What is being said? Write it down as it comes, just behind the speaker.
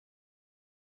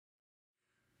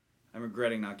I'm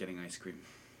regretting not getting ice cream.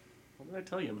 What did I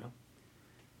tell you, man?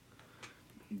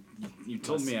 You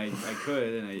told me I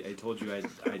could, and I told you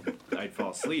I'd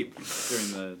fall asleep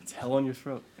during the... It's hell on your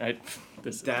throat.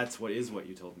 That's what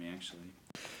you told me, actually.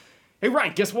 Hey,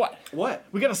 Ryan, guess what? What?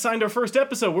 We got assigned our first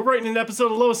episode. We're writing an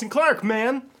episode of Lois and Clark,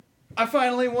 man. I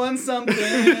finally won something!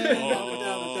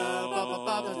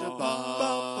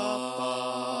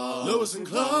 Lois and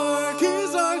Clark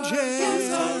is our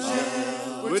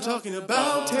jam. We're talking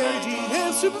about Terry Dean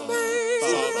and Superman.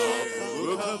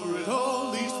 We'll cover it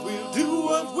all, at least we'll do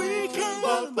what we can.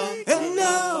 And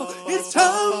now it's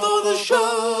time for the show.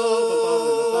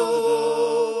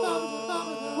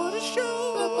 What a show!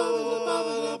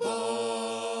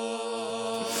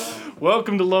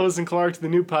 Welcome to Lois and Clark, the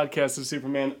new podcast of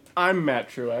Superman. I'm Matt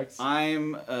Truex.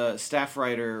 I'm staff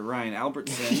writer Ryan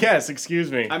Albertson. Yes,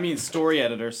 excuse me. I mean story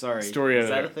editor, sorry. Story editor. Is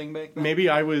that a thing back then? Maybe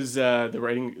I was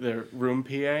the room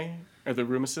PA or the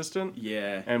room assistant.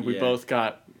 Yeah. And we both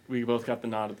got the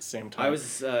nod at the same time. I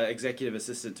was executive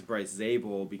assistant to Bryce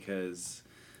Zabel because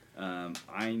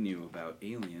I knew about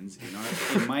aliens in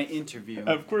my interview.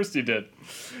 Of course you did.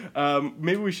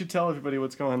 Maybe we should tell everybody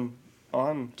what's going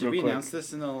on. Did we announce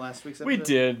this in the last week's episode? We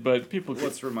did, but people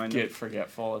get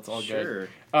forgetful. It's all good.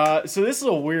 So this is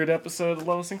a weird episode of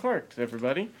Lois and Clark,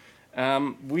 everybody.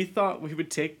 We thought we would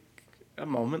take a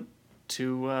moment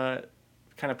to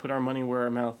kind of put our money where our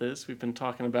mouth is. We've been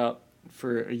talking about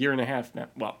for a year and a half now,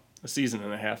 well, a season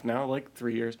and a half now, like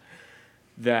 3 years,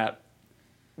 that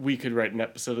we could write an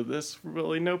episode of this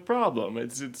really no problem.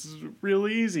 It's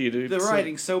really easy to... The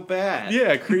writing's so bad.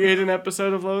 Yeah, create an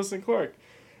episode of Lois and Clark.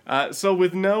 So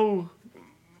with no,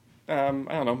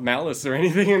 malice or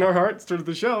anything in our hearts toward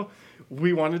the show,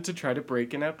 we wanted to try to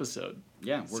break an episode.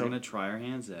 Yeah, we're going to try our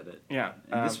hands at it. Yeah.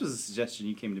 And this was a suggestion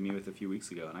you came to me with a few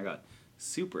weeks ago, and I got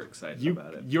super excited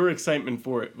about it. Your excitement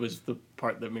for it was the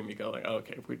part that made me go like, oh,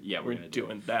 okay, we're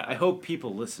doing that. I hope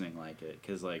people listening like it,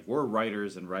 because we're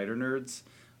writers and writer nerds.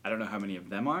 I don't know how many of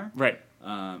them are. Right.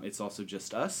 It's also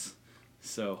just us,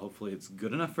 so hopefully it's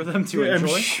good enough for them to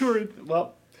enjoy. I'm sure.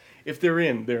 Well, if they're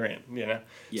in, you know.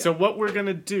 Yeah. So what we're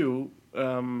gonna do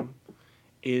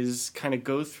is kind of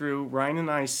go through. Ryan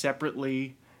and I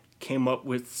separately came up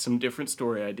with some different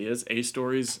story ideas: A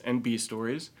stories and B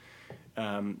stories.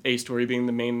 A story being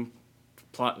the main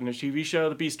plot in a TV show,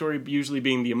 the B story usually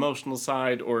being the emotional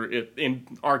side, or in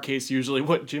our case, usually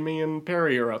what Jimmy and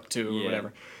Perry are up to, or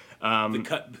whatever.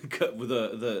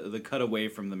 The cut away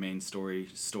from the main story.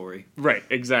 Right,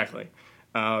 exactly.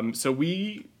 So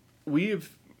we have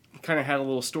kind of had a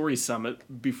little story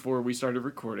summit before we started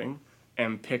recording,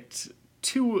 and picked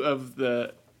two of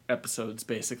the episodes.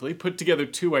 Basically, put together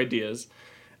two ideas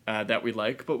that we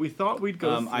like, but we thought we'd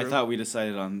go through... I thought we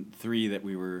decided on three that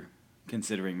we were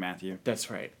considering, Matthew. That's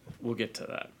right. We'll get to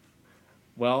that.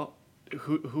 Well,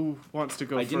 who wants to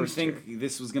go first? I didn't think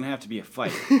this was going to have to be a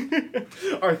fight.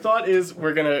 Our thought is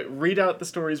we're going to read out the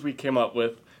stories we came up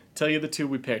with, tell you the two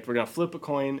we picked. We're going to flip a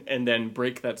coin and then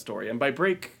break that story. And by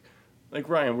break, like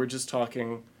Ryan, we're just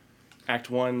talking Act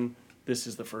 1, this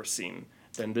is the first scene.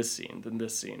 Then this scene, then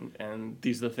this scene, and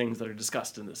these are the things that are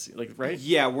discussed in this scene, right?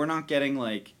 Yeah, we're not getting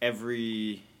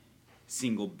every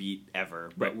single beat ever,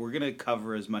 but right. We're gonna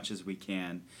cover as much as we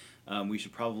can. We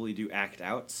should probably do act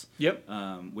outs. Yep.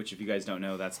 Which, if you guys don't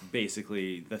know, that's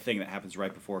basically the thing that happens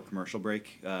right before a commercial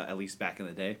break. At least back in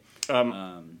the day.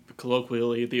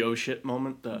 Colloquially, the oh shit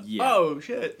moment. Yeah. Oh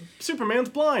shit, Superman's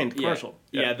blind commercial.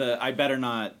 Yeah. I better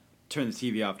not turn the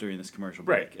TV off during this commercial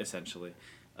break. Right. Essentially.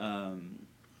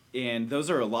 And those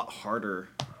are a lot harder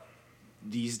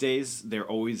these days. They're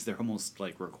almost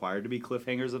required to be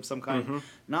cliffhangers of some kind. Mm-hmm.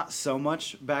 Not so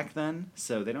much back then,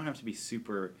 so they don't have to be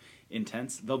super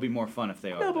intense. They'll be more fun if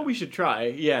they are. No, but we should try,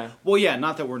 yeah. Well, yeah,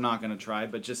 not that we're not going to try,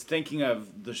 but just thinking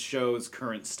of the show's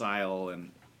current style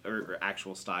or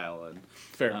actual style and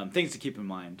fair things to keep in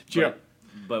mind. Yeah.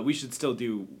 But we should still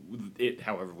do it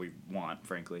however we want,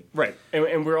 frankly. Right.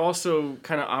 And we're also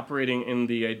kind of operating in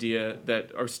the idea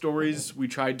that our stories, we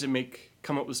tried to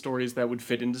come up with stories that would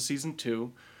fit into season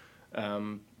 2,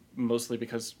 mostly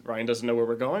because Ryan doesn't know where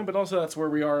we're going, but also that's where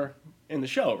we are in the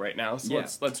show right now. So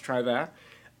let's try that.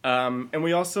 And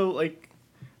we also, I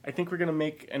think we're going to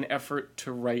make an effort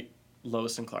to write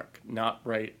Lois and Clark, not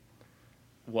write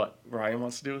what Ryan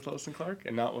wants to do with Lois and Clark,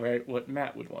 and not what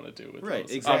Matt would want to do with Lois.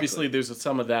 Exactly. Obviously, there's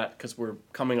some of that because we're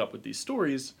coming up with these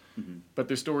stories, but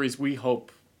they're stories we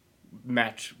hope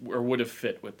match or would have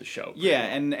fit with the show. Yeah,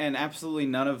 and absolutely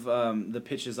none of the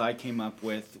pitches I came up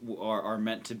with are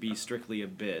meant to be strictly a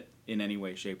bit in any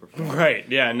way, shape, or form. Right,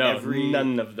 yeah, no,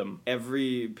 none of them.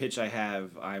 Every pitch I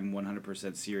have, I'm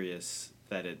 100% serious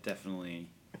that it definitely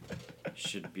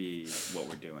should be what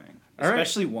we're doing. All right.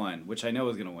 Especially one, which I know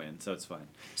is going to win, so it's fine.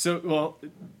 So, well,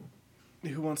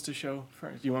 who wants to show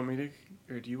first? Do you want me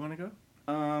to, or do you want to go?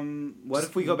 What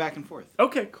if we go back and forth?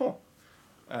 Okay, cool.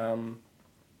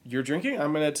 You're drinking.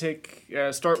 I'm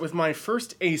gonna start with my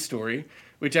first A story,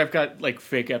 which I've got like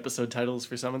fake episode titles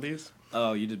for some of these.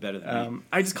 Oh, you did better than me.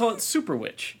 I just call it Super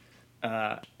Witch.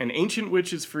 An ancient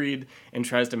witch is freed and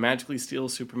tries to magically steal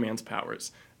Superman's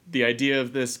powers. The idea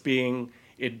of this being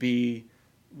it'd be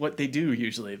what they do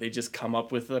usually. They just come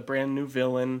up with a brand new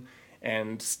villain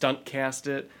and stunt cast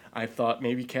it. I thought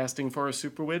maybe casting for a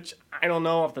super witch. I don't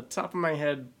know, off the top of my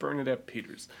head, Bernadette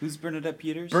Peters. Who's Bernadette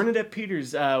Peters? Bernadette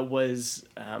Peters was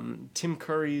Tim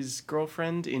Curry's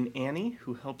girlfriend in Annie,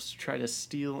 who helps try to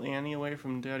steal Annie away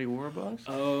from Daddy Warbucks.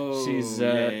 Oh, She's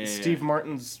yeah. Steve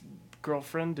Martin's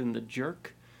girlfriend in The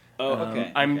Jerk. Oh,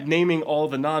 okay. I'm naming all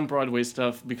the non-Broadway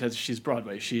stuff because she's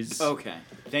Broadway. She's Okay,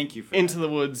 thank you for Into that. the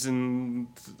Woods and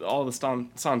all the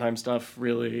Sondheim stuff,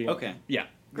 really. Okay, Yeah.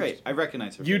 great. I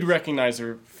recognize her. You'd face. recognize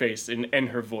her face and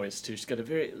her voice, too. She's got a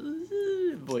very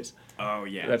voice. Oh,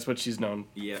 yeah. That's what she's known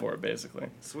Yeah. for, basically.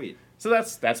 Sweet. So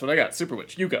that's what I got. Super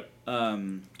Witch. You go.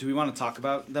 Do we want to talk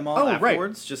about them all Oh, right.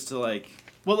 afterwards? Just to like...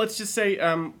 Well, let's just say,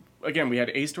 again, we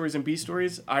had A stories and B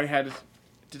stories.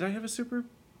 Did I have a super?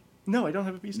 No, I don't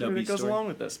have a B story B that goes story? along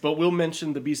with this. But we'll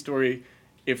mention the B story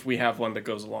if we have one that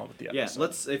goes along with the episode.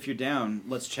 Yeah, if you're down,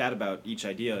 let's chat about each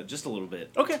idea just a little bit.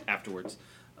 Okay. Afterwards.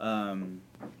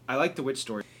 I like the witch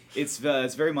story. It's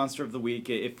very Monster of the Week.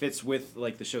 It fits with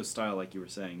like the show's style, like you were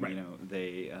saying. Right. You know,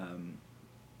 they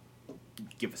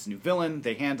give us a new villain,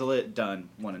 they handle it, done,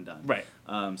 one and done. Right.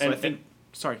 I think.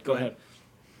 Sorry, Go go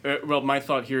ahead. Well, my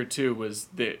thought here, too, was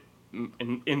that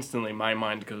instantly my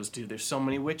mind goes to, there's so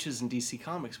many witches in DC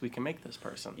Comics, we can make this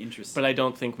person. Interesting. But I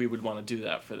don't think we would want to do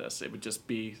that for this. It would just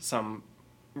be some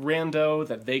rando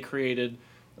that they created.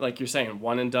 Like you're saying,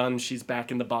 one and done, she's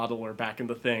back in the bottle or back in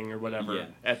the thing or whatever Yeah.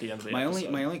 at the end of the my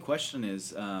episode. only question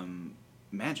is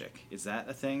magic. Is that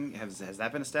a thing? Has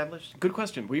that been established? Good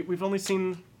question. We've only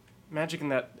seen magic in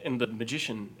the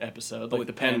magician episode, like with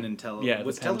the Penn pen and Teller. Yeah,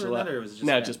 Was the Penn Teller in that, Gillette. or was it just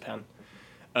no, Penn? just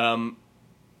Penn.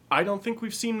 I don't think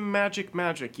we've seen magic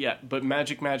yet, but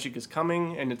magic is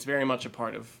coming, and it's very much a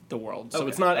part of the world. So Okay,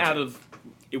 it's not okay. out of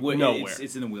It would nowhere.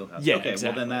 It's in the wheelhouse. Yeah, okay,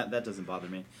 exactly. well then that doesn't bother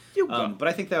me. You go. But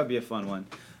I think that would be a fun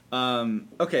one.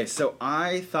 Okay, so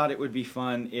I thought it would be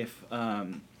fun if,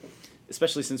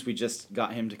 especially since we just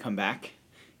got him to come back,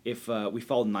 if we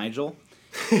followed Nigel,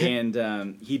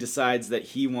 and he decides that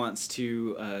he wants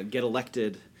to get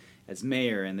elected as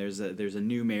mayor, and there's a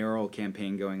new mayoral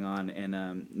campaign going on,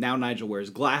 and now Nigel wears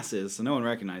glasses, so no one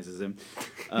recognizes him.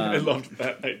 I loved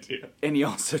that idea. And he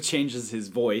also changes his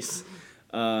voice.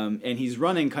 And he's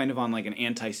running kind of on like an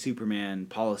anti-Superman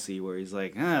policy where he's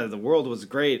like, the world was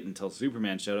great until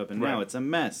Superman showed up and now Right. it's a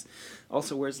mess.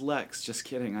 Also, where's Lex? Just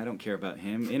kidding. I don't care about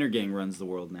him. Intergang runs the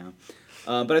world now.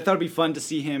 But I thought it'd be fun to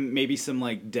see him, maybe some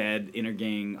like dead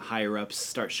Intergang higher-ups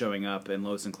start showing up and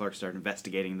Lois and Clark start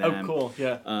investigating them. Oh, cool.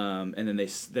 Yeah. And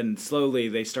then slowly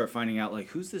they start finding out like,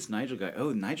 who's this Nigel guy?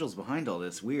 Oh, Nigel's behind all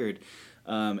this. Weird.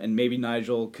 And maybe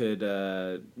Nigel could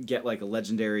get like a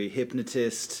legendary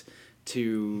hypnotist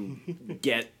to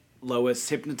get Lois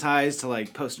hypnotized to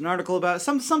like post an article about it.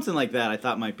 Something like that I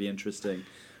thought might be interesting.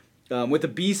 With a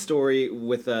B story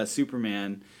with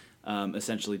Superman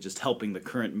essentially just helping the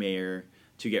current mayor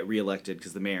to get reelected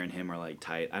because the mayor and him are like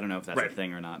tight. I don't know if that's a Right.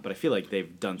 thing or not, but I feel like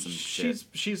they've done some shit.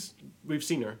 We've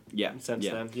seen her. Yeah, Since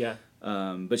yeah. then. Yeah.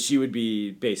 But she would be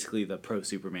basically the pro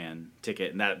Superman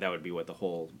ticket, and that would be what the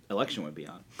whole election would be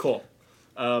on. Cool.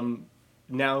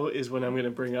 Now is when I'm going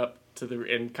to bring up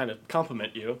and kind of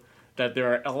compliment you that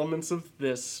there are elements of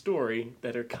this story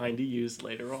that are kind of used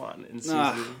later on in season.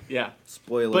 Ah. Yeah.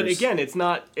 Spoilers. But again, it's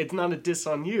not a diss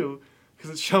on you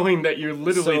because it's showing that you're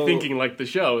literally So- thinking like the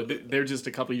show. They're just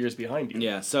a couple years behind you.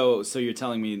 Yeah, so you're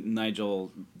telling me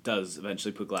Nigel does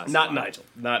eventually put glasses Not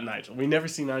on. Nigel. We never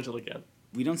see Nigel again.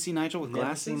 We don't see Nigel with Never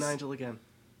glasses? see Nigel again.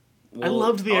 Well, I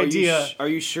loved the are you idea. are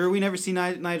you sure we never see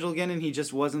Nigel again and he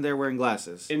just wasn't there wearing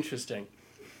glasses? Interesting.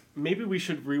 Maybe we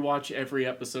should rewatch every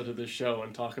episode of this show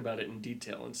and talk about it in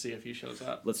detail and see if he shows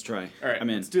up. Let's try. All right, I'm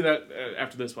in. let's do that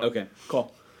after this one. Okay.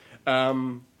 Cool.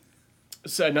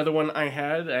 So another one I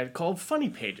had called Funny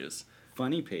Pages.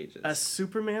 Funny pages. A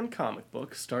Superman comic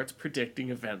book starts predicting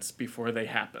events before they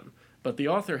happen, but the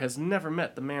author has never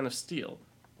met the Man of Steel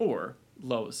or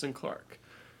Lois and Clark.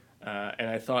 And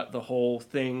I thought the whole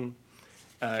thing,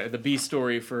 the B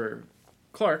story for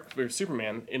Clark, or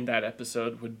Superman, in that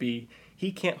episode would be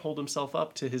he can't hold himself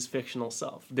up to his fictional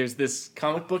self. There's this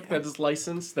comic book that is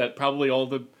licensed that probably all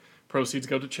the proceeds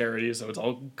go to charity, so it's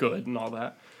all good and all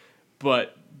that.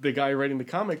 But the guy writing the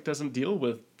comic doesn't deal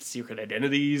with secret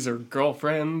identities or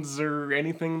girlfriends or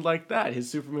anything like that. His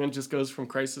Superman just goes from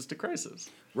crisis to crisis.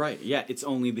 Right, yeah, it's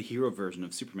only the hero version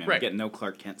of Superman. We Right. get no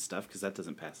Clark Kent stuff because that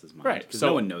doesn't pass his mind. Right, Because so-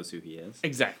 no one knows who he is.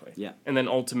 Exactly. Yeah. And then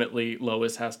ultimately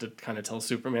Lois has to kind of tell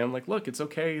Superman, like, look, it's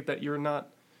okay that you're not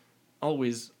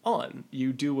always on.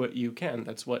 You do what you can.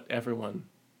 That's what everyone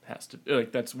has to do.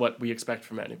 Like, that's what we expect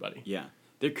from anybody. Yeah.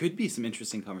 There could be some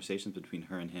interesting conversations between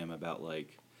her and him about,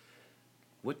 like,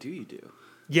 what do you do?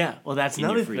 Yeah, well, that's In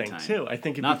your another free thing, time. too. I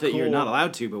think it'd Not be that you're cool- not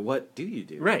allowed to, but what do you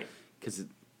do? Right. Because it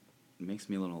makes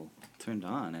me a little turned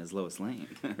on as Lois Lane.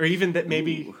 Or even that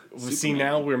maybe, Ooh, we'll see Superman.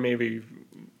 now we're maybe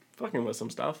fucking with some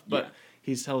stuff, but Yeah.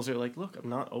 he tells her, like, look, I'm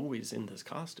not always in this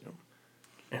costume.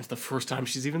 And it's the first time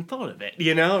she's even thought of it,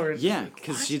 you know? Or it's Yeah, like,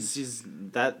 because what? she's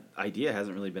that idea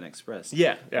hasn't really been expressed.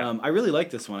 Yeah, yeah. I really like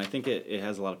this one. I think it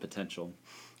has a lot of potential.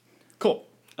 Cool.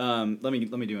 Let me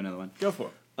do another one. Go for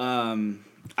it.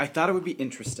 I thought it would be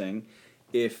interesting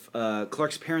if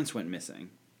Clark's parents went missing,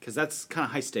 because that's kind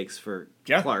of high stakes for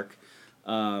Yeah. Clark.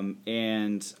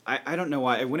 And I don't know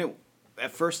why.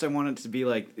 At first I wanted it to be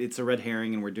like it's a red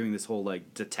herring and we're doing this whole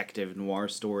like detective noir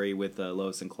story with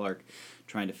Lois and Clark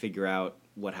trying to figure out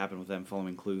what happened with them,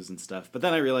 following clues and stuff. But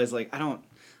then I realized like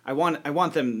I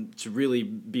want them to really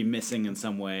be missing in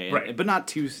some way, Right. but not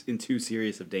too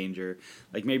serious of danger.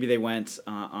 Like maybe they went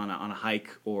on a hike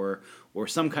or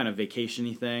some kind of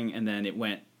vacation-y thing, and then it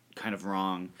went kind of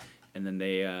wrong, and then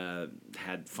they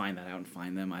had find that out and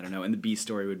find them. I don't know. And the B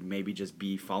story would maybe just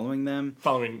be following them,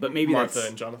 Following but maybe Martha that's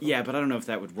and Jonathan. Yeah, but I don't know if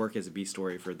that would work as a B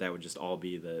story. For that would just all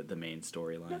be the main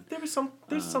storyline.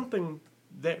 There's something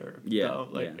there. yeah, though.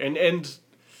 Like, yeah. and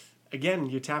again,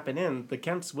 you're tapping in. The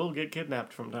Kents will get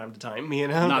kidnapped from time to time. You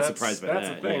know, Not That's- surprised by that's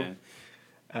that. the thing.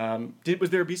 Yeah. Was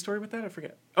there a B story with that? I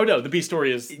forget. Oh no, the B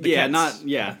story is the Yeah, Kents.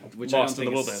 which Lost I in don't the think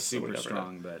is wilderness or super whatever.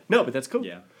 strong, but No, but that's cool.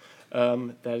 yeah.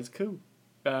 That is cool.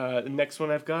 The next one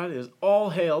I've got is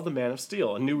All Hail the Man of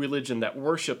Steel, a new religion that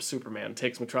worships Superman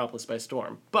takes Metropolis by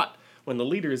storm. But when the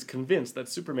leader is convinced that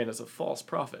Superman is a false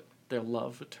prophet, their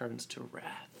love turns to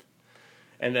wrath.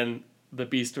 And then the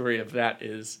B story of that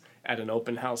is at an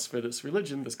open house for this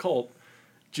religion, this cult,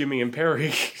 Jimmy and Perry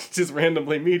just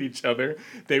randomly meet each other.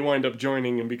 They wind up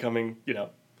joining and becoming,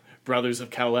 brothers of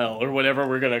Kal-El or whatever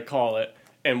we're going to call it.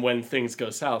 And when things go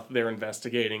south, they're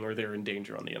investigating or they're in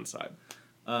danger on the inside.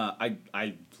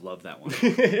 I love that one.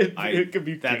 it could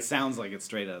be That cute. sounds like it's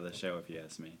straight out of the show, if you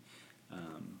ask me.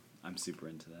 I'm super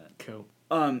into that. Cool.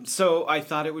 So I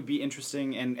thought it would be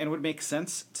interesting and it would make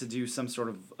sense to do some sort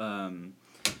of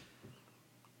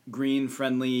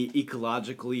green-friendly,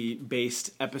 ecologically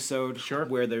based episode Sure.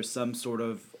 where there's some sort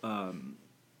of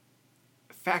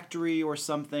factory or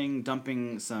something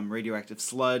dumping some radioactive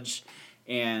sludge,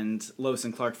 and Lois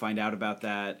and Clark find out about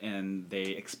that and they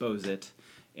expose it,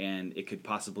 and it could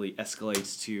possibly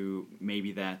escalate to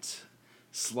maybe that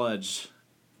sludge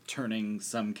turning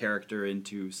some character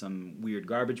into some weird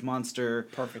garbage monster.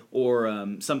 Perfect. Or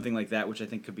something like that, which I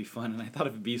think could be fun. And I thought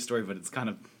it would be a story, but it's kind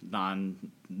of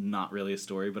not really a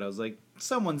story. But I was like,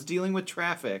 someone's dealing with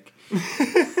traffic,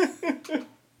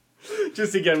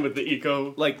 Just again with the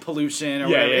eco. like pollution or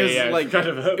Yeah, whatever. yeah, It was yeah, it's like kind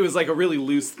of a- it was like a really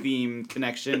loose theme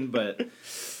connection, but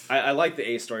I like the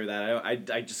A story of that.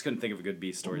 I just couldn't think of a good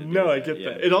B story. To do No, with I that. get Yeah.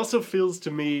 that. It also feels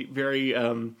to me very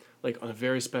like on a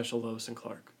very special Lois and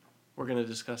Clark. We're going to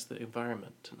discuss the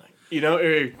environment tonight.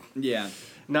 Yeah.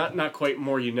 Not quite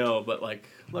more but like,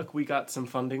 look, we got some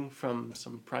funding from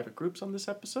some private groups on this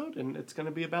episode, and it's going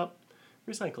to be about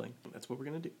recycling. That's what we're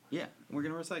going to do. Yeah. We're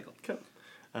gonna recycle. Cool.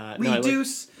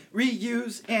 Reduce,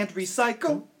 reuse, and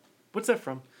recycle. What's that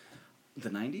from? The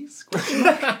 90s?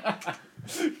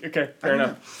 Okay, fair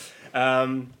enough.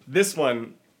 This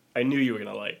one I knew you were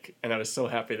going to like, and I was so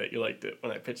happy that you liked it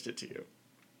when I pitched it to you.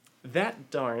 That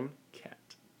Darn Cat.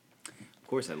 Of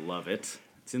course I love it.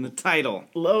 It's in the title.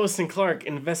 Lois and Clark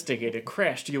investigate a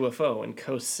crashed UFO in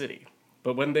Coast City.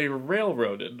 But when they were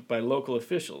railroaded by local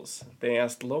officials, they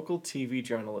asked local TV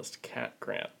journalist Cat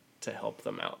Grant to help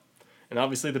them out. And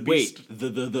obviously the beast... Wait,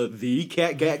 the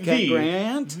Cat the,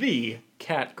 Grant? The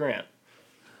Cat Grant.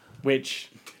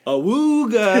 Which...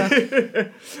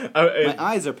 Awooga! My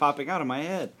eyes are popping out of my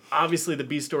head. Obviously, the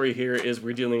B story here is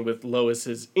we're dealing with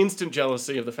Lois's instant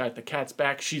jealousy of the fact that Kat's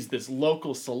back. She's this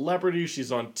local celebrity.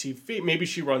 She's on TV. Maybe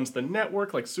she runs the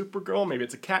network like Supergirl. Maybe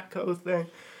it's a Catco thing.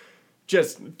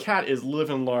 Just, Kat is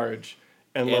living large.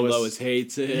 And Lois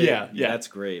hates it. Yeah. That's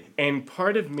great. And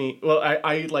part of me, well,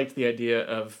 I liked the idea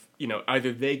of,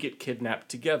 either they get kidnapped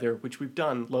together, which we've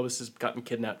done. Lois has gotten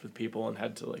kidnapped with people and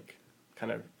had to,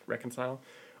 kind of reconcile.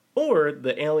 Or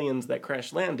the aliens that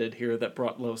crash landed here that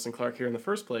brought Lois and Clark here in the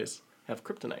first place have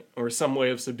kryptonite or some way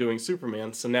of subduing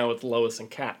Superman. So now it's Lois and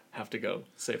Cat have to go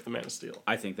save the Man of Steel.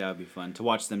 I think that would be fun to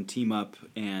watch them team up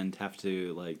and have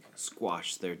to like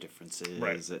squash their differences.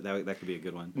 Right. That could be a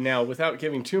good one. Now, without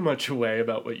giving too much away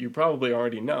about what you probably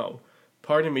already know,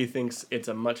 part of me thinks it's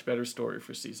a much better story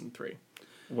for season 3,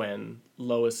 when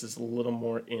Lois is a little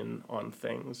more in on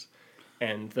things,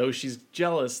 and though she's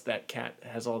jealous that Cat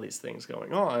has all these things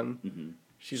going on,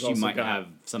 she might have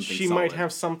something. She solid. might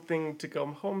have something to go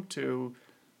home to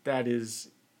that is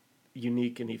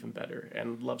unique and even better,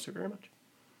 and loves her very much.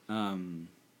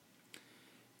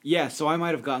 Yeah, so I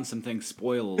might have gotten some things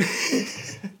spoiled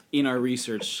in our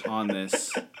research on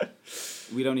this.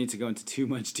 We don't need to go into too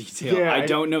much detail. Yeah, I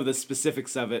don't know the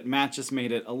specifics of it. Matt just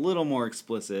made it a little more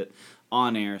explicit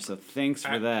on air, so thanks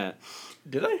for that.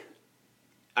 Did I?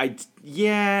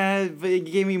 Yeah, but it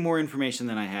gave me more information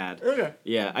than I had. Okay.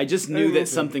 Yeah, I just knew that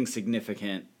something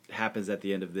significant happens at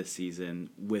the end of this season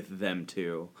with them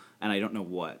too, and I don't know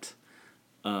what.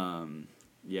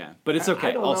 Yeah, but it's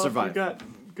okay. I'll survive. If you got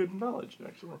good knowledge,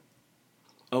 actually.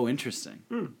 Oh, interesting.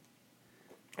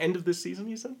 End of this season,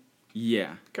 you said?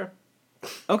 Yeah. Okay.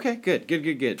 Okay,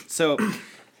 good. So,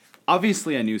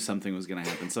 obviously I knew something was going to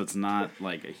happen, so it's not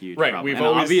like a huge Right, problem. we've And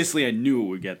always- obviously I knew it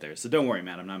would get there, so don't worry,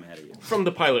 Matt, I'm not mad at you. From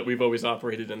the pilot, we've always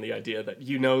operated in the idea that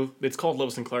it's called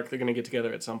Lois and Clark. They're going to get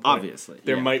together at some point. Obviously,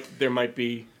 there yeah. might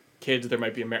be kids. There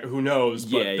might be who knows?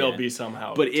 But Yeah, they'll yeah. be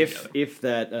somehow. But together. if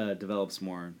that develops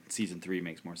more, season 3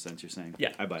 makes more sense, you're saying?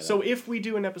 Yeah, I buy that. So if we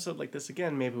do an episode like this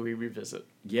again, maybe we revisit.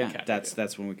 yeah, Cat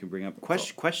that's when we can bring up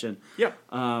question. Yeah.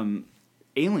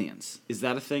 Aliens, is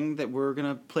that a thing that we're going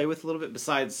to play with a little bit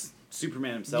besides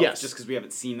Superman himself? Yes. Just because we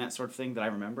haven't seen that sort of thing that I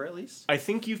remember, at least? I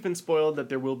think you've been spoiled that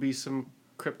there will be some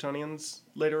Kryptonians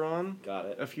later on. Got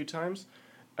it. A few times.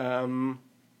 I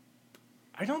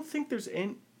don't think there's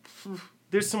any.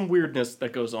 There's some weirdness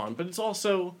that goes on, but it's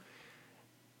also.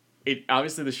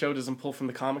 Obviously the show doesn't pull from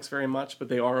the comics very much, but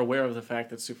they are aware of the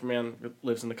fact that Superman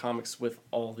lives in the comics with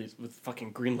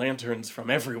fucking Green Lanterns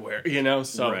from everywhere,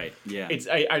 So Right, yeah.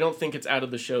 I don't think it's out of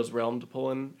the show's realm to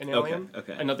pull in an alien,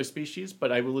 okay. another species,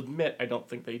 but I will admit I don't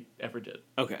think they ever did.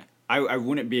 Okay. I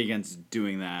wouldn't be against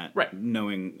doing that, Right.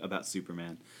 knowing about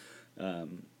Superman.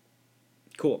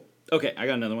 Cool. Okay, I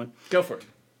got another one. Go for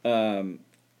it.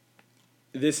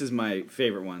 This is my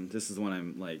favorite one. This is the one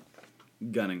I'm, like,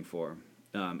 gunning for.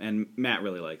 And Matt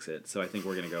really likes it, so I think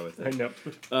we're going to go with it. I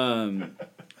know.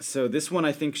 So this one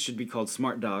I think should be called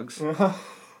Smart Dogs.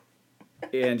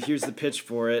 And here's the pitch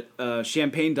for it.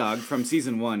 Champagne Dog from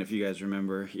season 1, if you guys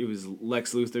remember. He was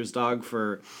Lex Luthor's dog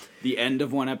for the end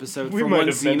of one episode. We for might one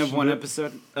have scene of mentioned one it.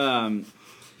 episode.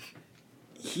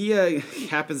 He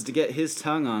happens to get his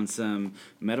tongue on some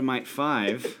Metamite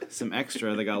 5, some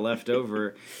extra that got left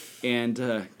over,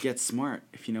 and gets smart,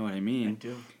 if you know what I mean. I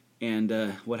do. And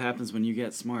what happens when you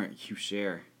get smart? You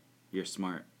share. You're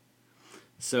smart.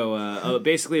 So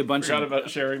basically a bunch Forgot of... about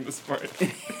sharing the smart.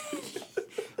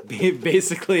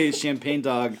 Basically, Champagne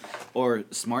Dog, or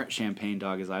Smart Champagne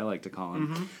Dog as I like to call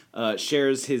him,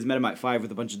 shares his Metamite 5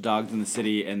 with a bunch of dogs in the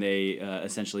city, and they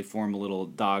essentially form a little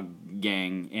dog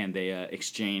gang, and they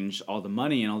exchange all the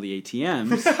money and all the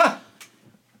ATMs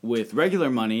with regular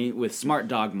money, with Smart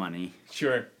Dog money.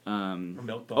 Sure. Or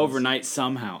milk bones. Overnight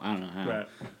somehow. I don't know how.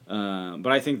 Right.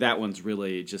 But I think that one's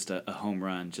really just a home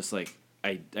run. Just like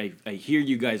I hear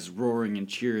you guys roaring and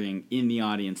cheering in the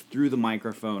audience through the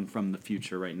microphone from the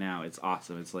future right now. It's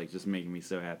awesome. It's like just making me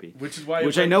so happy. Which is why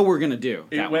I know we're gonna do.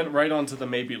 It went right onto the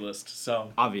maybe list,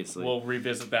 so Obviously. we'll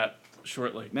revisit that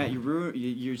shortly. Matt,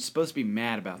 you're supposed to be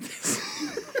mad about this.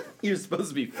 You're supposed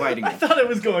to be fighting I me. thought it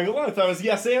was going along. I thought I was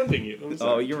yes-anding you. I'm Oh,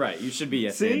 sorry. you're right. You should be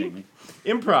See? yes-anding me.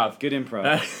 Improv. Good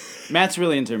improv. Matt's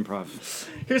really into improv.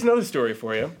 Here's another story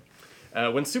for you.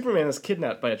 When Superman is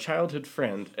kidnapped by a childhood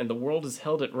friend and the world is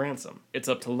held at ransom, it's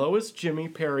up to Lois, Jimmy,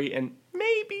 Perry, and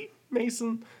maybe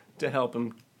Mason to help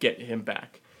him get him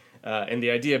back. And the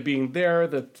idea being there,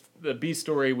 the B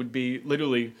story would be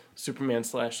literally Superman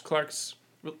 / Clark's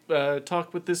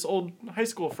talk with this old high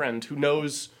school friend who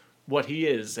knows what he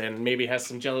is and maybe has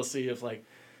some jealousy of like,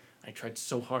 I tried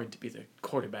so hard to be the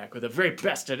quarterback or the very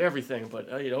best at everything, but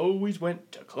it always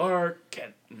went to Clark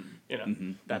Kent,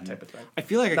 that type of thing. I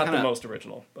feel like Not I kind the of most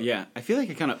original. But. Yeah, I feel like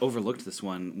I kind of overlooked this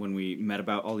one when we met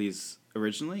about all these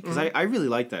originally, because Mm-hmm. I really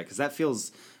like that, because that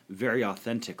feels very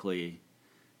authentically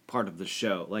part of the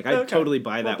show. Like, I Okay. totally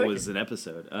buy Well, that thank was an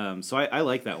episode. So I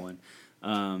like that one.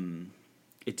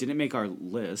 It didn't make our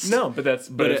list. No, but it's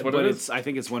what it is. I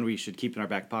think it's one we should keep in our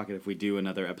back pocket if we do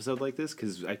another episode like this,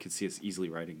 because I could see us easily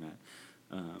writing that.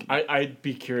 I'd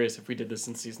be curious if we did this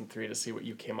in season 3 to see what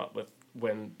you came up with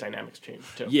when dynamics change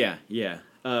too. Yeah, yeah.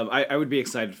 I would be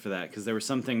excited for that because there were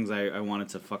some things I wanted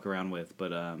to fuck around with,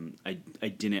 but I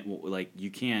didn't like. You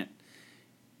can't.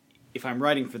 If I'm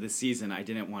writing for this season, I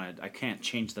can't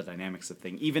change the dynamics of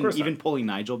thing. Even pulling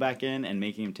Nigel back in and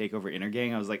making him take over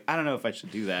Intergang, I was like, I don't know if I should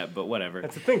do that, but whatever.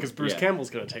 That's the thing, because Bruce Yeah. Campbell's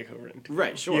going to take over.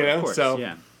 Right, sure, You know, of course, so-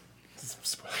 yeah.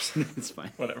 Spoilers. It's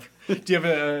fine. Whatever. Do you have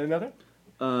another?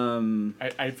 Um.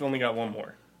 I've only got one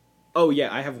more. Oh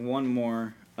yeah, I have one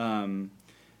more.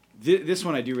 This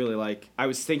one I do really like. I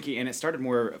was thinking, and it started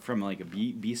more from like a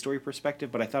B story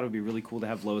perspective, but I thought it would be really cool to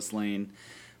have Lois Lane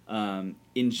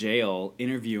in jail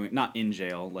interviewing, not in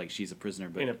jail like she's a prisoner,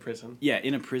 but In a prison. Yeah,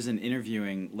 in a prison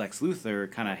interviewing Lex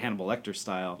Luthor, kind of Hannibal Lecter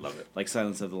style. Love it. Like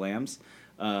Silence of the Lambs.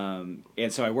 And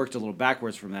so I worked a little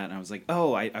backwards from that, and I was like,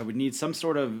 oh, I would need some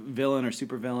sort of villain or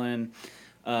supervillain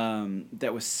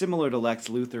that was similar to Lex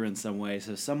Luthor in some way.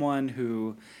 So someone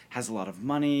who has a lot of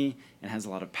money and has a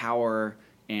lot of power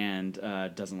and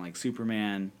doesn't like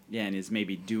Superman, yeah, and is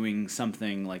maybe doing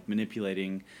something like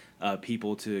manipulating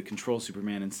people to control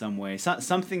Superman in some way.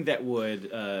 Something that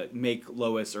would make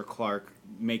Lois or Clark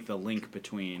make the link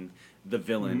between the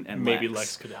villain and Maybe Lex.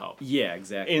 Lex could help. Yeah,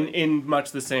 exactly. In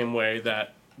much the same way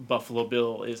that Buffalo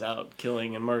Bill is out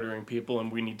killing and murdering people,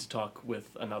 and we need to talk with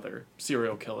another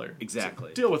serial killer. Exactly.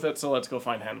 To deal with it, so let's go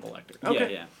find Hannibal Lecter. Yeah,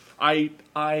 Okay. yeah.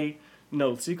 I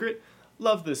know the secret.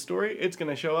 Love this story. It's going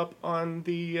to show up on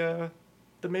the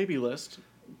maybe list,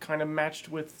 kind of matched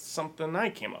with something I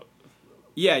came up with.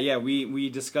 Yeah, we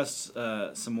discussed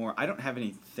some more. I don't have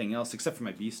anything else except for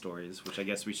my B stories, which I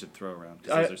guess we should throw around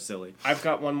because those are silly. I've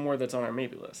got one more that's on our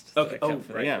maybe list. that Okay. I kept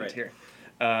for the Right, end right. here.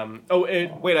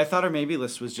 Wait, I thought our maybe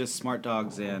list was just Smart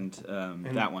Dogs and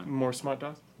that one. More Smart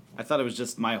Dogs? I thought it was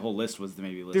just my whole list was the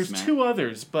maybe list. There's Matt. two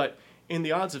others, but in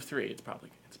the odds of 3, it's probably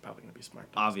going to be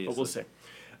Smart Dogs. Obviously. But we'll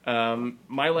see.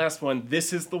 My last one,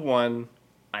 this is the one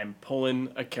I'm pulling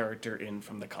a character in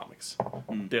from the comics.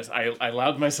 This I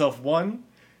allowed myself one,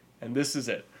 and this is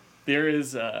it. There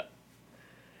is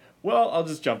well, I'll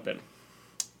just jump in.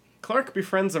 Clark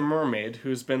befriends a mermaid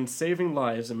who's been saving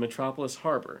lives in Metropolis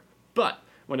Harbor. But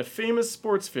when a famous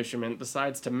sports fisherman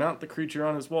decides to mount the creature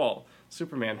on his wall,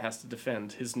 Superman has to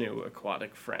defend his new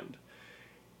aquatic friend.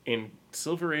 In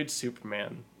Silver Age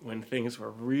Superman, when things were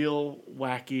real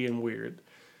wacky and weird,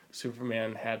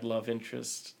 Superman had love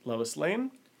interest Lois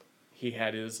Lane, he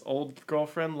had his old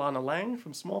girlfriend Lana Lang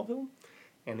from Smallville,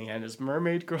 and he had his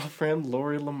mermaid girlfriend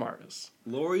Lori Lamaris.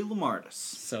 Lori Lamartis.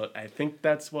 So I think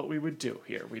that's what we would do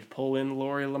here. We'd pull in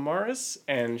Lori Lamaris,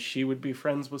 and she would be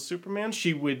friends with Superman.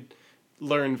 She would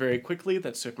learn very quickly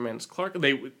that Superman's Clark.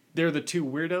 They're the two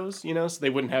weirdos, you know, so they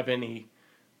wouldn't have any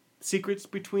secrets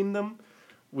between them.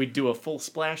 We'd do a full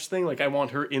splash thing. Like, I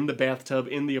want her in the bathtub,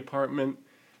 in the apartment,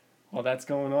 while that's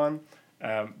going on.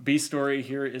 B story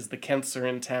here is the Kents are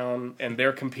in town, and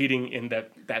they're competing in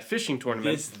that fishing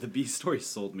tournament. The B story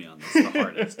sold me on this the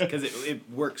hardest because it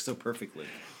works so perfectly.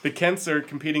 The Kents are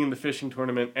competing in the fishing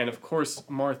tournament, and of course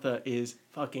Martha is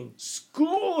fucking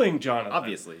schooling Jonathan.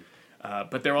 Obviously.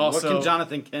 But they're also... What can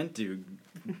Jonathan Kent do?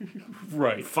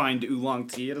 Right. Find oolong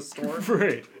tea at a store?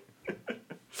 Right.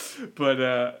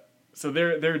 But, so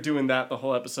they're doing that the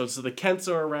whole episode. So the Kents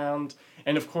are around,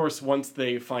 and of course once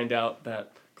they find out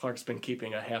that Clark's been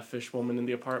keeping a half-fish woman in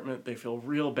the apartment, they feel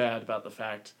real bad about the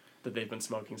fact that they've been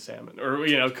smoking salmon. Or,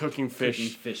 you know, cooking fish.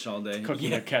 Cooking fish all day. Cooking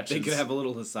their catches. They could have a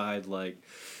little aside like,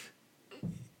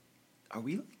 are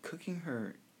we like, cooking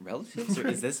her relatives? Or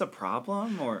is this a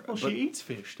problem? Or Well, she eats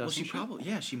fish, doesn't well, she she? probably,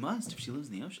 yeah, she must if she lives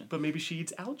in the ocean. But maybe she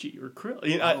eats algae or krill.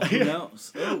 You know, Oh, who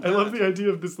knows? Oh, I love God. the idea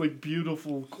of this like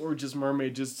beautiful, gorgeous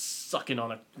mermaid just sucking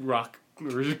on a rock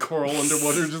or a coral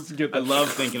underwater just to get. I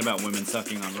love thinking about women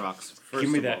sucking on rocks. First Give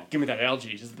me of that. all. Give me that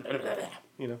algae. Just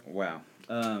you know. Wow.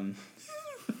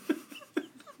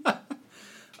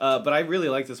 But I really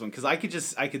like this one because I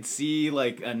could see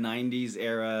like a '90s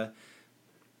era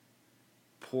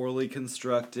poorly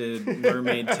constructed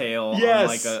mermaid tale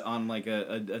Yes. on like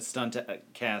a stunt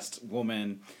cast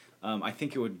woman. I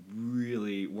think it would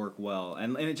really work well,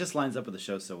 and it just lines up with the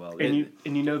show so well. And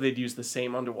you know they'd use the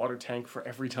same underwater tank for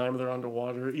every time they're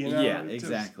underwater. You know. Yeah, It just-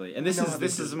 exactly. And I know how they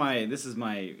this do is it.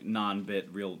 my non-bit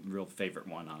real favorite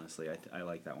one. Honestly, I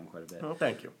like that one quite a bit. Oh,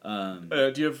 thank you.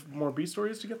 Do you have more B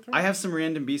stories to get through? I have some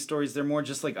random B stories. They're more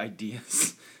just like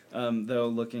ideas, though.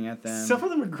 Looking at them, Some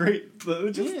of them are great.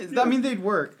 Just, yeah, you know. I mean they'd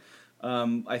work.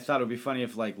 I thought it would be funny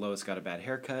if like Lois got a bad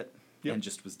haircut Yep. and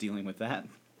just was dealing with that.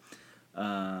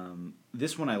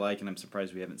 This one I like, and I'm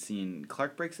surprised we haven't seen.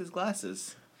 Clark breaks his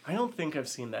glasses. I don't think I've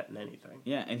seen that in anything.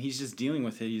 Yeah, and he's just dealing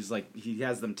with it. He's like, he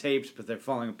has them taped, but they're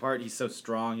falling apart. He's so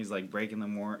strong. He's like breaking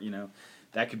them more. You know,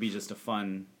 that could be just a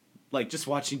fun like just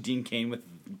watching Dean Cain with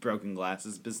broken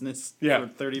glasses business Yeah. for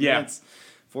 30 Yeah. minutes,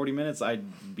 40 minutes,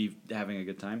 I'd be having a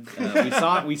good time.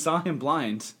 We saw him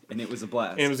blind, and it was a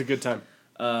blast. And it was a good time.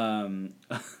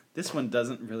 This one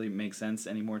doesn't really make sense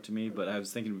anymore to me, but I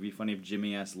was thinking it would be funny if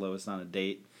Jimmy asked Lois on a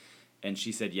date, and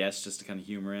she said yes just to kind of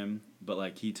humor him, but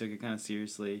like he took it kind of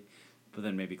seriously, but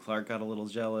then maybe Clark got a little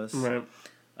jealous. Right.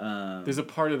 There's a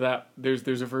part of that.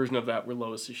 There's a version of that where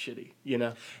Lois is shitty. You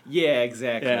know. Yeah,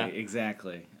 exactly, Yeah.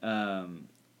 exactly.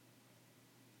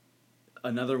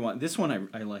 Another one. This one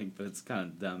I like, but it's kind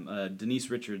of dumb.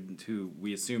 Denise Richard, who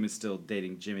we assume is still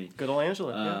dating Jimmy, Good old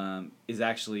Angela. is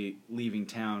actually leaving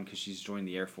town because she's joined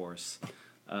the Air Force,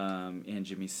 and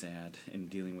Jimmy's sad and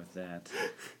dealing with that.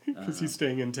 Because he's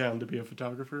staying in town to be a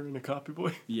photographer and a copy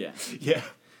boy. Yeah. Yeah.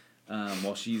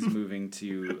 While she's moving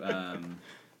to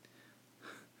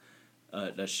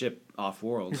a ship off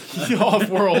world. Off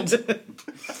world.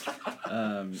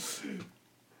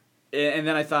 And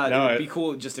then I thought No, it would be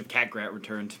cool just if Cat Grant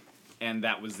returned, and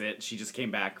that was it. She just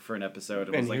came back for an episode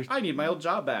and was like, I need my old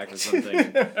job back or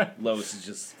something. Lois is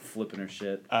just flipping her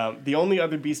shit. The only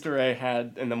other Beaster I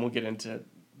had, and then we'll get into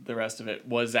the rest of it,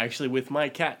 was actually with my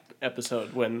cat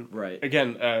episode when, Right.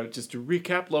 again, just to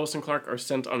recap, Lois and Clark are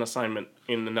sent on assignment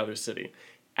in another city.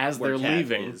 As Where they're Cat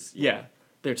leaving, is, yeah,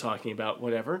 they're talking about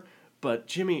whatever, but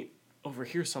Jimmy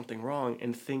overhears something wrong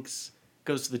and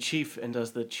goes to the chief and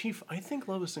does the chief, I think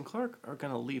Lois and Clark are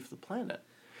going to leave the planet.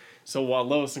 So while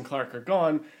Lois and Clark are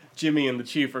gone, Jimmy and the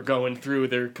chief are going through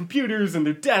their computers and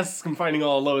their desks and finding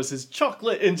all Lois's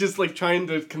chocolate and just like trying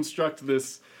to construct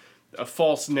a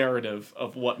false narrative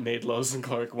of what made Lois and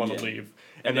Clark want to leave.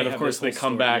 And then they of have course this they whole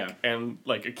come story, back and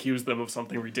like accuse them of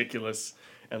something ridiculous.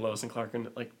 And Lois and Clark are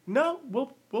like, no,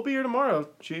 we'll be here tomorrow,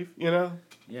 chief, you know?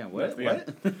 Yeah, what?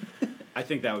 That's the What? I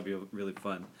think that would be really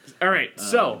fun. All right,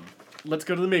 so let's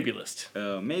go to the maybe list.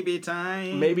 Maybe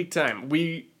time. Maybe time.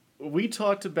 We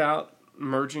talked about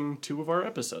merging 2 of our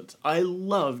episodes. I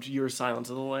loved your Silence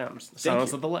of the Lambs,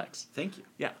 Silence you. of the Lex. Thank you.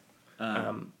 Yeah.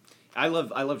 I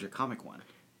loved your comic one.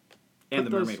 And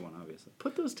the Put those- mermaid one, obviously.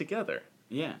 Put those together.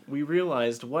 Yeah. We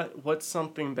realized what's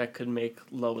something that could make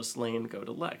Lois Lane go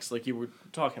to Lex, like you were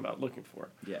talking about looking for.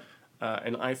 Yeah.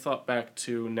 And I thought back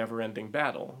to Never-Ending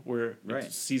Battle, where Right.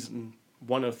 it's season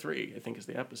 103, I think is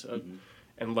the episode,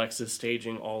 and Lex is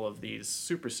staging all of these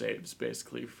super saves,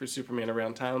 basically, for Superman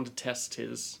around town to test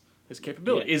his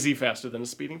capability. Yeah. Is he faster than a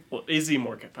speeding? Well, is he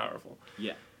more powerful?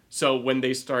 Yeah. So when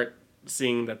they start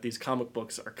seeing that these comic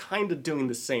books are kind of doing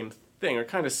the same thing, are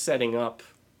kind of setting up,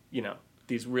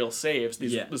 these real saves,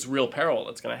 this real peril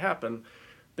that's going to happen,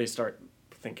 they start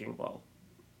thinking, well,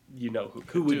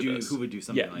 who would do this. Who would do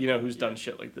something like Yeah, that? who's done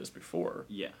shit like this before.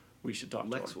 Yeah. We should talk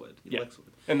Lex to him. would. Yeah. Lex would.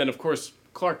 And then, of course,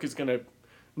 Clark is going to,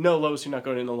 no, Lois, you're not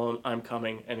going in alone. I'm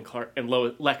coming. And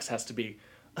Lex has to be,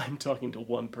 I'm talking to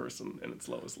one person, and it's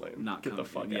Lois Lane. Not Get the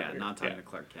fuck out of here. not talking to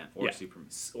Clark Kent or Yeah. Superman.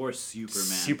 Or Superman.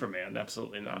 Superman,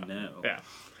 absolutely not. No. Yeah.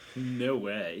 No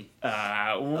way.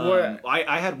 What?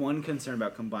 I had one concern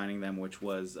about combining them, which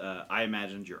was I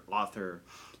imagined your author,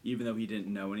 even though he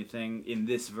didn't know anything, in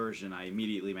this version, I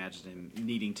immediately imagined him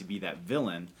needing to be that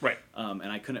villain. Right. And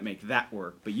I couldn't make that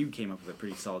work, but you came up with a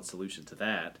pretty solid solution to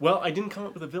that. Well, I didn't come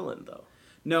up with a villain, though.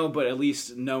 No, but at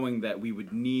least knowing that we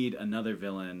would need another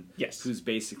villain Yes. who's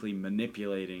basically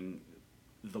manipulating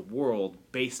the world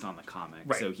based on the comic.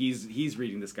 Right. So he's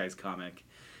reading this guy's comic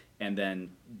and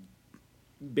then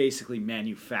basically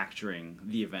manufacturing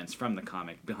the events from the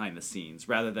comic behind the scenes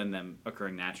rather than them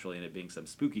occurring naturally and it being some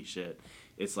spooky shit.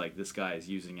 It's like this guy is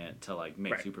using it to like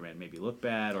make Right. Superman maybe look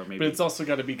bad or maybe But it's also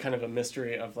got to be kind of a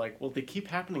mystery of like, well, they keep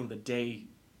happening the day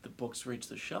the books reach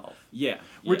the shelf. yeah.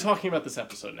 We're yeah. talking about this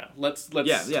episode now. Let's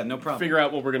Yeah, no problem. figure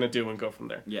out what we're gonna do and go from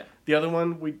there. Yeah. The other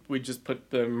one we just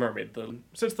put the mermaid.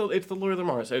 So it's the Lure of the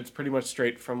Mars. It's pretty much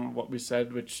straight from what we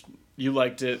said, which you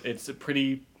liked it. It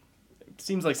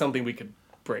seems like something we could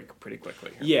break pretty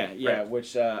quickly. Yeah, yeah, Right.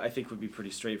 which I think would be pretty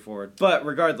straightforward. But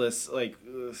regardless, like,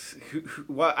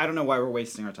 I don't know why we're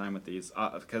wasting our time with these,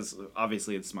 because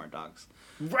obviously it's Smart Dogs.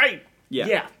 Right. Yeah.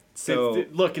 Yeah. So-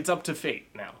 look, it's up to fate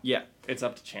now. Yeah. It's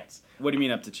up to chance. What do you mean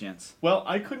up to chance? Well,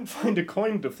 I couldn't find a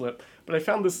coin to flip, but I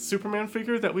found this Superman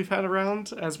figure that we've had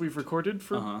around as we've recorded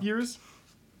for years.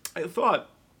 I thought,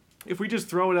 if we just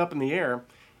throw it up in the air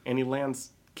and he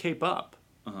lands cape up,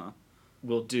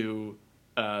 we'll do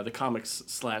the comics /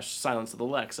 Silence of the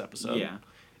Lex episode. Yeah.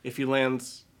 If he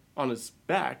lands on his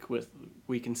back with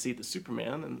we can see the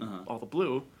Superman and all the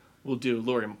blue, we'll do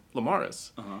Lori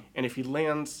Lamaris. And if he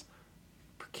lands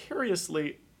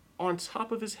precariously on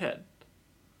top of his head,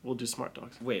 we'll do Smart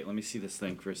Dogs. Wait, let me see this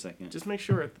thing for a second. Just make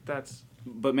sure that's...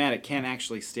 But Matt, it can't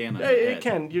actually stand on Yeah, your it head.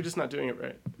 can. You're just not doing it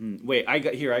right. Wait, I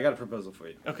got a proposal for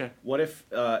you. Okay. What if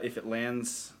it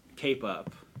lands cape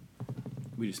up,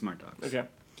 we do Smart Dogs. Okay.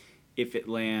 If it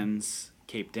lands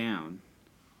cape down,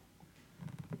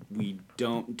 we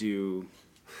don't do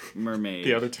mermaid.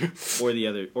 The other two.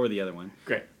 or the other one.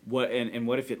 Great. What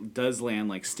if it does land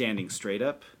like standing straight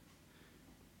up?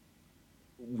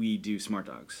 We do Smart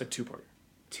Dogs. A two-parter.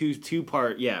 Two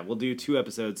part. Yeah, we'll do 2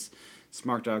 episodes.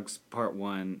 Smart Dogs Part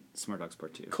 1, Smart Dogs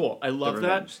Part 2. Cool. I love The that.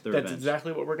 revenge, the That's revenge.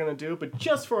 exactly what we're going to do. But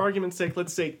just for argument's sake,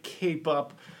 let's say cape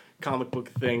up, comic book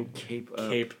thing, Cape up.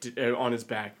 caped on his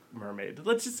back, mermaid.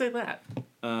 Let's just say that.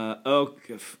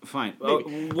 Fine.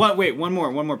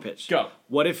 One more pitch. Go.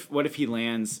 What if he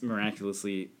lands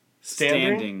miraculously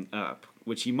standing up,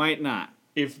 which he might not.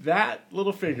 If that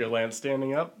little figure lands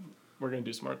standing up, we're going to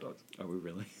do Smart Dogs. Are we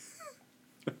really?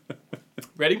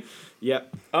 Ready?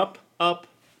 Yep. Up,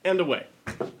 and away.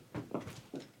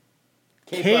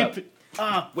 Cape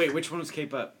up. Wait, which one was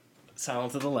cape up?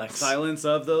 Silence of the Lex. Silence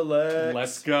of the Lex.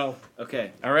 Let's go.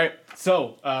 Okay. All right.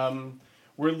 So, I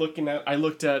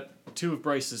looked at 2 of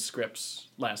Bryce's scripts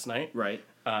last night. Right.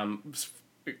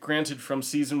 Granted from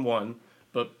season 1,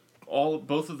 but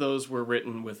both of those were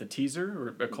written with a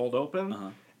teaser or a cold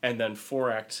open, and then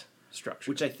 4-act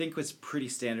structure. Which I think was pretty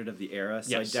standard of the era, so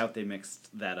Yes. I doubt they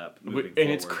mixed that up. And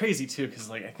it's crazy too, because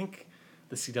I think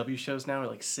the CW shows now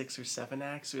are 6 or 7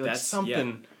 acts, or That's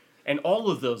something, and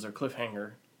all of those are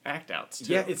cliffhanger act outs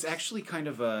too. Yeah, it's actually kind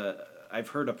of I've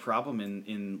heard a problem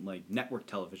in network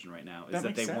television right now is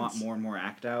that they want more and more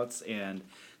act outs, and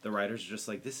the writers are just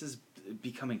like, this is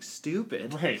becoming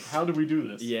stupid. right. How do we do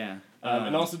this? Yeah.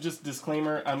 And also, just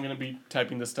disclaimer: I'm gonna be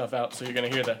typing this stuff out, so you're gonna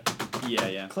hear the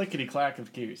Yeah. clickety clack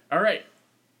of keys. All right.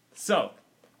 So,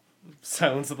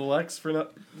 Silence of the Lex for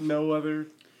no other.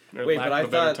 Wait, but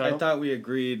I thought we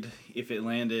agreed if it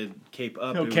landed cape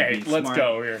up. Okay, it would be let's smart.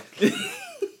 go here.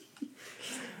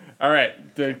 All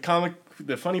right,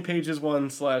 the funny pages 1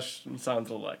 / Silence of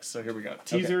the Lex. So here we go.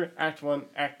 Teaser, Act 1,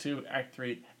 Act 2, Act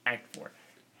 3, Act 4.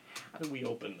 How do we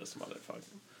open this motherfucker?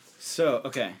 So,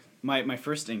 okay, my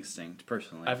first instinct,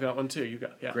 personally, I've got one too. You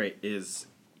got great, is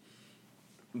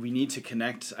we need to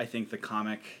connect, I think, the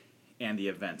comic and the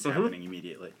events happening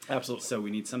immediately. Absolutely. So we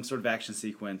need some sort of action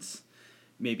sequence,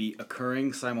 maybe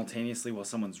occurring simultaneously while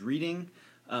someone's reading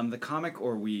the comic,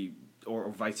 or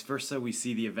vice versa. We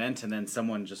see the event and then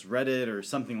someone just read it, or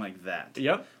something like that.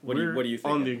 Yep. What do you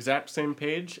think? On the exact same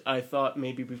page. I thought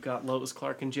maybe we've got Lois,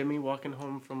 Clark, and Jimmy walking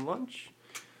home from lunch.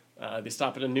 They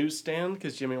stop at a newsstand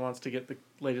because Jimmy wants to get the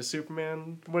latest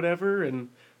Superman, whatever, and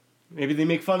maybe they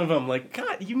make fun of him, like,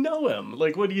 God, you know him.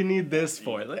 Like, what do you need this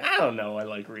for? Like, I don't know, I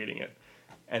like reading it.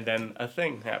 And then a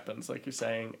thing happens, like you're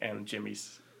saying, and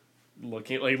Jimmy's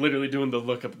looking, like, literally doing the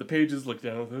look up at the pages, look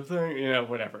down at the thing,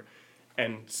 whatever.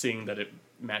 And seeing that it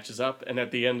matches up, and at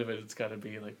the end of it, it's got to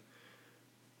be, like,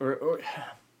 or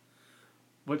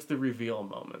what's the reveal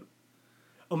moment?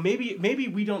 Oh, maybe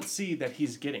we don't see that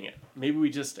he's getting it. Maybe we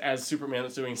just, as Superman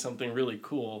is doing something really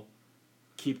cool,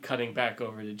 keep cutting back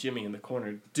over to Jimmy in the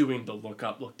corner doing the look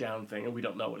up, look down thing, and we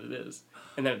don't know what it is.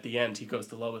 And then at the end, he goes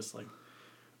to Lois like,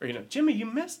 or Jimmy, you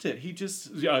missed it. He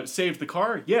just saved the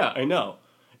car. Yeah, I know.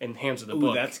 And hands her the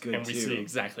book. That's good and we too. see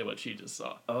exactly what she just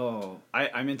saw. Oh,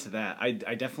 I'm into that. I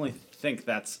definitely think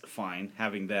that's fine,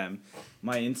 having them.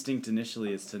 My instinct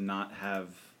initially is to not have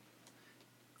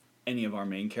any of our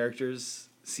main characters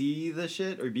see the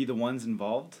shit or be the ones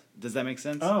involved. Does that make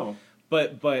sense? Oh.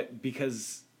 But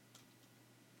because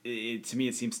to me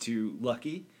it seems too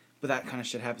lucky, but that kind of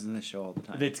shit happens in this show all the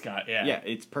time. It's got, yeah. Yeah,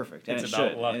 it's perfect. And It's it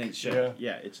about should. luck. And it should.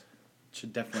 Yeah, it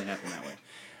should definitely happen that way.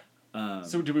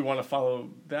 So do we want to follow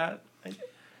that?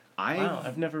 Wow,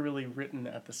 I've never really written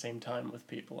at the same time with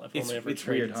people. I've It's- only ever it's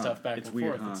traded weird, huh? stuff back It's and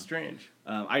weird, forth. huh? It's strange.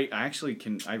 I actually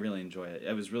I really enjoy it.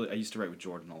 I used to write with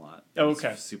Jordan a lot. Oh, It was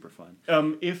okay. super fun.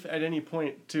 If at any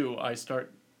point too I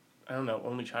start, I don't know,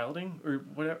 only childing or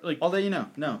whatever, like I'll let you know.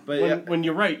 No, but when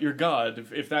you write your God,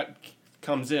 if that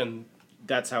comes in,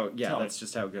 that's how. Yeah, Tell me. that's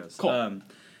just how it goes. Cool.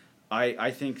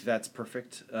 I think that's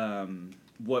perfect.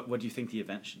 What do you think the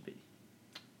event should be?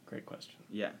 great question.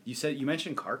 Yeah, you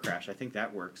mentioned car crash. I think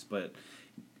that works, but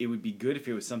it would be good if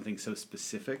it was something so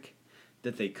specific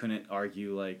that they couldn't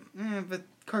argue like, but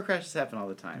car crashes happen all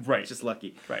the time. Right. It's just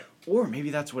lucky. Right. Or maybe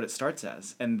that's what it starts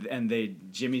as, and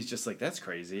Jimmy's just like, that's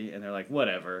crazy, and they're like,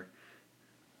 whatever.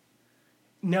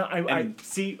 No,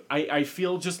 I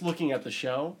feel just looking at the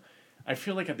show, I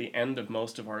feel like at the end of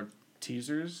most of our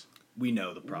teasers, we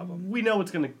know the problem. We know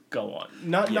what's going to go on.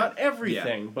 Not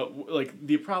everything, Yeah. but like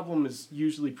the problem is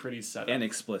usually pretty set up. And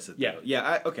explicit. Yeah. Though.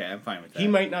 Yeah. Okay, I'm fine with that. He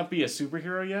might not be a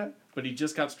superhero yet, but he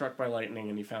just got struck by lightning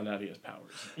and he found out he has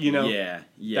powers. You know? Yeah.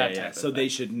 That type of So thing. they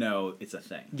should know it's a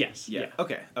thing. Yes. Yeah.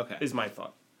 Okay. Is my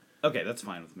thought. Okay, that's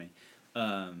fine with me.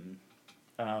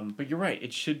 But you're right.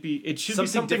 It should be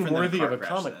something different than worthy car of a crash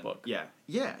comic then. book. Yeah.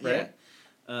 Yeah. Right?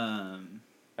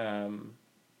 Yeah.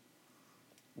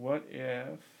 What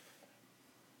if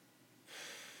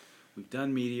We've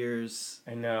done meteors.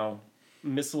 I know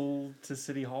missile to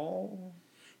City Hall?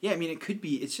 Yeah, I mean, it could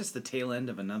be. It's just the tail end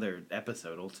of another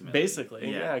episode, ultimately.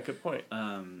 Basically, yeah, good point.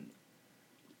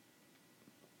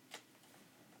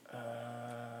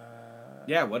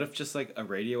 Yeah, what if just like a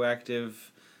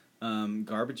radioactive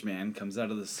garbage man comes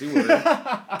out of the sewer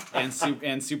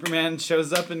and Superman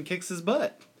shows up and kicks his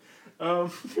butt? There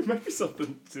might be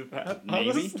something to that. Maybe.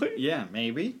 Honestly. Yeah,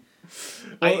 maybe.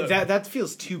 Well, that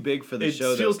feels too big for the It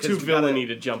show. feels though, 'cause too we gotta- villainy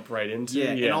to jump right into.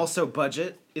 Yeah, and also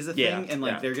budget is a Yeah, thing, and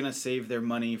like yeah. they're gonna save their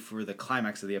money for the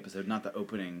climax of the episode, not the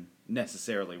opening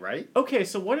necessarily, right? Okay,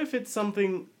 so what if it's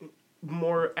something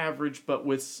more average but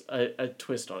with a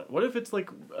twist on it? What if it's like,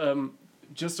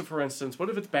 just for instance, what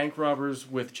if it's bank robbers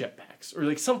with jetpacks or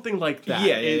like something like that?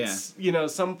 Yeah, It's you know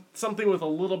something with a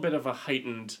little bit of a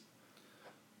heightened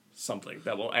something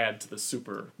that will add to the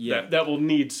super. Yeah. That will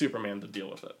need Superman to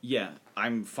deal with it. Yeah,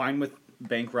 I'm fine with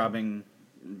bank robbing,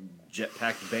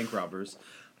 jetpacked bank robbers,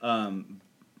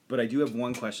 but I do have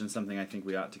one question. Something I think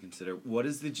we ought to consider: what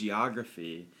is the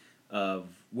geography of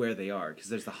where they are? Because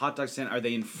there's the hot dog stand. Are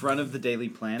they in front of the Daily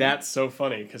Planet? That's so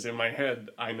funny because in my head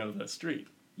I know the street.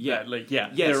 Yeah.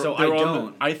 Yeah. Yeah, so I on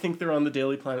don't. I think they're on the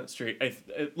Daily Planet street.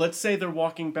 Let's say they're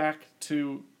walking back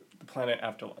to the planet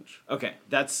after lunch. Okay,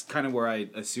 that's kind of where I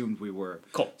assumed we were.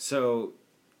 Cool. So,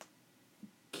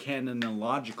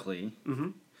 canonologically,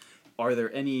 are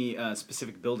there any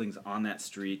specific buildings on that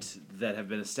street that have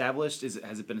been established? Has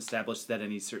it been established that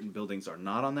any certain buildings are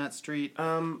not on that street?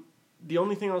 The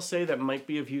only thing I'll say that might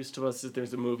be of use to us is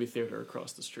there's a movie theater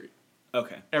across the street.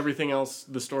 Okay. Everything else,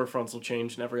 the storefronts will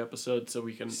change in every episode, so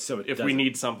we can. So it if we doesn't-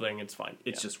 need something, it's fine.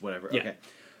 It's Yeah. just whatever. Yeah. Okay.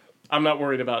 I'm not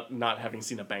worried about not having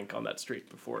seen a bank on that street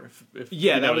before. If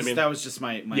Yeah, you know that what was I mean? that was just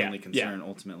my Yeah, only concern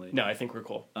ultimately. No, I think we're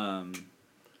cool.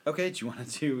 Okay, do you want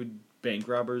to do bank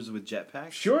robbers with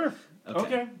jetpacks? Sure. Okay.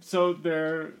 Okay. So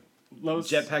they're Lois.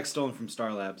 Jetpack stolen from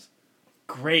Star Labs.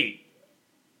 Great.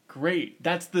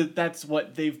 That's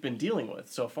what they've been dealing with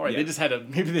so far. Yeah. They just had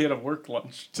maybe they had a work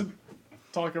lunch to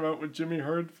talk about what Jimmy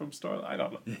heard from Star. I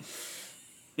don't know.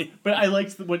 But I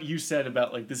liked what you said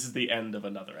about like this is the end of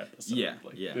another episode. Yeah,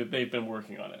 Like, yeah. They've been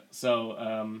working on it.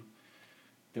 So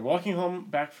they're walking home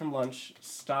back from lunch.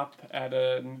 Stop at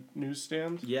a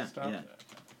newsstand. Yeah, Stop. yeah.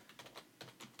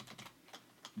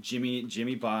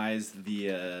 Jimmy buys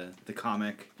the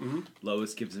comic. Mm-hmm.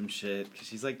 Lois gives him shit because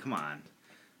she's like, "Come on,"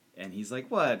 and he's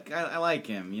like, "What? I like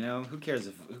him. You know, who cares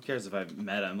if I've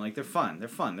met him? Like, they're fun. They're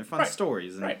fun. They're fun Right,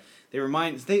 stories. And right. They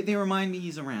remind me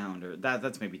he's around. Or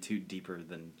that's maybe too deeper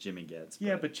than Jimmy gets.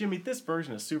 Yeah, but Jimmy, this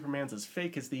version of Superman's as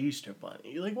fake as the Easter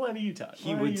Bunny. Like, what are you talking?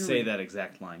 he would say that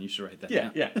exact line. You should write that Yeah,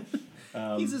 down.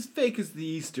 yeah. He's as fake as the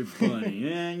Easter Bunny.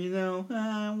 And you know,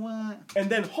 what? And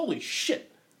then, holy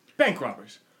shit, bank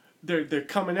robbers. They're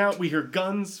coming out. We hear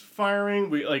guns firing.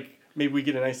 Maybe we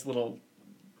get a nice little,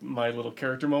 my little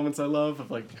character moments I love of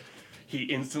like, he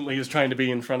instantly is trying to be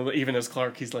in front of, even as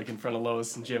Clark, he's like in front of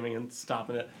Lois and Jimmy and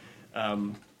stopping it.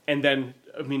 And then,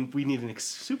 I mean, we need an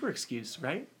super excuse,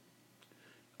 right?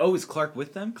 Oh, is Clark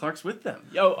with them? Clark's with them.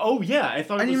 Oh yeah, I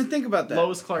thought I it didn't was even think about that.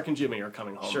 Lois, Clark, and Jimmy are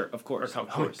coming home. Sure, of course, Or of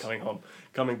course. coming home,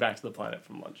 coming back to the planet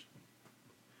from lunch.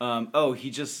 He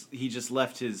just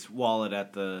left his wallet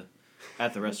at the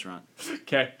restaurant.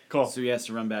 Okay, cool. So he has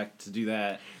to run back to do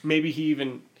that Maybe he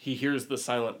hears the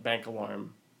silent bank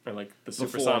alarm or like the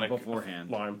supersonic beforehand.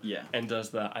 alarm. Yeah. And does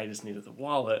the I just needed the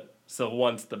wallet. So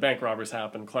once the bank robbers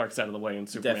happen, Clark's out of the way and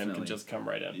Superman can Definitely. just come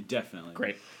right in. Definitely.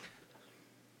 Great.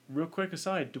 Real quick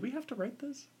aside, do we have to write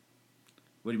this?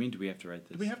 What do you mean? Do we have to write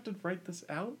this? Do we have to write this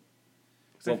out?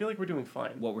 Because I Well, feel like we're doing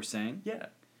fine. what we're saying? Yeah.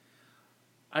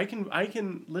 I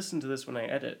can listen to this when I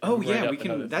edit. Oh and write yeah, up we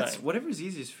can. another That's thing. whatever's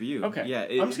easiest for you. Okay. Yeah.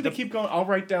 I'm just gonna keep going. I'll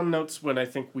write down notes when I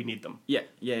think we need them. Yeah.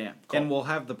 Cool. And we'll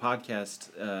have the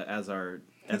podcast as our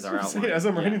That's our what I'm saying. outline. As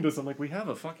I'm Yeah. writing this, I'm like, we have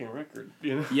a fucking record.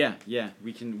 You know. Yeah.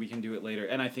 We can do it later,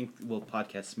 and I think we'll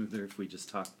podcast smoother if we just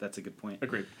talk. That's a good point.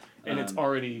 Agreed. And it's Um,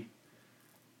 already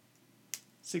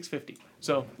 6:50.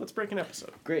 So let's break an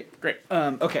episode. Great. Great.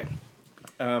 Okay.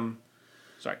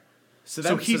 Sorry. So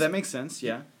So that makes sense.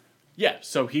 Yeah. Yeah.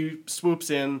 So he swoops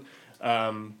in.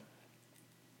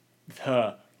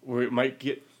 The or it might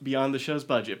get beyond the show's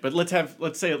budget. But let's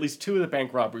say at least 2 of the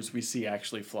bank robbers we see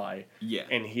actually fly. Yeah.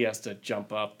 And he has to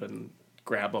jump up and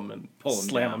grab them and Pull 'em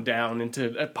slam down. them down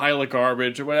into a pile of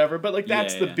garbage or whatever. But like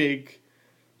that's the Yeah. big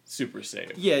super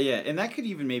save. Yeah, and that could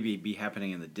even maybe be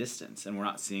happening in the distance, and we're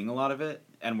not seeing a lot of it,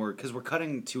 and because we're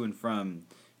cutting to and from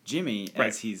Jimmy Right.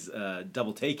 as he's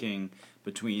double taking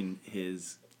between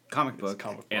his comic book,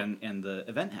 and the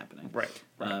event happening.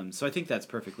 Right. So I think that's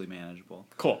perfectly manageable.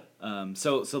 Cool.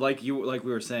 So like we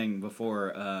were saying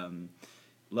before,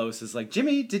 Lois is like,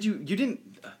 Jimmy, you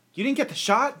didn't get the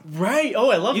shot? Right.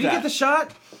 Oh, I love You that. didn't get the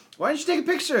shot? Why didn't you take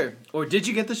a picture? Or did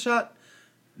you get the shot?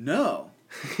 No.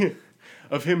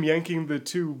 Of him yanking the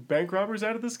 2 bank robbers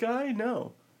out of the sky?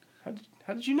 No.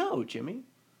 How did you know, Jimmy?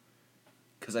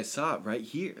 Because I saw it right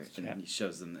here. And he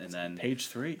shows them, and then... Page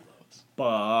 3.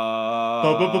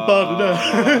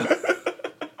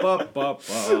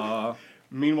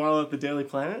 Meanwhile, at the Daily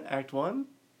Planet, Act 1,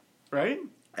 right?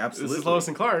 Absolutely. This is Lois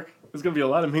and Clark. There's going to be a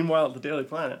lot of Meanwhile at the Daily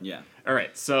Planet. Yeah. All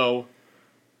right, so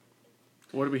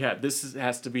what do we have?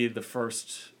 Has to be the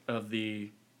first of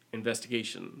the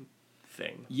investigation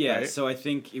thing. Yeah, right? so I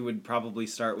think it would probably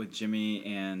start with Jimmy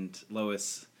and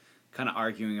Lois kind of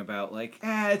arguing about, like,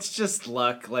 it's just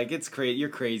luck. Like, you're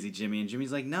crazy, Jimmy. And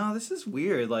Jimmy's like, no, this is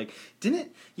weird. Like,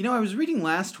 I was reading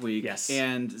last week, Yes.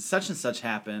 and such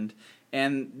happened,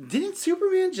 and didn't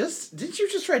you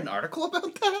just write an article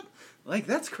about that? Like,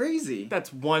 that's crazy.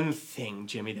 That's one thing,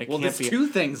 Jimmy. That Well, can't there's be 2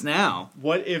 things now.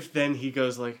 What if then he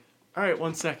goes like, all right,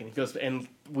 1 second. He goes, and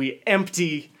we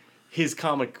empty his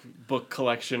comic book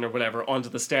collection or whatever onto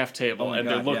the staff table, Oh my and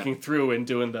God, they're looking through and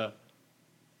doing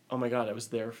oh my God, I was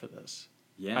there for this.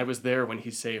 Yeah. I was there when he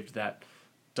saved that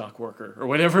dock worker or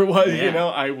whatever it was.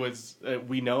 Yeah.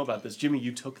 We know about this. Jimmy,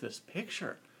 you took this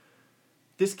picture.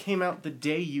 This came out the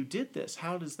day you did this.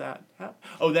 How does that happen?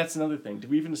 Oh, that's another thing. Did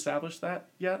we even establish that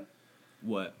yet?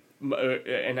 What?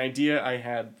 An idea I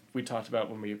had, we talked about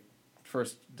when we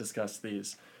first discussed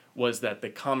these, was that the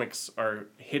comics are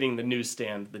hitting the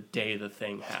newsstand the day the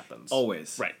thing happens.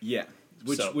 Always. Right. Yeah.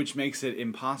 Which makes it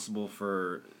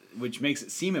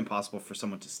seem impossible for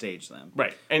someone to stage them.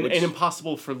 Right. And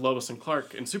impossible for Lois and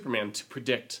Clark and Superman to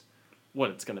predict what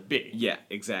it's going to be. Yeah,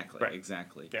 exactly. Right.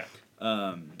 Exactly. Yeah.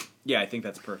 Yeah, I think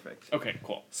that's perfect. Okay,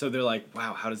 cool. So they're like,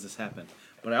 wow, how does this happen?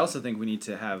 But I also think we need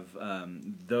to have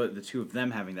the 2 of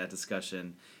them having that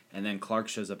discussion, and then Clark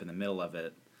shows up in the middle of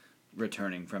it,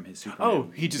 returning from his Superman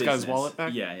Oh, he just got his business. wallet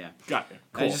back? Yeah. Got it.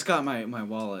 Cool. I just got my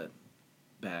wallet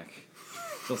back,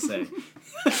 he'll say.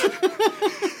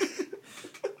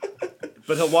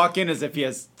 But he'll walk in as if he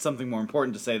has something more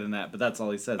important to say than that, but that's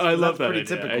all he says. I love that pretty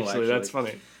idea, typical, actually. That's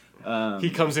funny. Um, He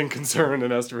comes in concerned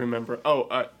and has to remember,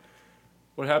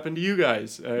 what happened to you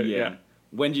guys? Yeah.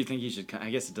 When do you think he should I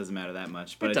guess it doesn't matter that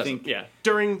much, but It I doesn't, think yeah.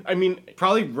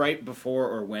 probably right before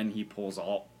or when he pulls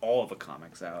all of the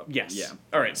comics out. Yes. Yeah.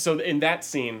 All right. So in that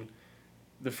scene,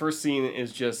 the first scene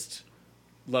is just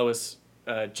Lois,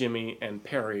 Jimmy, and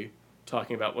Perry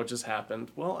talking about what just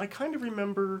happened. Well, I kind of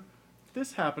remember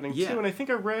this happening Yeah. too, and I think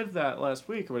I read that last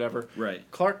week or whatever. Right.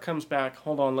 Clark comes back.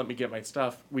 Hold on, let me get my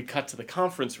stuff. We cut to the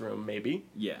conference room, maybe.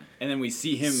 Yeah. And then we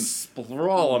see him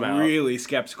Sprawl him out. really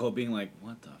skeptical, being like,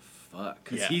 what the fuck?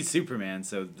 Because Yeah. he's Superman,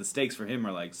 so the stakes for him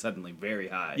are like suddenly very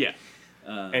high. Yeah.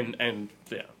 And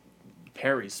yeah,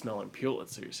 Perry's smelling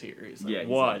Pulitzers here. He's like, Yeah, he's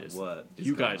what like, is what is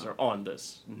you going guys on?" are on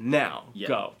this now. Yeah.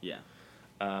 Go. Yeah.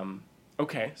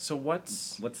 Okay, so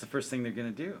what's What's the first thing they're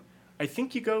gonna do? I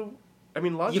think you go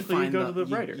logically you go to the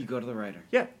writer. You go to the writer.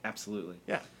 Yeah. Absolutely.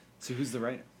 Yeah. So who's the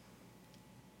writer?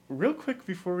 Real quick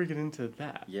before we get into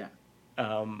that. Yeah.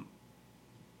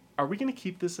 Are we going to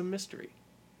keep this a mystery?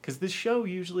 Because this show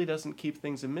usually doesn't keep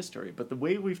things a mystery, but the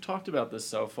way we've talked about this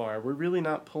so far, we're really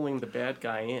not pulling the bad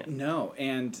guy in. No,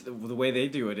 and the way they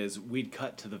do it is we'd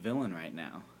cut to the villain right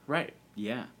now. Right.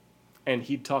 Yeah. And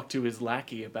he'd talk to his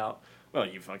lackey about, well,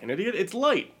 you fucking idiot, it's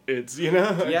light. It's, you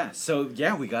know? Yeah, so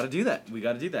yeah, we gotta do that.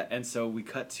 And so we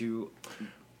cut to...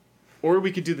 Or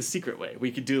we could do the secret way. We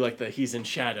could do like the he's in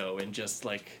shadow and just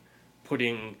like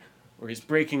putting... Or he's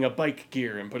breaking a bike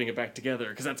gear and putting it back together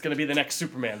because that's going to be the next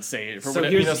Superman save. Or So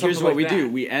whatever, here's something what like we that. do.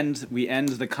 We end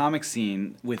the comic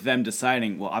scene with them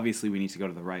deciding, well, obviously we need to go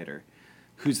to the writer.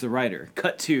 Who's the writer?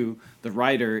 Cut to the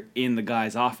writer in the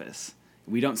guy's office.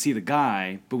 We don't see the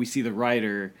guy, but we see the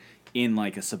writer in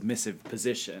like a submissive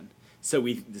position. So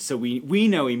we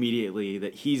know immediately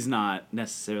that he's not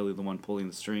necessarily the one pulling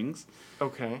the strings.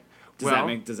 Okay.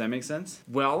 Does that make sense?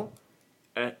 Well,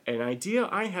 an idea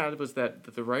I had was that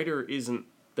the writer isn't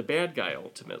the bad guy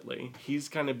ultimately. He's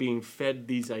kind of being fed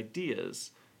these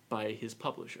ideas by his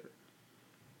publisher.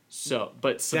 So,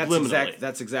 but subliminally.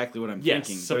 That's exactly what I'm Yes,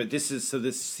 thinking. so-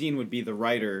 This scene would be the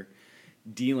writer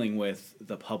dealing with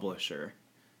the publisher,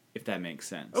 if that makes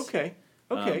sense. Okay.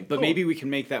 Okay. But cool. maybe we can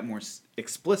make that more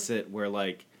explicit, where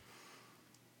like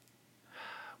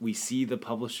we see the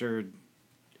publisher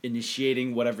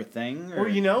initiating whatever thing, Or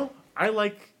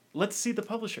let's see the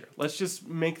publisher. Let's just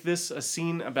make this a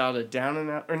scene about a down and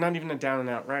out, or not even a down and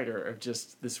out writer, of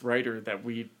just this writer that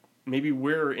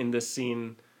we're in this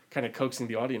scene kind of coaxing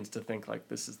the audience to think like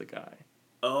this is the guy.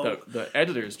 Oh, The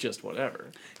editor's just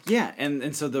whatever. yeah,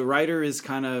 and so the writer is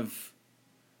kind of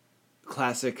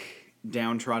classic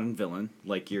downtrodden villain,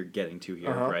 like you're getting to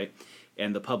here, right?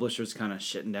 And the publisher's kind of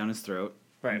shitting down his throat,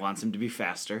 Right. wants him to be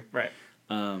faster. Right.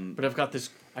 But I've got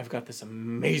this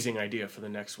amazing idea for the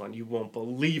next one. You won't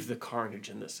believe the carnage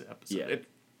in this episode.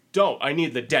 Yeah. I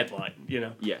need the deadline,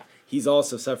 Yeah, he's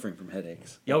also suffering from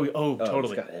headaches. Oh,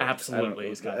 totally. He's got headaches. Absolutely,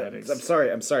 he's got headaches.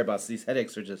 I'm sorry, boss. These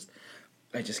headaches are just,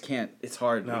 I just can't. It's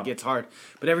hard. No. It gets hard.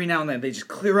 But every now and then they just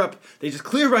clear up. They just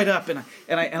clear right up, and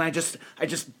I just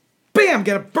bam,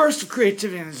 get a burst of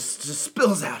creativity, and it just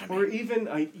spills out of me. Or even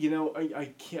I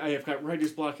can't. I have got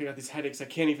writer's block. I got these headaches. I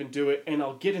can't even do it. And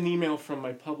I'll get an email from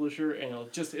my publisher, and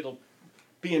it'll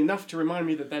be enough to remind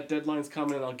me that deadline's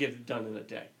coming, and I'll get it done in a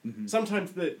day. Mm-hmm.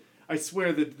 Sometimes I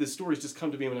swear that the stories just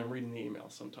come to me when I'm reading the email.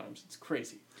 Sometimes it's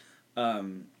crazy.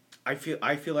 I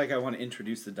feel like I want to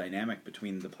introduce the dynamic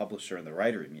between the publisher and the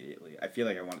writer immediately. I feel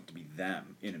like I want it to be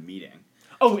them in a meeting.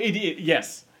 Oh,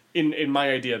 yes. In my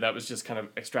idea, that was just kind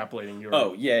of extrapolating your.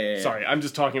 Oh, yeah. Sorry, I'm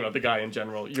just talking about the guy in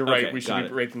general. You're right. Okay, We should got be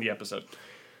it. rating the episode,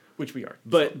 which we are.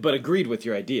 But agreed with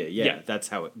your idea. Yeah, that's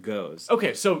how it goes.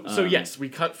 Okay, so yes, we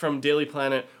cut from Daily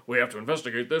Planet. We have to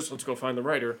investigate this. Let's go find the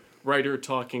writer. Writer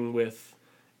talking with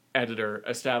editor,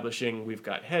 establishing we've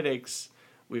got headaches,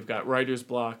 we've got writer's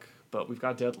block, but we've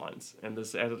got deadlines, and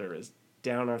this editor is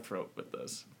down our throat with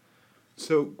this.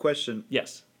 So, question.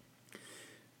 Yes,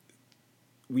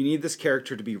 We need this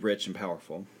character to be rich and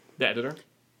powerful. the editor.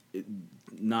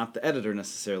 Not the editor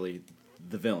necessarily,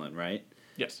 the villain, right?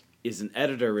 Yes. Is an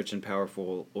editor rich and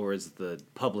powerful, or is the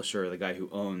publisher, the guy who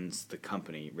owns the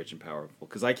company, rich and powerful?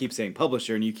 Because I keep saying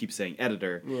publisher, and you keep saying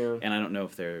editor, and I don't know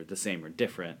if they're the same or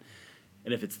different.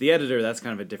 And if it's the editor, that's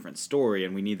kind of a different story,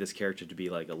 and we need this character to be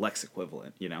like a Lex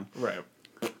equivalent, you know? Right.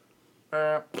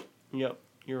 Yep,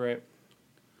 you're right.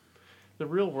 The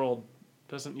real world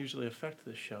doesn't usually affect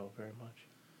this show very much.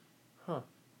 Huh.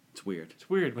 It's weird. It's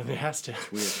weird when it has to.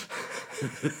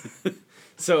 Weird.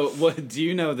 So, what do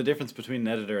you know the difference between an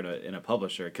editor and a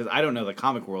publisher? Because I don't know the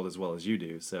comic world as well as you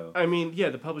do. So, I mean, yeah,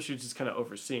 the publisher's just kind of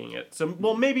overseeing it. So,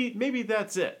 well, maybe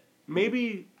that's it.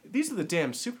 Maybe these are the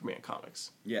damn Superman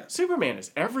comics. yeah. Superman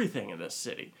is everything in this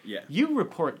city. Yeah. You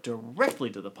report directly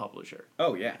to the publisher.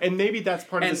 Oh yeah. And maybe that's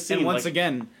part of the scene. And once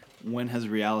again, when has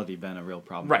reality been a real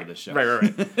problem right, for this show?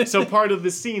 Right. So part of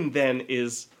the scene then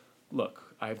is,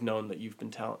 look, I've known that you've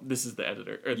been talented. This is the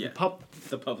editor, or Yeah.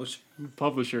 The publisher.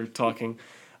 publisher talking.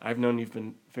 I've known you've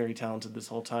been very talented this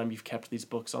whole time. You've kept these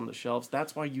books on the shelves.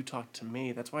 That's why you talk to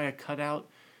me. That's why I cut out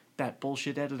that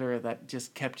bullshit editor that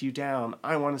just kept you down.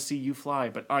 I want to see you fly,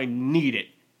 but I need it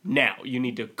now. You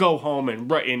need to go home and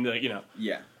write in the,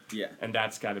 Yeah. Yeah. And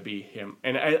that's got to be him.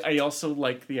 And I also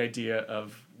like the idea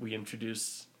of we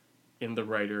introduce in the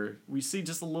writer, we see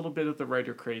just a little bit of the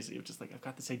writer crazy of just like, I've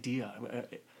got this idea.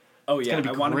 Oh yeah. gonna be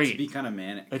I want him great. to be kind of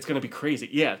manic. It's going to be crazy.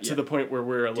 Yeah, to Yeah. the point where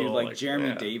we're a Dude, little like Jeremy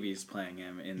yeah. Davies playing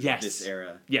him in Yes. this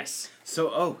era. Yes.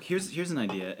 So, here's an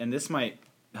idea, and this might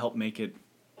help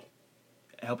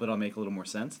it all make a little more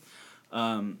sense.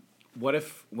 What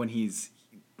if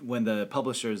when the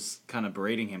publisher's kind of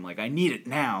berating him, like, I need it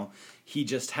now, he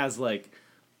just has like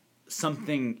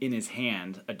something in his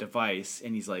hand, a device,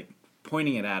 and he's like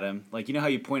pointing it at him, like, you know how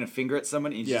you point a finger at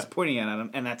someone, and he's Yeah. just pointing it at him,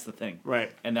 and that's the thing,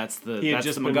 Right. and that's the He had that's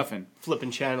just the been MacGuffin.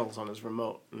 flipping channels on his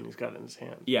remote, and he's got it in his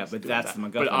hand. Yeah, He's but doing that's that. the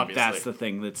MacGuffin. But obviously. That's the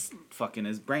thing that's fucking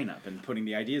his brain up and putting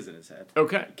the ideas in his head.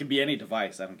 Okay. It can be any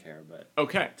device, I don't care, but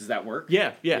Okay. does that work?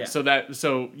 Yeah. Yeah.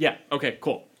 So yeah. Okay.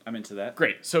 Cool. I'm into that.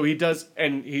 Great. So he does,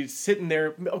 and he's sitting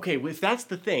there. Okay, if that's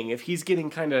the thing, if he's getting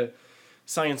kind of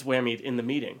science whammied in the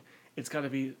meeting, it's got to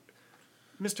be,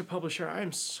 Mr. Publisher,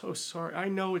 I'm so sorry. I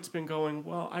know it's been going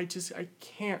well. I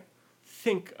can't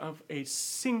think of a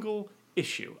single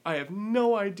issue. I have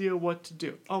no idea what to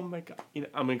do. Oh my God.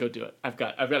 I'm going to go do it. I've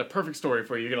got a perfect story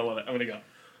for you. You're going to love it. I'm going to go.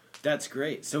 That's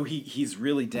great. So he's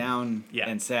really down Yeah.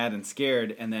 and sad and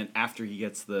scared, and then after he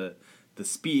gets the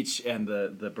speech and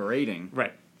the berating,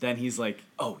 Right. then he's like,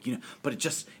 oh, but it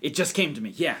just came to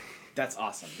me. Yeah, that's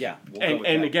awesome. Yeah, we'll go with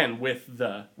And that. again, with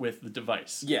the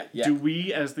device. Yeah. Do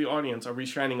we, as the audience, are we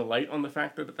shining a light on the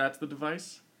fact that that's the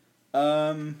device?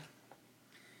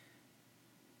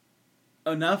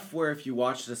 enough where if you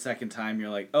watch it a second time, you're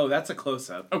like, oh, that's a close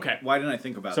up. Okay. Why didn't I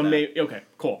think about So that? okay,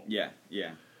 cool. Yeah.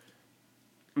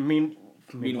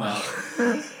 Meanwhile,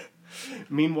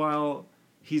 meanwhile,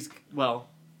 he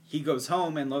goes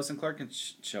home and Lois and Clark can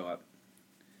show up.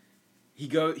 He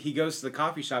goes to the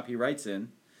coffee shop he writes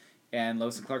in, and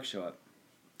Lois and Clark show up.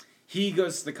 He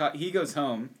goes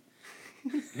home.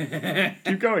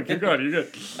 keep going. You're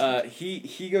good.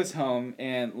 He goes home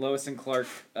and Lois and Clark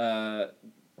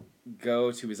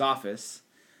go to his office,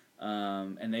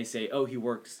 and they say, oh, he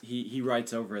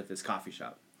writes over at this coffee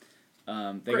shop.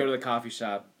 They go to the coffee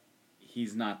shop.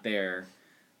 He's not there,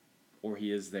 or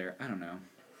he is there. I don't know.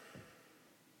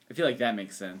 I feel like that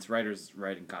makes sense. Writers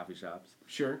write in coffee shops.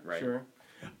 Sure, Right. sure.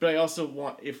 But I also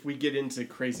want, if we get into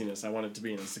craziness, I want it to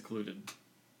be in a secluded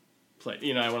place.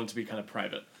 I want it to be kind of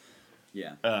private.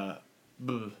 Yeah.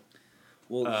 Bleh.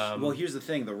 Well, here's the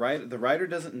thing. The writer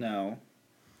doesn't know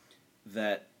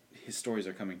that his stories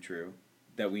are coming true,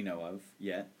 that we know of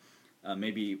yet.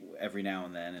 Maybe every now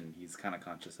and then, and he's kind of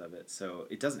conscious of it. So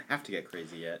it doesn't have to get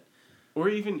crazy yet. Or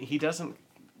even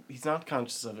he's not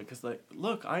conscious of it because, like,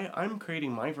 look, I'm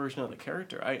creating my version of the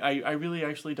character. I really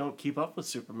actually don't keep up with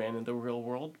Superman in the real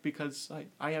world because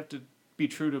I have to be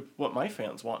true to what my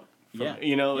fans want. Yeah. Like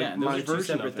and my those are two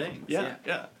version separate of it. things.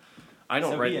 Yeah. I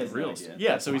don't So write he the has no reels. idea.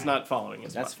 Yeah, That's so he's fine. not following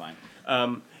as That's well.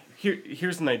 fine.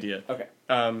 Here's an idea. Okay.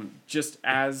 Just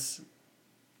as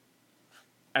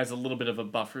a little bit of a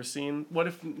buffer scene, what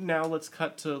if now let's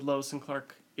cut to Lois and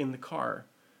Clark in the car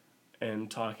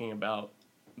and talking about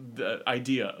the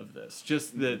idea of this,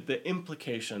 just the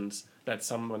implications that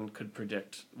someone could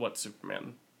predict what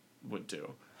Superman would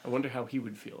do. I wonder how he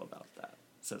would feel about that,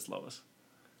 says Lois.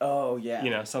 Oh,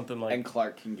 yeah. Something like... And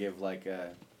Clark can give, like,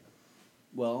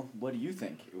 well, what do you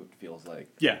think it feels like?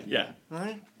 Yeah.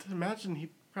 I imagine he'd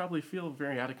probably feel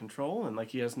very out of control and like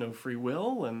he has no free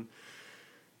will and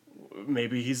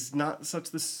maybe he's not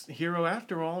such this hero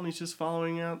after all and he's just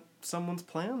following out someone's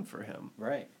plan for him.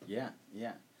 Right. Yeah.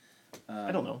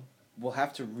 I don't know. We'll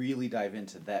have to really dive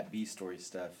into that B-story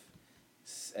stuff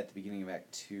at the beginning of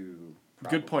Act 2.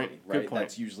 Probably, Good point. Right? Good point.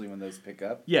 That's usually when those pick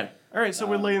up. Yeah. All right. So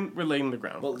we're laying the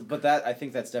ground. Well, but I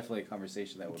think that's definitely a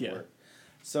conversation that would work.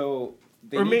 So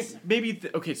maybe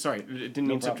okay. Sorry, didn't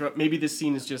mean to interrupt. Maybe this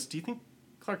scene is just. Do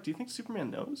you think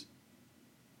Superman knows?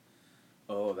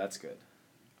 Oh, that's good.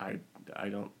 I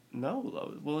don't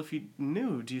know. Well, if he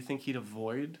knew, do you think he'd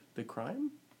avoid the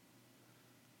crime?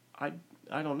 I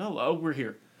don't know. Oh, we're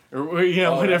here. Or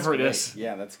whatever it is.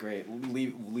 Yeah, that's great.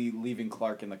 Leaving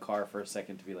Clark in the car for a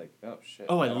second to be like, oh shit.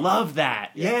 Oh, I love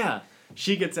that. Yeah.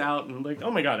 She gets out and like,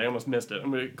 oh my god, I almost missed it.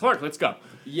 I'm like, Clark, let's go.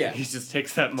 Yeah. He just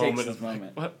takes that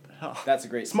moment. What the hell? That's a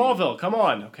great Smallville, come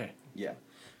on. Okay. Yeah,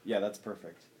 that's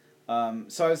perfect.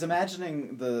 So I was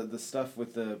imagining the stuff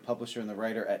with the publisher and the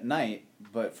writer at night,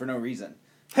 but for no reason.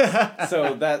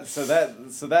 so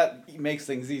that makes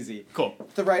things easy. Cool.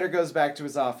 The writer goes back to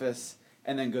his office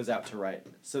and then goes out to write.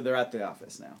 So they're at the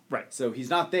office now. Right. So he's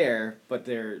not there, but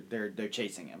they're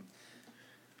chasing him.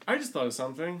 I just thought of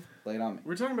something. Lay it on me.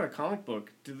 We're talking about comic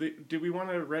book. Do we want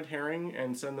a red herring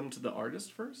and send them to the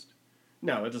artist first?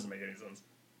 No, it doesn't make any sense.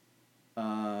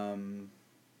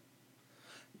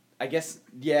 I guess,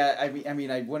 yeah, I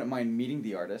mean, I wouldn't mind meeting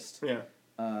the artist. Yeah.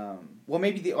 Well,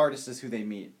 maybe the artist is who they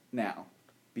meet now,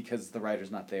 because the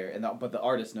writer's not there, but the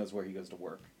artist knows where he goes to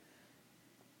work.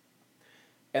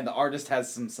 And the artist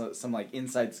has some like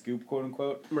inside scoop, quote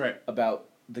unquote, right, about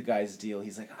the guy's deal.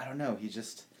 He's like, I don't know,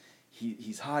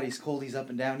 he's hot, he's cold, he's up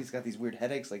and down, he's got these weird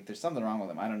headaches, like there's something wrong with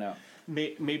him, I don't know.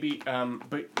 Maybe,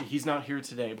 but he's not here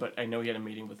today, but I know he had a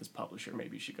meeting with his publisher,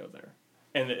 maybe you should go there.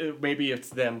 And maybe it's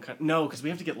them, no, because we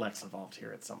have to get Lex involved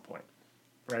here at some point,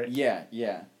 right? Yeah.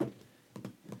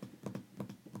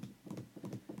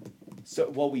 So,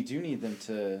 well, we do need them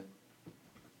to...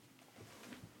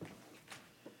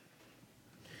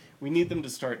 We need them to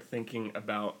start thinking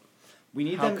about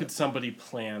how could somebody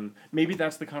plan. Maybe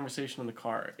that's the conversation in the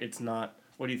car. It's not,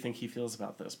 what do you think he feels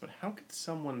about this? But how could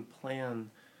someone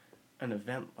plan an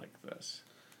event like this?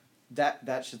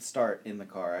 That should start in the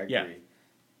car, I agree. Yeah.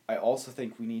 I also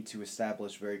think we need to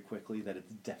establish very quickly that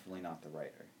it's definitely not the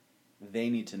writer. They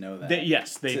need to know that.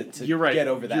 To you're right. Get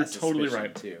over that. You're totally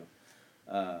right. Too.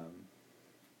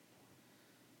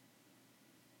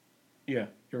 Yeah,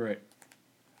 you're right.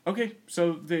 Okay,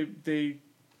 so they.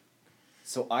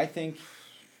 So I think,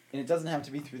 and it doesn't have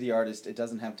to be through the artist. It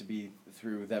doesn't have to be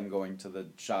through them going to the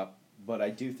shop. But I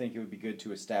do think it would be good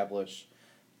to establish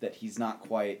that he's not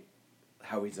quite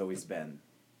how he's always been.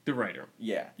 The writer.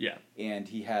 Yeah. Yeah. And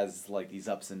he has like these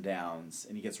ups and downs,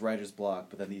 and he gets writer's block,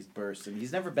 but then these bursts, and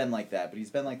he's never been like that, but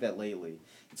he's been like that lately.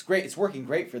 It's great. It's working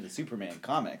great for the Superman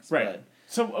comics. Right. But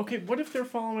So, okay, what if they're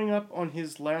following up on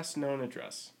his last known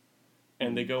address?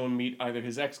 And they go and meet either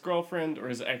his ex-girlfriend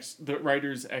or the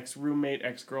writer's ex-roommate,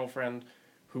 ex-girlfriend,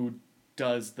 who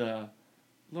does the,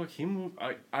 look, he moved,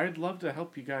 I'd love to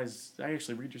help you guys, I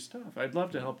actually read your stuff, I'd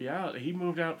love to help you out. He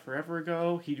moved out forever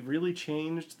ago, he really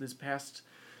changed this past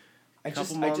I couple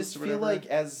just months or feel whatever. like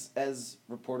as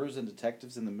reporters and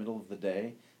detectives in the middle of the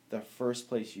day, the first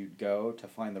place you'd go to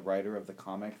find the writer of the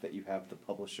comic that you have the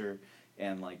publisher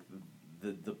and like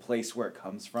the place where it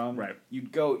comes from, Right.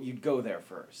 You'd go there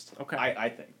first. Okay. I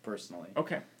think personally.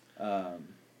 Okay. Um,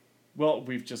 Well,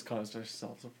 we've just caused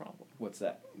ourselves a problem. what's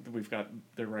that? We've got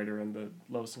the writer and the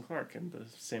Lois and Clark in the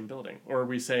same building. Or are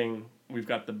we saying we've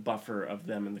got the buffer of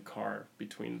them in the car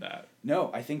between that?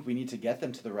 No, I think we need to get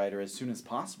them to the writer as soon as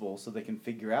possible so they can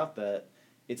figure out that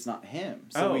it's not him.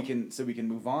 So Oh. we can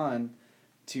move on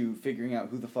to figuring out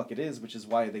who the fuck it is, which is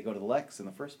why they go to Lex in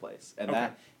the first place. And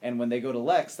Okay. and when they go to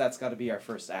Lex, that's got to be our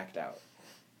first act out.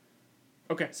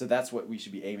 Okay. So that's what we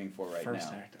should be aiming for right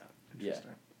First now. act out. Yeah.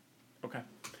 Interesting. Okay.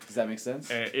 Does that make sense?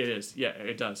 It is. Yeah,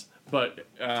 it does. But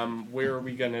where are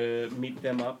we going to meet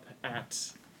them up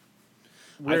at?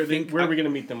 Where are we going to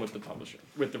meet them with the publisher?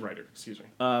 With the writer, excuse me.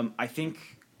 I think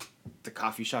the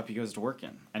coffee shop he goes to work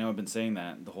in. I know I've been saying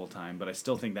that the whole time, but I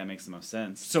still think that makes the most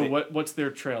sense. So what's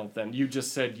their trail then? You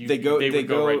just said They would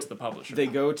go right to the publisher. They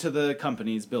go to the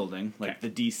company's building, like Okay.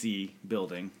 the DC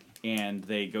building, and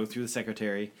they go through the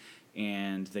secretary,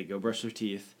 and they go brush their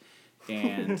teeth,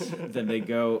 and then they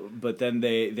go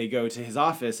to his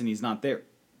office, and he's not there.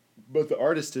 But the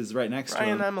artist is right next to Ryan,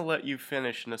 him. I'm going to let you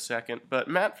finish in a second, but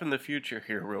Matt from the future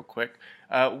here real quick.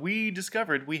 We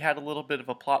discovered we had a little bit of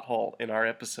a plot hole in our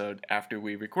episode after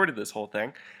we recorded this whole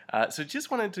thing. So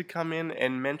just wanted to come in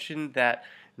and mention that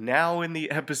now in the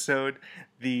episode,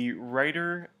 the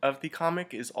writer of the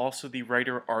comic is also the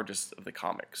writer-artist of the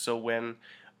comic. So when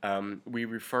we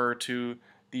refer to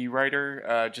the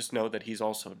writer, just know that he's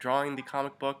also drawing the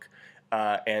comic book,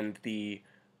 and the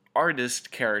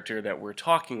artist character that we're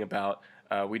talking about,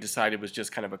 we decided was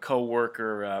just kind of a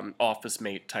co-worker, office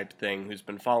mate type thing who's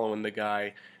been following the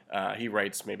guy. He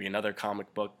writes maybe another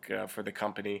comic book for the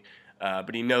company,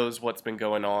 but he knows what's been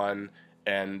going on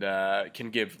and can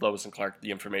give Lois and Clark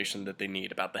the information that they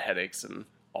need about the headaches and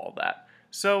all that.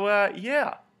 So,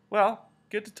 yeah, well,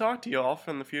 good to talk to you all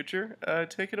from the future.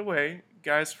 Take it away,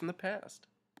 guys from the past.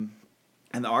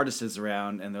 And the artist is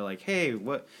around, and they're like, "Hey,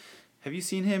 what? Have you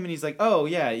seen him?" And he's like, "Oh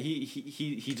yeah,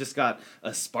 he just got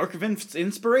a spark of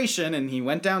inspiration, and he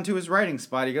went down to his writing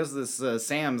spot. He goes to this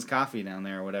Sam's Coffee down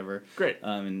there or whatever. Great.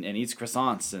 And eats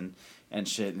croissants and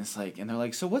shit. And it's like, and they're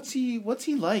like, so what's he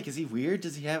like? Is he weird?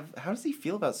 How does he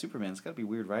feel about Superman? It's got to be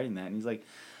weird writing that. And he's like,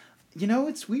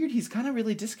 it's weird. He's kind of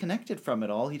really disconnected from it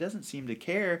all. He doesn't seem to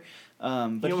care.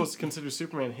 But he almost considers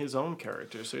Superman his own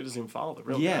character, so he doesn't even follow the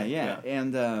real guy. Yeah.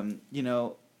 And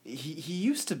he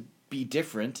used to be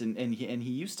different, and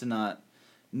he used to not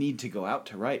need to go out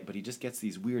to write, but he just gets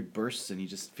these weird bursts, and he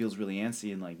just feels really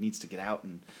antsy and like needs to get out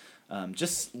and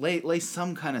just lay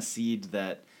some kind of seed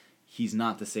that he's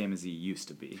not the same as he used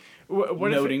to be.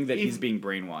 Noting that he's being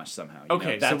brainwashed somehow.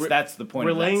 Okay, so that's the point.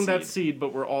 We're of that laying seed. that seed,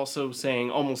 but we're also saying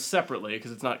almost separately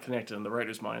because it's not connected in the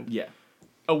writer's mind. Yeah.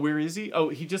 Oh, where is he? Oh,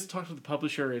 he just talked with the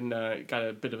publisher and got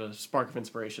a bit of a spark of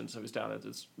inspiration, so he's down at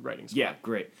his writing spot. Yeah,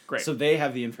 great. Great. So they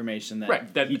have the information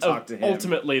that he talked to him.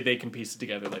 Ultimately, they can piece it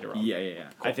together later on. Yeah.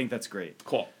 Cool. I think that's great.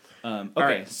 Cool. Okay, All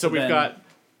right, so we've then-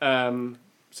 got,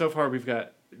 so far we've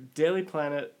got Daily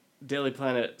Planet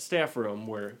staff room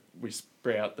where we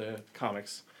spray out the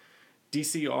comics,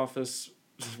 DC office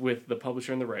with the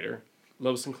publisher and the writer,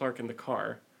 Lois and Clark in the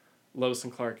car, Lois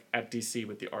and Clark at DC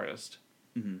with the artist,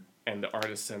 and the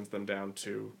artist sends them down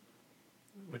to,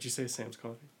 what'd you say, Sam's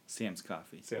Coffee? Sam's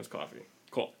Coffee. Sam's Coffee.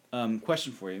 Cool.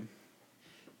 Question for you.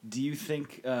 Do you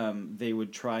think they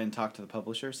would try and talk to the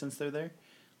publisher since they're there?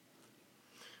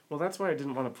 Well, that's why I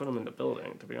didn't want to put them in the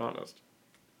building, to be honest.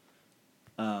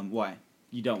 Why?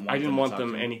 You don't want I didn't them to want talk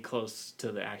them to any close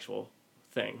to the actual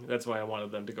thing. That's why I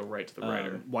wanted them to go right to the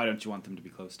writer. Why don't you want them to be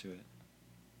close to it?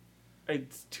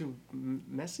 It's too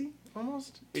messy,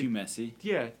 almost. Too messy?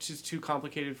 Yeah, it's just too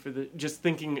complicated for the. Just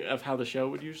thinking of how the show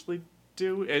would usually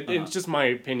do. It's just my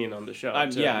opinion on the show.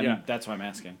 That's why I'm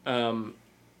asking.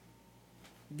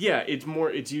 Yeah, it's more.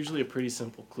 It's usually a pretty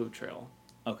simple clue trail.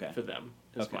 Okay. For them,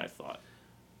 is Okay. my thought.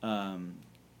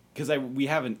 Because we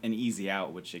have an easy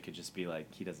out, which it could just be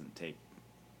like he doesn't take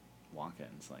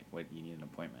walk-ins. Like, what, you need an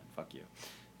appointment? Fuck you.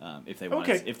 If they want,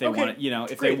 Okay, if they okay, want,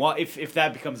 if great. they want, if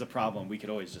that becomes a problem, we could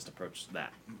always just approach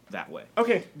that way.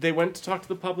 Okay, they went to talk to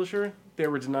the publisher. They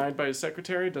were denied by his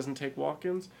secretary. Doesn't take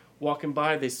walk-ins. Walking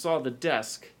by, they saw the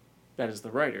desk. That is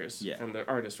the writer's. Yeah. And the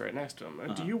artist right next to him. Do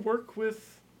Uh-huh. you work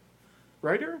with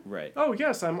writer? Right. Oh,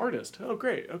 yes, I'm artist. Oh,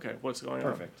 great. Okay, what's going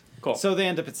on? Perfect. Cool. So they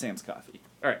end up at Sam's Coffee.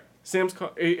 All right.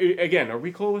 Again, are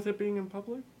we cool with it being in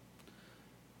public?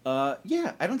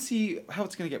 Yeah, I don't see how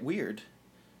it's gonna get weird.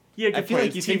 Yeah, good I feel point.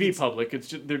 like you It's think TV it's- public. It's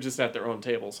just, they're just at their own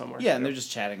table somewhere. Yeah, and they're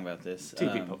just chatting about this.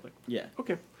 TV public. Yeah.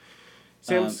 Okay.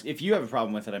 Sam's If you have a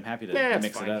problem with it, I'm happy to it's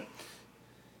mix fine. it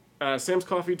up. Sam's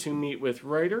Coffee to meet with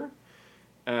Ryder.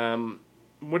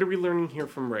 What are we learning here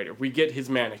from Ryder? We get his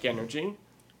manic energy,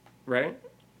 right?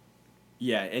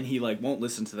 Yeah, and he won't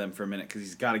listen to them for a minute because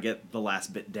he's got to get the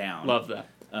last bit down. Love that.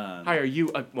 Hi, are you?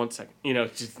 1 second.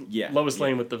 Just Lois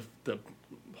Lane with the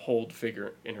hold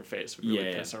figure in her face would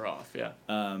really piss her off. Yeah.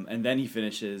 And then he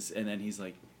finishes, and then he's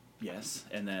like, "Yes,"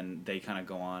 and then they kind of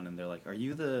go on, and they're like, "Are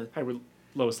you the?" Hi, we're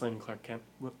Lois Lane and Clark Kent.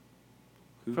 What?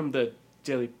 Who? From the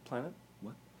Daily Planet.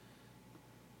 What?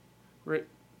 We're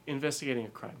investigating a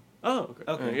crime. Oh, okay.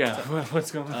 Okay. Yeah.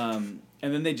 What's going on?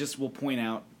 And then they just will point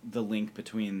out the link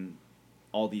between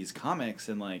all these comics,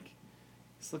 and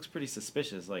this looks pretty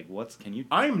suspicious. Can you?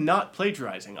 I'm not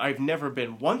plagiarizing. I've never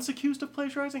been once accused of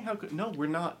plagiarizing. How could? No, we're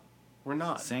not. We're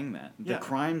not. Saying that Yeah. the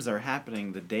crimes are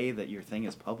happening the day that your thing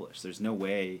is published. There's no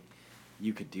way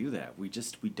you could do that. We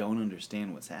don't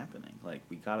understand what's happening.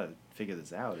 We gotta figure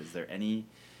this out. Is there any?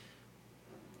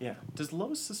 Yeah. Does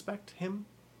Lois suspect him?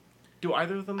 Do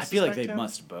either of them? I feel like suspect they him?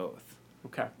 must both.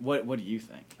 Okay. What do you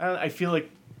think? I feel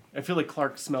like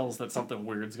Clark smells that something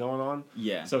weird's going on.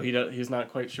 Yeah. So he's not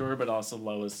quite sure, but also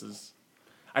Lois is.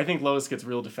 I think Lois gets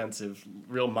real defensive,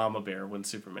 real mama bear when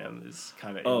Superman is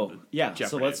kind of. Oh in the yeah. jeopardy.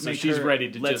 So let's make she's her, ready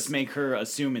to let's just make her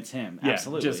assume it's him. yeah,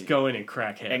 Absolutely. just go in and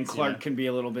crack heads. And Clark can be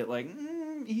a little bit like,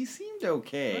 he seemed I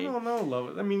okay, don't know,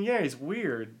 Lois. I mean, yeah, he's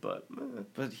weird, but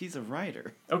but he's a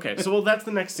writer. okay. So that's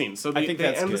the next scene. So I think they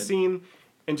that's end the good. scene,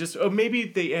 and just maybe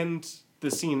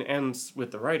the scene ends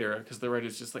with the writer because the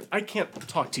writer's just like, I can't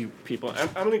talk to you people. I'm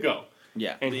gonna go.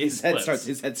 Yeah. And his he head splits.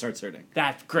 his head starts hurting.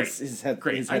 That's great. His head,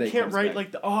 Great. His I headache can't comes write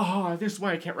back. this is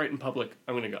why I can't write in public.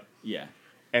 I'm gonna go. Yeah.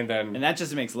 And then And that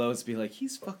just makes Lois be like,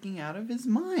 he's fucking out of his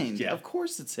mind. Yeah. Of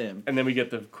course it's him. and then we get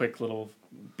the quick little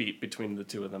beat between the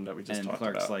two of them that we just And talked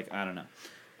Clark's about. like, I don't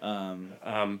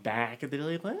know. Back at the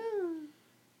Daily Planet.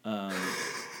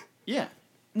 Yeah.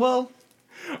 Well,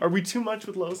 Are we too much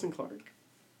with Lois and Clark?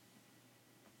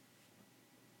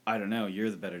 I don't know. You're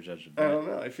the better judge of I that. don't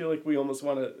know. I feel like we almost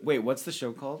want to. Wait, what's the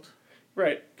show called?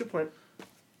 Right. Good point.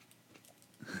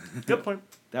 Good point.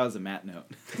 That was a Matt note.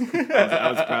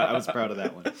 I was proud of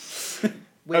that one.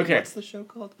 Wait, Okay. what's the show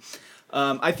called?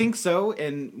 I think so.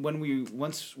 And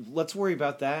let's worry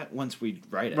about that once we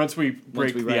write it. Once we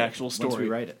break the write it. actual story. Once we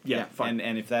write it. Yeah, fine.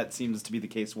 And if that seems to be the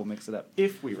case, we'll mix it up.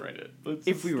 If we write it.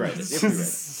 If we write it.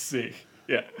 See.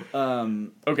 Yeah.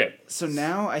 Okay. So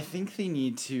now I think they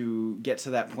need to get to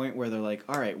that point where they're like,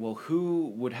 all right, well, who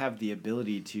would have the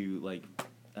ability to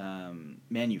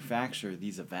manufacture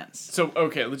these events? So,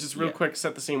 okay, let's just real Yeah. quick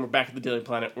set the scene. We're back at the Daily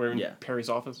Planet. We're in Yeah. Perry's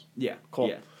office. Yeah. Cool.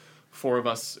 Yeah. 4 of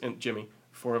us and Jimmy.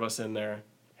 4 of us in there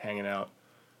hanging out.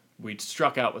 We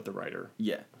struck out with the writer.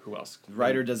 Yeah. Who else? The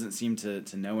writer doesn't seem to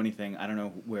know anything. I don't know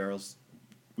where else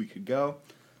we could go.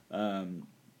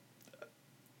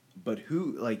 But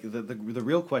who, the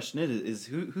real question is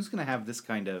who's going to have this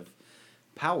kind of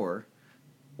power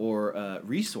or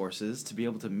resources to be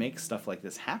able to make stuff like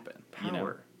this happen? Power. You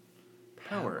know?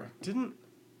 Power. Didn't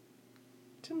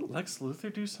Lex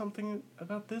Luthor do something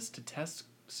about this to test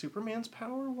Superman's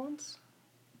power once?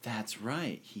 That's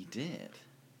right. He did.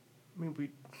 I mean, we.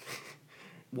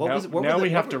 What now was it? What now were the- we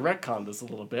have what to were- retcon this a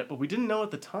little bit, but we didn't know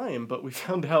at the time. But we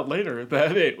found out later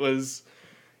that it was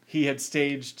he had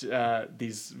staged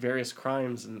these various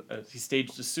crimes, and he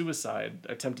staged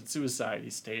attempted suicide. He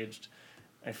staged,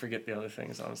 I forget the other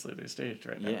things. Honestly, they staged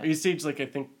right now. Yeah. He staged I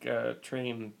think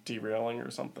train derailing or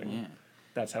something. Yeah.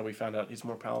 That's how we found out he's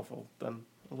more powerful than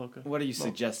Aloka. What are you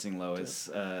suggesting, Lois?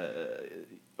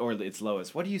 Or it's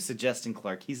Lois. What are you suggesting,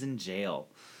 Clark? He's in jail.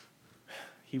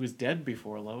 He was dead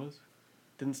before Lois.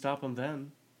 Didn't stop him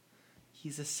then.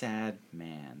 He's a sad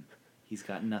man. He's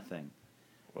got nothing.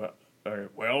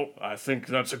 Well, I think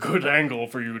that's a good angle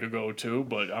for you to go to,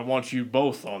 but I want you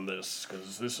both on this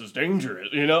because this is dangerous.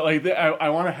 I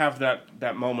want to have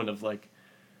that moment of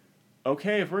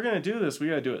okay, if we're gonna do this, we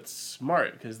gotta do it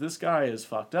smart because this guy is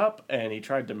fucked up and he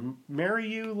tried to marry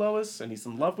you, Lois, and he's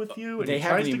in love with you, and They he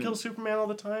haven't tries to even- kill Superman all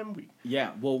the time.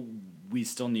 Yeah, well, we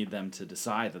still need them to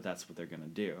decide that that's what they're going to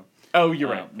do. Oh, you're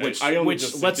right. I only Which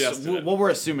just let's suggested it. well, we're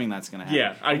assuming that's going to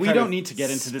happen. Yeah, we don't need to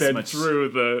get into this sped much through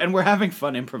the and we're having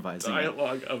fun improvising.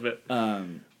 dialogue of it.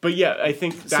 But yeah, I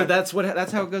think So that's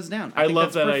how it goes down. I think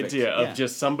love that's that perfect. idea of Yeah.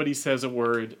 just somebody says a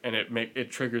word and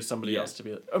it triggers somebody Yeah. else to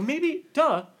be like, or maybe,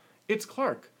 it's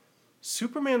Clark.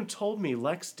 Superman told me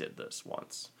Lex did this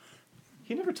once.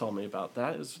 He never told me about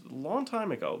that. It was a long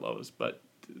time ago, Lois, but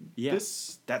Yeah,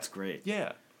 this, that's great.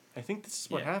 yeah, I think this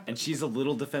is what happened. And she's a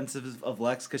little defensive of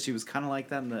Lex because she was kind of like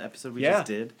that in the episode we Yeah. just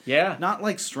did. Yeah. Not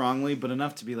like strongly, but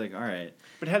enough to be like, all right.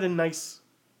 But had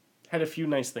a few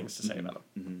nice things to say about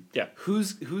him. Yeah.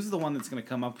 Who's the one that's gonna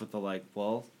come up with the like?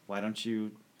 Well, why don't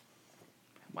you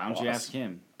Boss. ask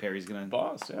him? Perry's gonna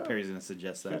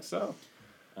suggest I think that. so.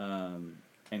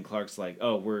 And Clark's like,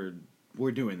 oh,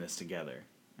 we're doing this together.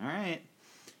 All right.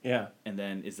 Yeah. And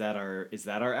then is that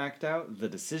our act out, the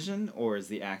decision, or is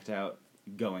the act out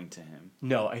going to him,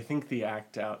 No, I think the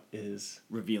act out is,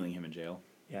 revealing him in jail,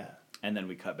 yeah. and then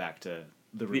we cut back to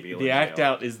the The, reveal. the in act jail.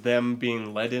 out is them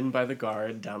being led in by the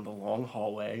guard down the long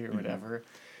hallway or whatever,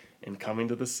 and coming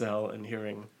to the cell and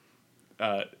hearing.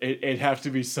 It'd have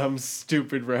to be some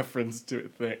stupid reference to a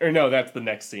thing. Or no, that's the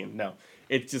next scene. No,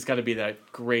 it's just got to be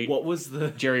that great What was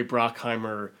the? Jerry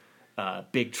Bruckheimer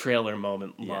big trailer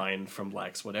moment line from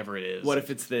Lex, whatever it is. What if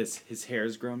it's this? His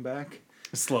hair's grown back.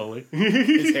 Slowly.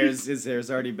 His hair's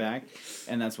already back,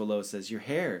 and that's what Lois says. Your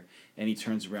hair, and he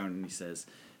turns around and he says,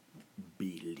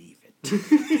 "Believe it."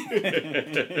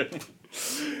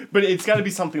 But it's got to be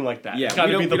something like that. Yeah, It's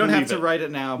gotta we be the don't have believe to it. write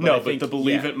it now. But No, I but think, the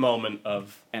believe yeah, it moment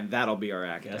of, and that'll be our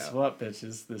act guess out. what,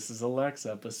 bitches? This is a Lex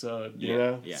episode. You Yeah,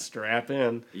 know? yeah. Strap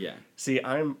in. Yeah, See,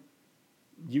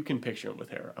 you can picture him with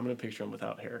hair. I'm going to picture him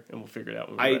without hair, and we'll figure it out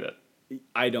when we write it.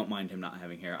 I don't mind him not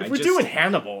having hair. If we're doing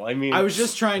Hannibal, I mean... I was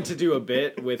just trying to do a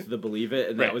bit with the believe it,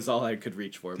 and Right. that was all I could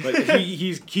reach for. But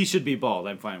he should be bald.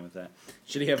 I'm fine with that.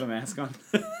 Should he have a mask on?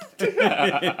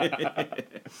 I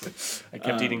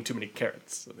kept eating too many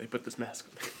carrots, so they put this mask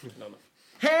on. No.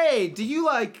 Hey, do you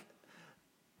like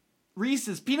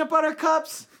Reese's peanut butter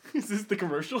cups? Is this the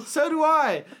commercial? So do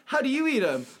I. How do you eat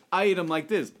them? I eat them like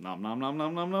this. Nom nom nom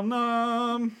nom nom nom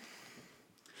nom.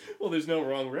 Well, there's no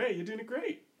wrong way. You're doing it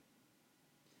great.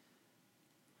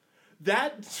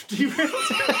 That...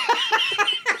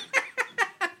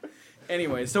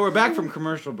 Anyway, so we're back from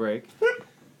commercial break.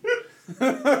 All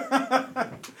right,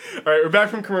 we're back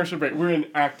from commercial break. We're in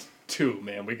Act 2,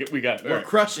 man. We got it. We're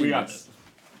crushing We got this. this.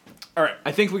 All right.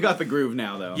 I think we got the groove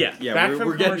now, though. Yeah, yeah. back We're, from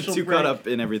we're getting commercial too break. caught up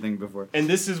in everything before. And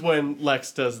this is when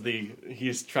Lex does he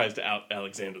tries to out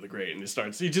Alexander the Great, and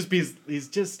he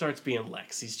just starts being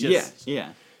Lex. He's just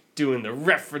Yeah. doing the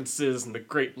references and the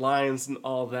great lines and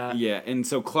all that. Yeah, and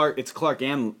so it's Clark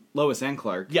and Lois and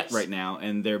Clark Yes. right now,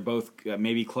 and they're both,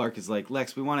 maybe Clark is like,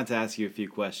 Lex, we wanted to ask you a few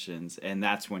questions, and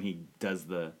that's when he does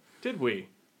the, Did we,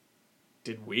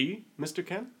 Mr.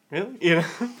 Ken? Really? You know?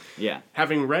 yeah.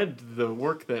 Having read the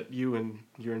work that you and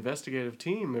your investigative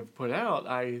team have put out,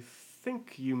 I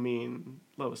think you mean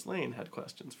Lois Lane had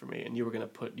questions for me, and you were going to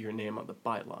put your name on the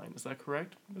byline. Is that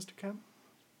correct, Mr. Ken?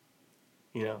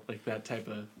 You know, like that type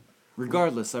of...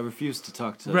 Regardless, I refuse to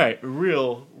talk to Right,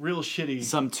 real shitty...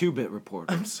 some 2-bit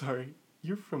reporter. I'm sorry,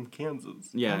 you're from Kansas.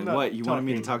 Yeah, I'm not what, you wanted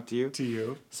me to talking talk to you? To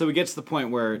you. So we get to the point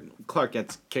where Clark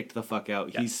gets kicked the fuck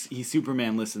out. Yeah. He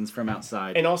Superman listens from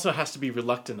outside. And also has to be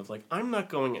reluctant of like, I'm not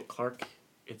going at Clark,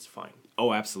 it's fine.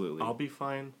 Oh, absolutely. I'll be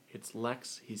fine. It's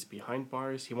Lex, he's behind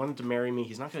bars, he wanted to marry me,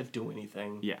 he's not going to do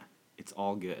anything. Yeah, it's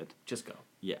all good. Just go.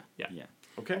 Yeah, Yeah. yeah.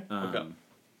 Okay? I'll go.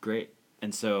 Great.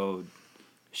 And so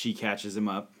she catches him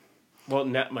up. Well,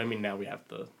 now we have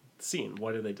the scene.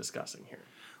 What are they discussing here?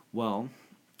 Well,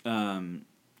 I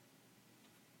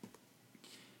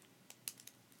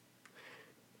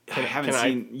haven't can I-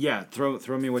 seen. Yeah, throw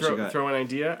me what you got. Throw an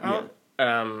idea out?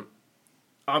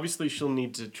 Obviously, she'll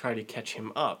need to try to catch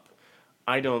him up.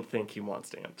 I don't think he wants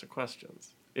to answer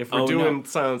questions. If we're doing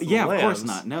Silence of the Yeah, Lambs, of course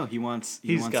not. No, he wants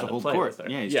to gotta hold play court. with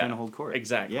her. Yeah, he's trying to hold court.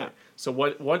 Exactly. Yeah. So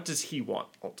what does he want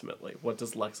ultimately? What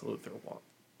does Lex Luthor want?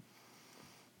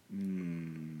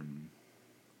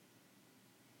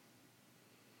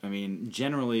 I mean,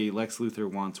 generally, Lex Luthor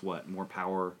wants what? More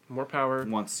power. More power.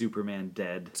 Wants Superman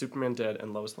dead. Superman dead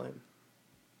and Lois Lane.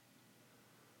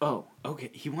 Oh,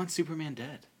 okay. He wants Superman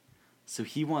dead. So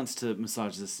he wants to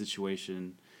massage this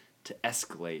situation to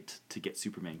escalate to get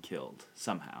Superman killed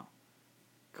somehow.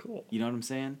 Cool. You know what I'm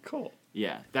saying? Cool.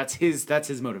 Yeah, that's his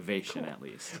motivation at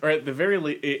least. Or at the very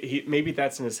least, maybe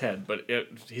that's in his head, but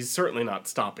he's certainly not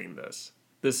stopping this.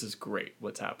 This is great.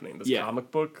 What's happening? This Yeah.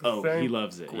 comic book Oh, thing? he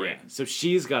loves it. Great. Yeah. So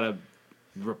she's got to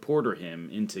reporter him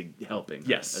into helping.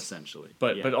 Yes. her, essentially.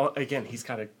 But Yeah. but again, he's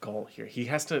got a goal here. He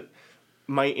has to.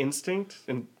 My instinct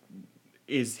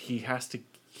is he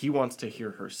wants to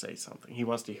hear her say something. He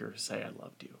wants to hear her say, "I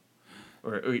loved you,"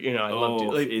 or "I loved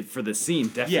you." Like, for the scene,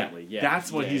 definitely. Yeah,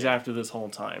 that's what he's yeah. after this whole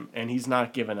time, and he's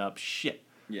not giving up shit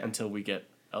until we get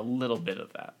a little bit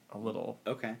of that, a little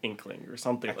inkling or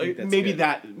something. I think that's maybe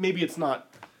good. maybe it's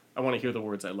not. I want to hear the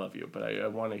words "I love you," but I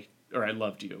want to, or "I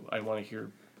loved you." I want to hear.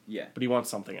 Yeah. But he wants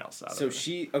something else out of it.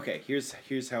 So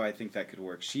here's how I think that could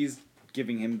work. She's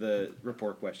giving him the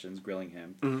report questions, grilling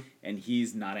him, and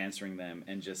he's not answering them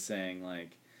and just saying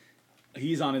like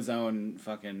he's on his own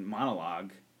fucking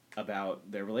monologue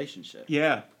about their relationship.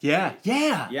 Yeah.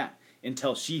 Yeah.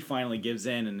 Until she finally gives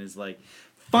in and is like,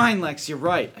 "Fine, Lex, you're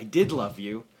right. I did love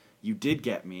you. You did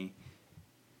get me.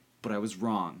 But I was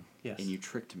wrong. Yes. And you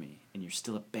tricked me. And you're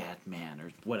still a bad man,"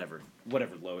 or whatever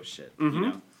Lois shit, you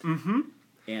know? Mm-hmm.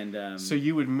 And so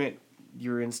you admit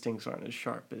your instincts aren't as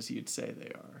sharp as you'd say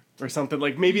they are, or something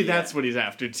like maybe that's what he's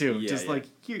after too. Yeah, just yeah. like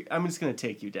I'm just gonna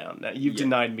take you down. Now you've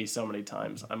denied me so many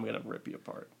times. I'm gonna rip you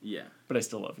apart. Yeah. But I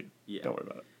still love you. Yeah. Don't worry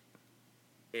about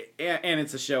it. And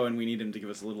it's a show, and we need him to give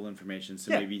us a little information.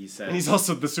 So maybe he says, and he's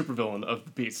also the supervillain of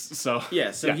the piece. So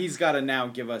he's got to now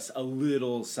give us a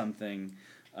little something.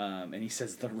 And he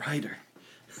says, "The writer.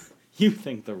 You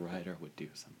think the writer would do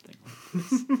something like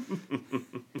this?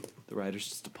 The writer's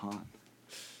just a pawn.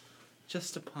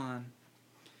 Just a pawn.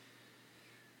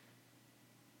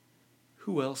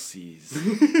 Who else sees?"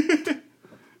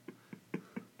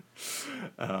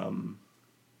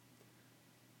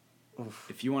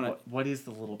 If you want to, what is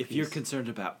the little? if piece? you're concerned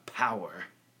about power,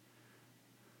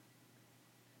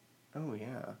 Oh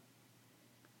yeah.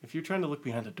 If you're trying to look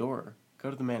behind a door, go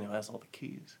to the man who has all the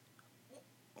keys.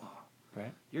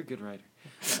 Right? you're a good writer.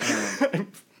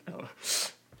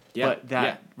 But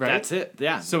that, right? That's it.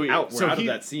 Yeah. So we're out he- of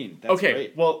that scene. That's okay,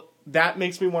 great. well, that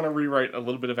makes me want to rewrite a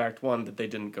little bit of Act 1 that they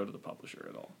didn't go to the publisher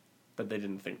at all. That they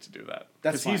didn't think to do that.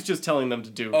 That's Because he's fine. just telling them to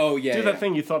do Yeah. that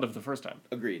thing you thought of the first time.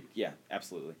 Agreed. Yeah,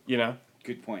 absolutely. You know?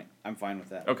 Good point. I'm fine with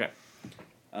that. Okay.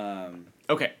 Um,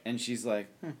 Okay. and she's like,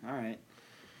 all right.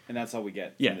 And that's all we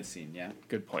get Yeah. from this scene, yeah?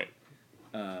 Good point.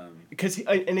 Um, Because,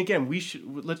 and again,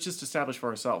 let's just establish for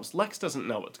ourselves, Lex doesn't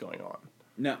know what's going on.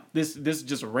 no. This is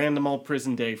just a random old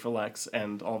prison day for Lex,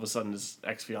 and all of a sudden his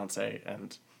ex-fiancée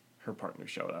and her partner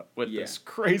showed up with this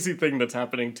crazy thing that's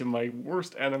happening to my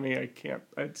worst enemy.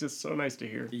 It's just so nice to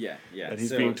hear. Yeah. That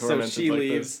he's being tormented So she like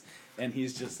leaves, and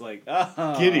he's just like,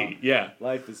 oh. Giddy, yeah.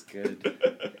 Life is good.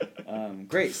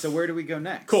 Great. So where do we go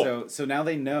next? Cool. So now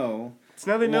they know. So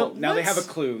now they know. Well, now they have a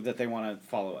clue that they want to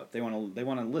follow up. They want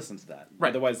to listen to that. Right.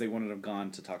 Otherwise, they wouldn't have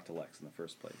gone to talk to Lex in the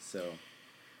first place. So.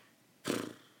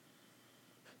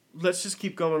 Let's just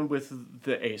keep going with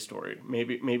the A story.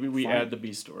 Maybe we Fine. add the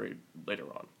B story later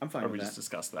on. I'm fine or with we that. just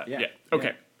discuss that. Yeah. Okay.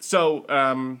 Yeah. So,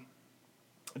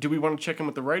 do we want to check in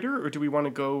with the writer, or do we want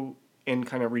to go and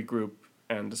kind of regroup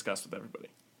and discuss with everybody?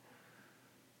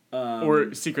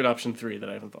 Or secret option 3 that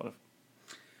I haven't thought of.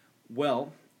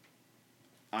 Well,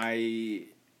 the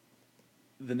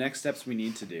next steps we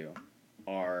need to do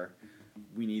are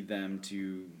we need them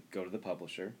to go to the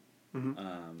publisher.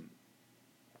 Mm-hmm.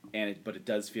 But it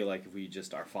does feel like if we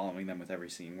just are following them with every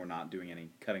scene, we're not doing any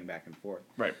cutting back and forth.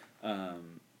 Right.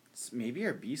 Maybe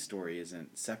our B story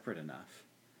isn't separate enough.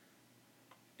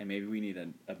 And maybe we need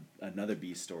another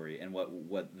B story. And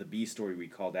what the B story we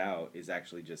called out is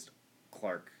actually just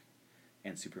Clark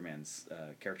and Superman's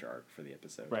character arc for the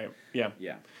episode. Right. Yeah.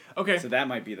 Yeah. Okay. So that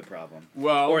might be the problem.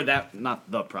 Well- or not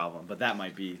the problem, but that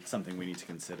might be something we need to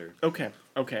consider. Okay.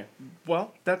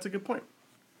 Well, that's a good point.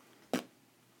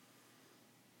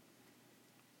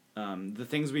 The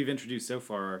things we've introduced so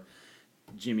far are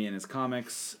Jimmy and his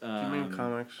comics.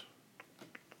 Comics.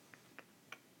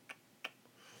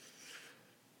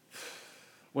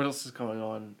 What else is going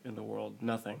on in the world?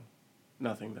 Nothing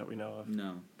that we know of.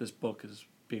 No. This book is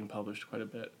being published quite a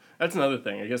bit. That's another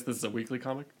thing. I guess this is a weekly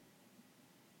comic.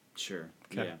 Sure.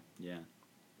 Okay. Yeah.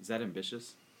 Is that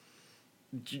ambitious?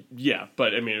 Yeah,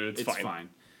 but I mean, it's fine.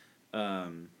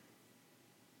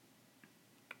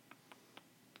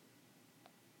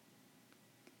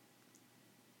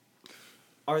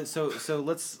 Are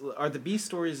the B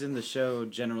stories in the show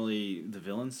generally the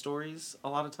villain stories a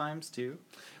lot of times too?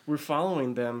 We're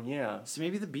following them, yeah. So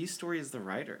maybe the B story is the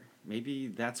writer. Maybe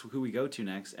that's who we go to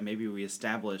next, and maybe we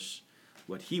establish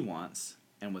what he wants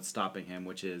and what's stopping him,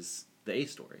 which is the A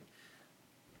story.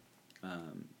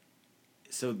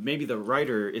 So maybe the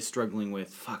writer is struggling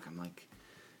with,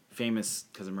 famous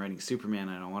because I'm writing Superman.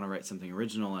 I don't want to write something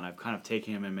original, and I've kind of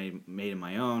taken him and made him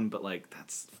my own. But like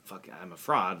I'm a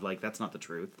fraud. Like that's not the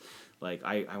truth. Like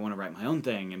I want to write my own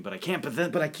thing, but I can't.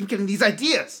 But I keep getting these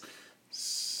ideas.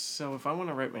 So if I want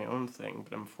to write my own thing,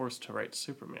 but I'm forced to write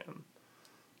Superman,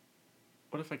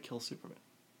 what if I kill Superman?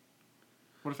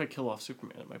 What if I kill off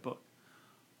Superman in my book?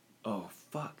 Oh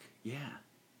fuck yeah,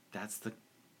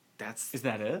 Is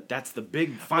that it? that's the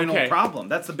big final Okay. problem.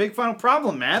 That's the big final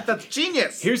problem, Matt. That's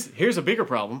genius. Here's a bigger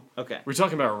problem. Okay. We're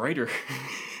talking about a writer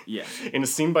Yeah. in a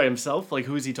scene by himself. Like,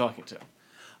 who is he talking to?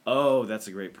 Oh, that's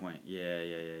a great point. Yeah.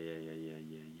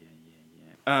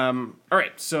 All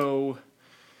right. So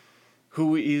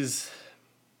who is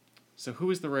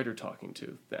the writer talking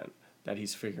to then? That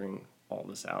he's figuring all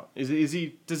this out.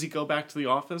 Does he go back to the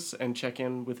office and check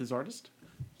in with his artist?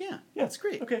 Yeah, that's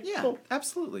great. Okay, Yeah, cool.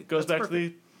 absolutely. Goes That's back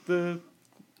to the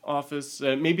office.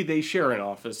 Maybe they share an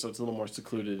office, so it's a little more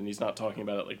secluded, and he's not talking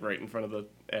about it like right in front of the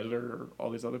editor or all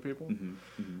these other people.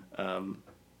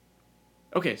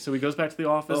 Okay, so he goes back to the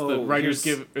office.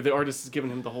 The the artist has given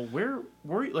him the whole where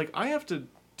you, like I have to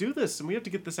do this, and we have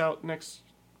to get this out next,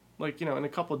 like in a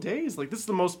couple of days. Like this is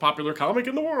the most popular comic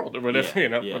in the world, or whatever.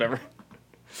 Yeah. Whatever.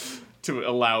 To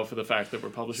allow for the fact that we're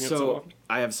publishing it so often.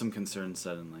 I have some concerns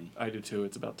suddenly. I do too.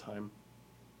 It's about time.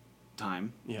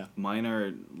 Time. Yeah. Mine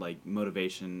are like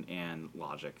motivation and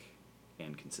logic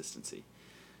and consistency.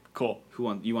 Cool. You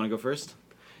want to go first?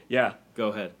 Yeah. Go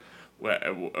ahead. What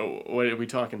are we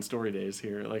talking story days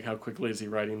here? Like, how quickly is he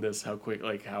writing this? How quick,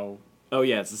 like, how... Oh,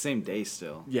 yeah, it's the same day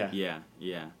still. Yeah. Yeah.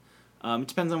 It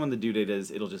depends on when the due date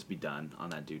is. It'll just be done on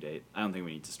that due date. I don't think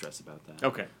we need to stress about that.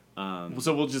 Okay.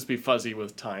 So we'll just be fuzzy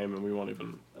with time, and we won't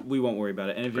even... We won't worry about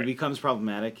it. And if Great. it becomes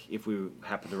problematic, if we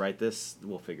happen to write this,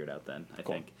 we'll figure it out then, I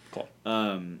think. Cool.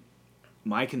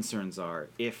 My concerns are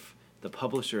if the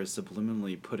publisher is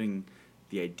subliminally putting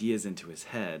the ideas into his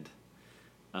head,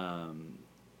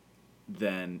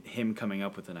 then him coming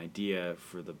up with an idea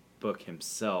for the book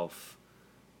himself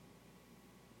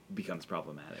becomes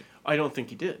problematic. I don't think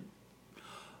he did.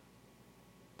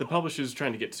 The publisher's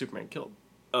trying to get Superman killed.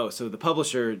 Oh, so the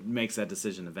publisher makes that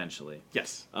decision eventually.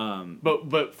 Yes.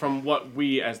 But from what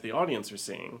we as the audience are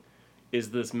seeing,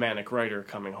 is this manic writer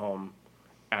coming home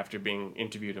after being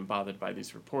interviewed and bothered by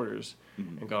these reporters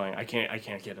and going, I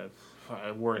can't get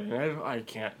a word in. I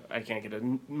can't get a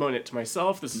minute to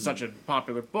myself. This is such a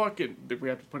popular book, and we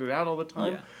have to put it out all the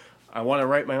time. Yeah. I want to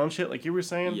write my own shit, like you were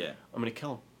saying. Yeah. I'm gonna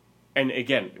kill him. And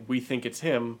again, we think it's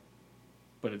him,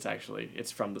 but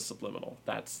it's from the subliminal.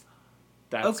 That's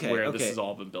where this has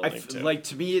all been building to. Like,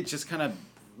 to me, it just kind of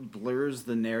blurs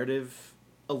the narrative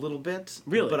a little bit.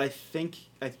 Really? But I think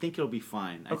it'll be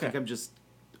fine. I Okay. think I'm just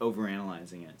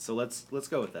overanalyzing it. So let's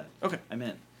go with that. Okay. I'm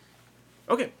in.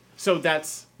 Okay. So is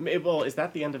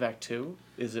that the end of Act 2?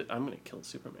 Is it, I'm going to kill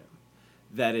Superman?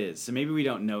 That is. So maybe we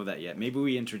don't know that yet. Maybe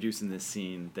we introduce in this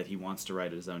scene that he wants to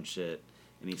write his own shit,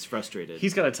 and he's frustrated.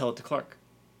 He's got to tell it to Clark.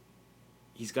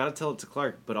 He's got to tell it to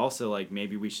Clark, but also, like,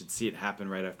 maybe we should see it happen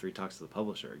right after he talks to the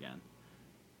publisher again.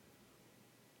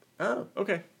 Oh,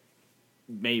 okay.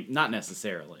 Maybe not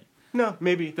necessarily. No,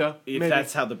 maybe though. If maybe.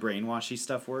 that's how the brainwashy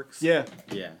stuff works. Yeah.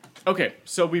 Yeah. Okay,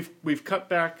 so we've cut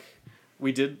back.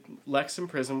 We did Lex in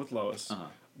prison with Lois. Uh-huh.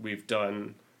 We've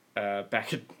done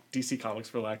back at DC Comics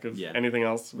for lack of Yeah. anything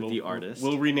else. With the artist.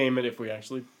 We'll rename it if we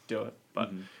actually do it.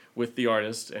 But with the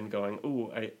artist and going,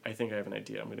 ooh, I think I have an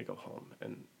idea. I'm going to go home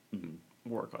and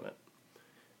work on it.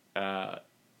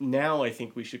 Now I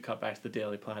think we should cut back to the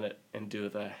Daily Planet and do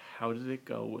the how did it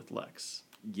go with Lex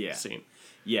scene.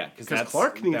 Yeah, because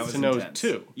Clark needs to know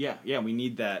too. Yeah, we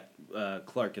need that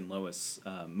Clark and Lois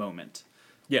moment.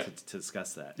 Yeah. To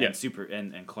discuss that. Yeah.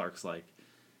 And Clark's like,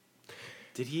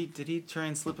 did he try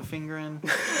and slip a finger in?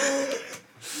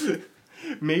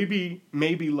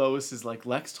 Maybe Lois is like,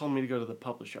 Lex told me to go to the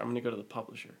publisher. I'm going to go to the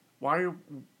publisher.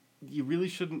 You really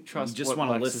shouldn't trust. You just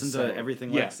want to listen to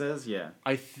everything Lex says. Yeah.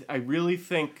 I really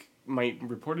think my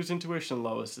reporter's intuition,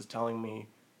 Lois, is telling me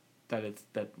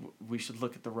that we should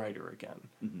look at the writer again.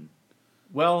 Mm-hmm.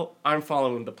 Well, I'm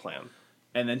following the plan.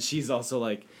 And then she's also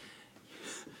like,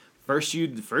 first you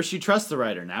trust the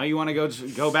writer. Now you want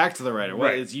to go back to the writer.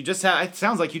 Right. It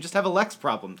sounds like you just have a Lex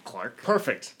problem, Clark.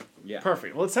 Perfect. Yeah.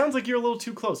 Perfect. Well, it sounds like you're a little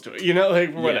too close to it.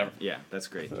 Like whatever. Yeah, that's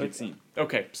great. Good scene.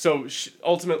 Okay, so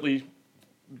ultimately,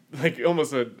 like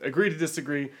almost agree to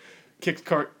disagree, kicks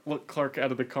Clark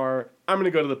out of the car. I'm going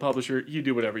to go to the publisher. You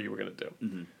do whatever you were going to do.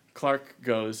 Mm-hmm. Clark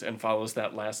goes and follows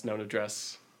that last known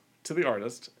address to the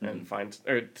artist and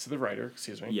to the writer.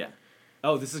 Excuse me. Yeah.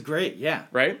 Oh, this is great. Yeah.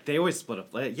 Right? They always split up.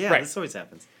 Yeah, right. This always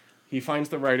happens. He finds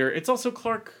the writer. It's also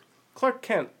Clark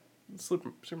Kent,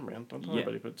 Superman. Don't tell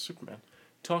anybody, but Superman.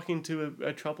 talking to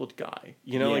a troubled guy.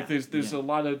 You know, Yeah, like there's yeah. a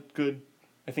lot of good,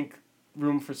 I think,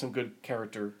 room for some good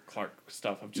character Clark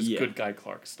stuff, of just Yeah. good guy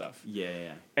Clark stuff.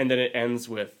 Yeah. And then it ends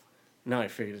with, now I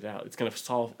figured it out. It's going to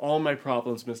solve all my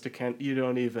problems, Mr. Kent. You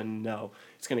don't even know.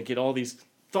 It's going to get all these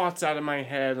thoughts out of my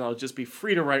head, and I'll just be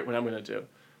free to write what I'm going to do.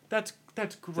 That's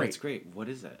great. That's great. What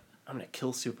is that? I'm going to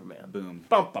kill Superman. Boom.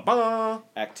 Bum, ba, ba.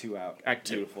 Act 2 out. Act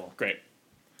 2. Beautiful. Great.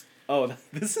 Oh,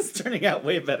 this is turning out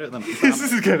way better than I This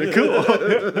promised. is kind of cool.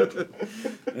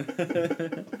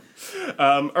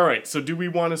 All right, so do we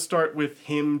want to start with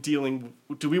him dealing...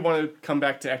 Do we want to come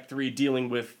back to Act 3 dealing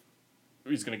with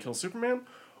he's going to kill Superman?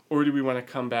 Or do we want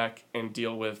to come back and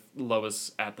deal with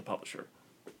Lois at the publisher?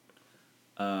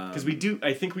 Because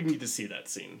I think we need to see that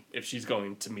scene if she's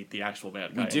going to meet the actual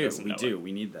bad guy. We do.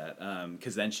 We need that.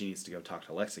 Because then she needs to go talk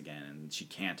to Lex again, and she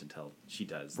can't until she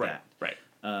does that. Right.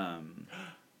 I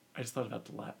just thought about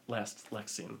the last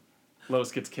Lex scene. Lois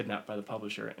gets kidnapped by the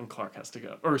publisher, and Clark has to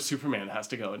go, or Superman has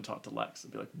to go and talk to Lex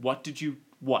and be like, "What?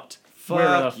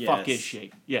 Where the fuck is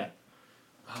she?" Yeah.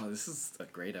 Oh, this is a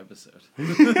great episode.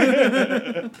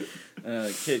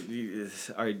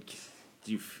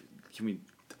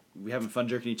 We having fun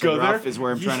jerking each Go other there? off is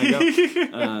where I'm trying to go.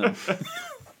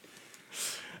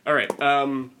 All right.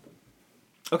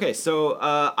 Okay, so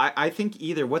I think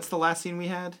either. What's the last scene we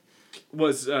had?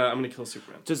 Was I'm gonna kill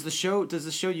Superman. Does the show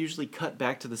usually cut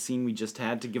back to the scene we just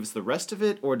had to give us the rest of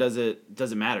it, or does it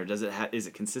matter? Is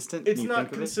it consistent? It's Can you not think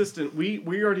of it? consistent. We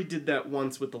already did that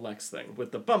once with the Lex thing.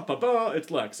 With the bump it's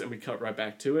Lex, and we cut right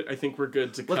back to it. I think we're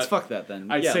good to cut. Let's fuck that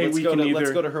then. I'd say let's we go can to, either...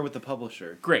 Let's go to her with the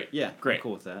publisher. Great. Yeah, great. I'm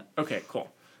cool with that. Okay,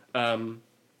 cool. I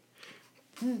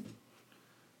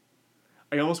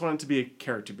almost want it to be a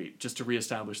character beat, just to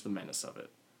reestablish the menace of it.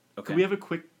 Okay. Can we have a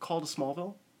quick call to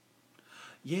Smallville?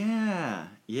 Yeah.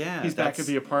 He's back at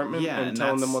the apartment and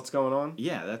telling them what's going on.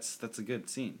 Yeah, that's a good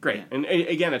scene. Great. Yeah. And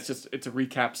again, it's a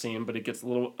recap scene, but it gets a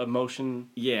little emotion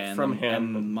And from then,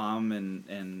 him. And mom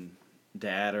and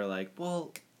dad are like,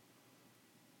 well,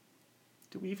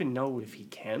 do we even know if he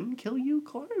can kill you,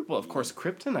 Clark? Well, of course,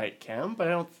 Kryptonite can, but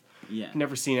I don't... yeah.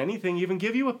 Never seen anything even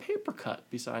give you a paper cut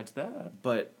besides that.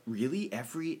 But really,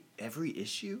 every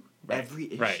issue? Right. Every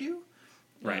Right. issue?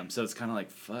 Right. So it's kind of like,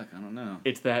 fuck, I don't know.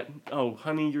 It's that, oh,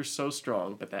 honey, you're so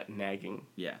strong, but that nagging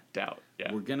Yeah. doubt.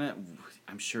 Yeah.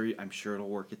 I'm sure it'll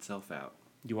work itself out.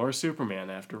 You are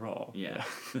Superman after all. Yeah.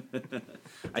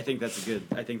 I think that's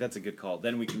a good call.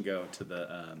 Then we can go to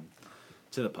the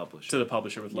publisher. To the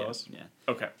publisher with Lois? Yeah.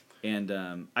 Okay. And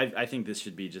I think this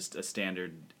should be just a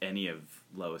standard any of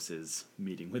Lois's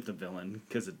meeting with the villain,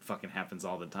 because it fucking happens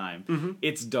all the time. Mm-hmm.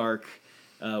 It's dark.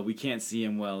 We can't see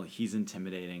him well. He's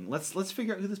intimidating. Let's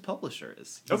figure out who this publisher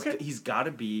is. He's got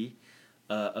to be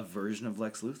a version of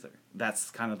Lex Luthor.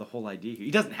 That's kind of the whole idea here.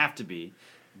 He doesn't have to be,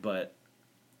 but...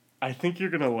 I think you're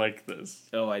going to like this.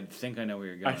 Oh, I think I know where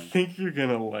you're going. I think you're going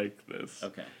to like this.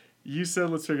 Okay. You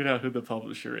said let's figure out who the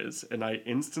publisher is, and I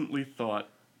instantly thought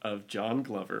of John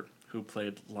Glover, who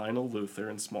played Lionel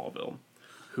Luthor in Smallville,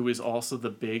 who is also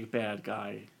the big bad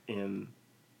guy in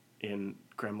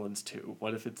Gremlins 2.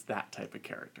 What if it's that type of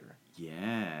character?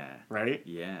 Yeah. Right?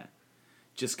 Yeah.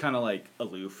 Just kind of like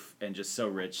aloof and just so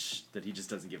rich that he just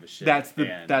doesn't give a shit. That's the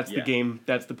yeah. game.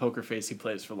 That's the poker face he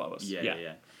plays for Lois.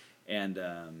 Yeah. And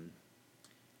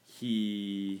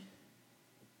he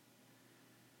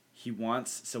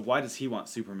wants. So why does he want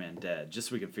Superman dead? Just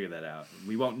so we can figure that out.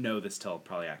 We won't know this till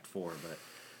probably Act 4, but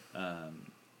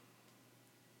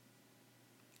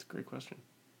it's a great question.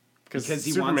 Because he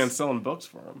Superman's wants... selling books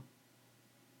for him.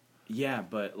 Yeah,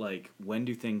 but like, when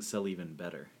do things sell even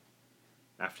better?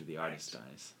 After the artist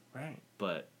dies. Right.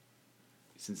 But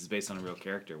since it's based on a real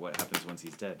character, what happens once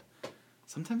he's dead?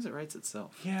 Sometimes it writes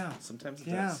itself. Yeah. Sometimes it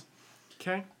Yeah. does.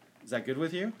 Okay. Is that good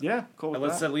with you? Yeah, cool with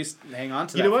Let's that. at least hang on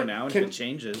to You that know for what? now, and if it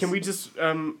changes... Can we just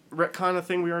retcon a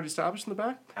thing we already established in the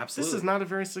back? Absolutely. This is not a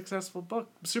very successful book.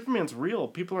 Superman's real.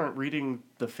 People aren't reading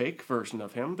the fake version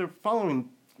of him. They're following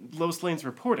Lois Lane's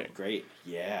reporting. Great.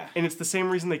 Yeah. And it's the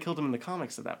same reason they killed him in the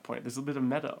comics at that point. There's a bit of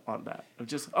meta on that. Of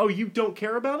just, oh, you don't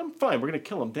care about him? Fine, we're going to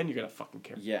kill him. Then you're going to fucking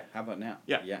care. Yeah. How about now?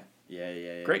 Yeah.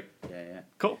 Yeah. Great. Yeah.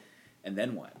 Cool. And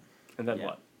then what? And then Yeah.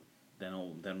 what?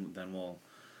 Then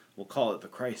we'll call it the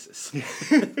Crisis.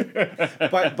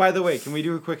 By the way, can we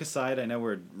do a quick aside? I know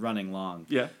we're running long.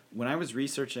 Yeah. When I was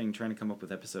researching, trying to come up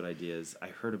with episode ideas, I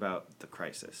heard about the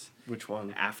Crisis. Which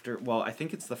one? I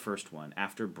think it's the first one,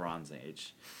 after Bronze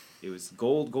Age. It was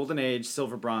Golden Age,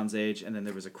 Silver, Bronze Age, and then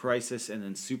there was a crisis, and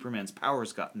then Superman's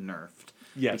powers got nerfed.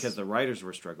 Yes. Because the writers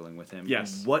were struggling with him.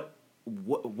 Yes. What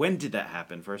when did that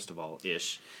happen? First of all,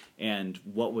 ish, and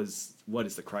what is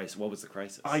the crisis? What was the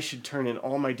crisis? I should turn in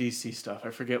all my DC stuff. I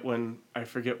forget when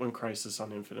Crisis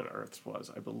on Infinite Earths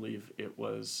was. I believe it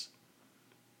was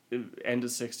end of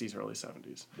 60s, early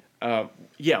 70s.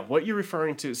 Yeah, what you're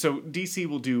referring to. So DC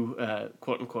will do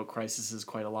quote-unquote crises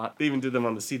quite a lot. They even did them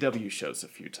on the CW shows a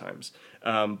few times.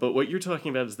 But what you're talking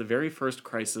about is the very first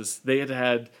Crisis. They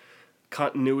had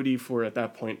continuity for, at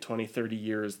that point, 20, 30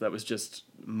 years that was just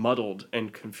muddled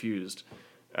and confused.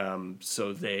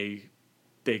 So they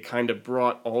kind of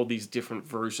brought all these different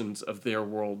versions of their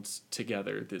worlds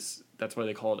together. That's why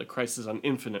they call it a Crisis on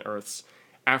Infinite Earths.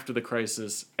 After the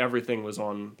Crisis, everything was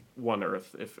on one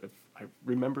Earth, if I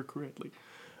remember correctly.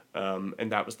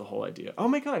 And that was the whole idea. Oh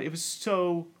my god, it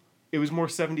was more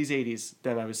 70s, 80s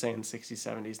than I was saying 60s,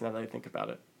 70s, now that I think about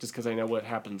it. Just because I know what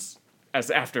happens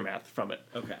as aftermath from it.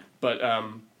 Okay.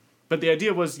 But the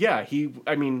idea was,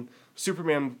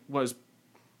 Superman was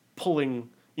pulling,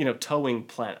 towing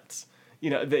planets.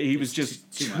 He was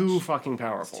just too fucking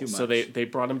powerful. Too much. So they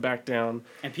brought him back down.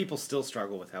 And people still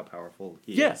struggle with how powerful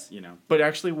he is, But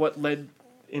actually what led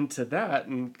into that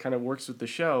and kind of works with the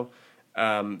show,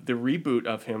 the reboot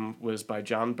of him was by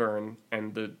John Byrne,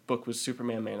 and the book was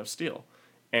Superman, Man of Steel.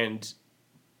 And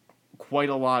quite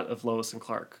a lot of Lois and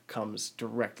Clark comes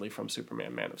directly from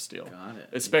Superman, Man of Steel. Got it.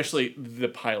 Especially the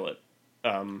pilot,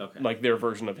 like their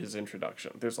version of his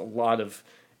introduction. There's a lot of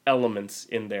elements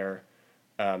in there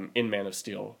in Man of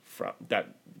Steel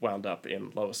that wound up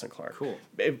in Lois and Clark. Cool.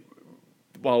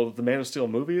 While the Man of Steel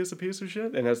movie is a piece of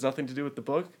shit and has nothing to do with the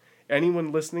book,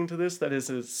 anyone listening to this that has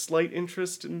a slight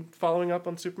interest in following up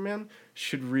on Superman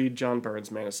should read John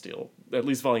Byrne's Man of Steel, at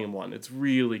least Volume 1. It's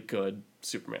really good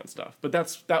Superman stuff. But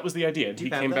that was the idea. Do he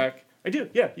you have came that? back. I do.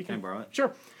 Yeah, you Can I can borrow it?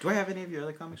 Sure. Do I have any of your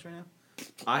other comics right now?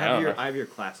 I have your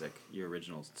classic, your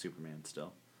original Superman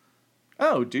still.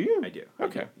 Oh, do you? I do.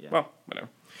 Okay. Yeah. Well, whatever.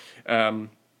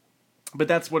 But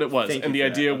that's what it was. Thank And you the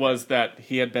for that. idea Okay. was that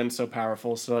he had been so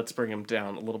powerful, so let's bring him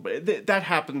down a little bit. That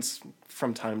happens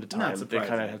from time to time. Not They surprising.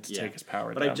 kind of had to Yeah. take his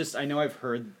power But down. I know I've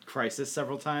heard Crisis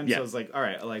several times, Yeah. so I was like, all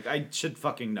right, like I should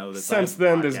fucking know this. Since I have a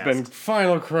then, there's been podcast.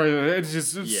 Final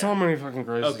Crisis. It's Yeah. so many fucking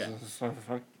crises. Okay. It's so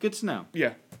fun. Good to know.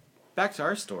 Yeah. Back to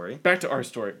our story. Back to our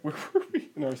story. Where were we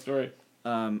in our story?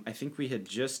 I think we had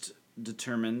just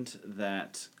determined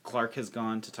that Clark has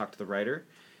gone to talk to the writer,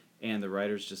 and the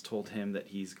writer's just told him that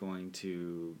he's going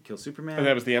to kill Superman. And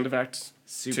that was the end of Act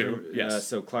Super, 2. Yes.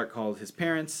 So Clark called his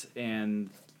parents, and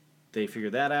they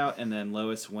figured that out, and then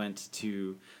Lois went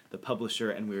to the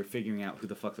publisher, and we were figuring out who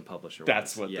the fuck the publisher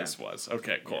That's was. what this was.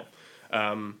 Okay, cool.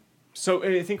 So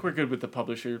I think we're good with the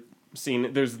publisher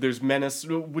scene. There's Menace.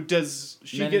 Does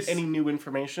she Menace- get any new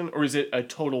information, or is it a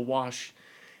total wash?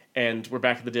 And we're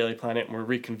back at the Daily Planet, and we're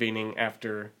reconvening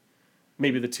after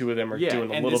maybe the two of them are Yeah, doing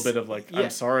a and little this- bit of like, yeah. I'm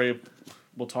sorry,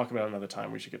 we'll talk about it another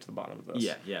time. We should get to the bottom of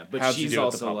this. Yeah. But How'd you she's do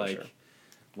with the also publisher? like,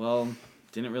 well,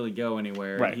 didn't really go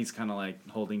anywhere. Right. And he's kind of like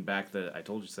holding back the I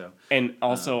told you so. And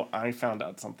also, I found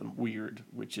out something weird,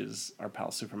 which is our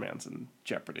pal Superman's in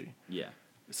jeopardy. Yeah.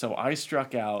 So I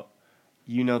struck out,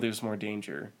 there's more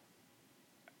danger.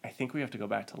 I think we have to go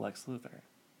back to Lex Luthor.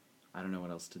 I don't know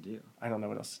what else to do. I don't know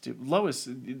what else to do. Lois,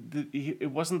 it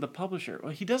wasn't the publisher.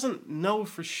 Well, he doesn't know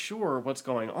for sure what's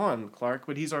going on, Clark,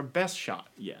 but he's our best shot.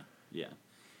 Yeah.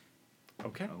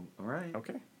 Okay. Oh, all right.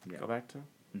 Okay. Yeah. Go back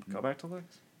to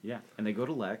Lex. Yeah. And they go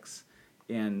to Lex,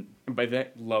 and And by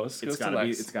that, Lois goes to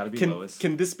Lex. It's gotta be can, Lois.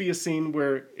 Can this be a scene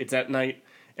where it's at night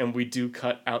and we do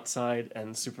cut outside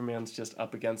and Superman's just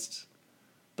up against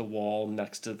the wall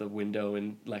next to the window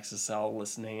in Lex's cell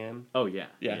listening in? Oh yeah.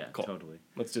 Yeah, cool. Totally.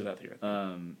 Let's do that here.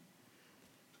 Um,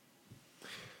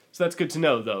 So that's good to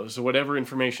know, though. So whatever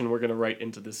information we're going to write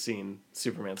into this scene,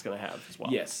 Superman's going to have as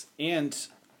well. Yes, and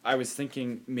I was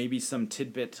thinking maybe some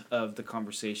tidbit of the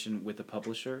conversation with the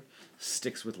publisher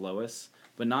sticks with Lois,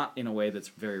 but not in a way that's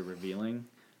very revealing.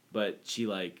 But she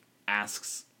like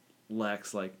asks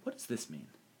Lex like, "What does this mean?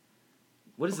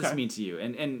 What does this Okay. mean to you?"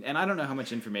 And I don't know how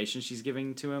much information she's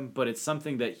giving to him, but it's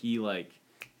something that he like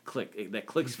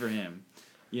clicks for him.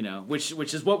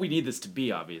 Which is what we need this to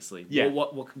be, obviously. Yeah.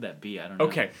 Well, what could that be? I don't know.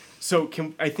 Okay, so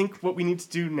I think what we need to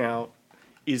do now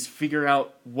is figure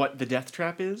out what the death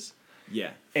trap is.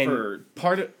 Yeah. And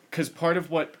part of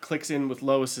what clicks in with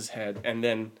Lois's head, and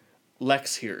then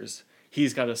Lex hears,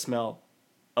 he's got to smell,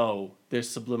 oh, there's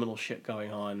subliminal shit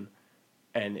going on,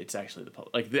 and it's actually the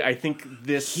public. I think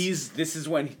this... This is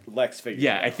when Lex figures.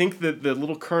 Yeah, it out. I think the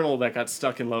little kernel that got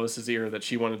stuck in Lois's ear that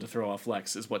she wanted to throw off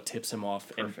Lex is what tips him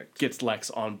off and Perfect. gets Lex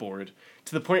on board.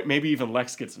 To the point maybe even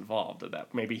Lex gets involved at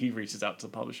that. Maybe he reaches out to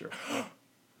the publisher.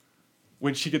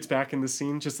 when she gets back in the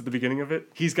scene, just at the beginning of it,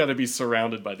 he's got to be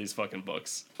surrounded by these fucking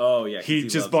books. Oh yeah, 'cause He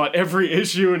just loves bought every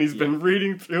issue and he's been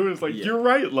reading through it. It's like, Yeah. you're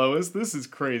right, Lois, this is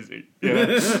crazy. You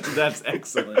know? That's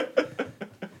excellent.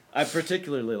 I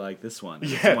particularly like this one.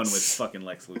 It's Yes. the one with fucking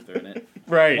Lex Luthor in it.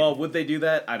 Right. Well, would they do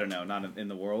that? I don't know. Not in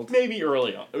the world. Maybe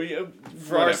early on. I mean,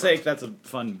 For our whatever. sake, that's a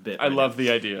fun bit. I love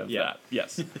the idea of Yeah. that.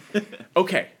 Yes.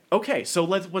 Okay. So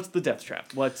what's the death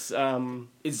trap?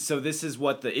 So this is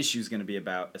what the issue's going to be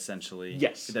about, essentially.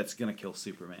 Yes. That's going to kill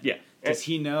Superman. Yeah. Does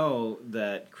he know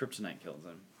that Kryptonite kills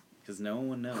him? Because no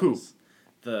one knows. Who?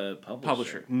 The publisher.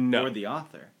 Publisher. No. Or the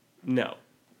author. No.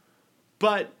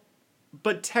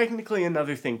 But technically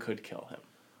another thing could kill him.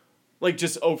 Like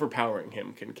just overpowering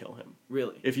him can kill him.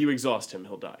 Really? If you exhaust him,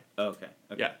 he'll die. Okay.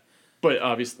 Yeah. But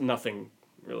obviously nothing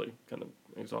really gonna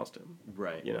exhaust him.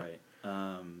 Right. You know?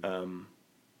 Right.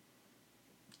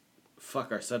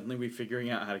 Fuck, are suddenly we figuring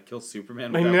out how to kill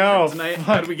Superman I without know, kryptonite? fuck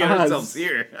How did we get us. ourselves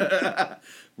here?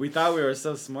 We thought we were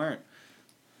so smart.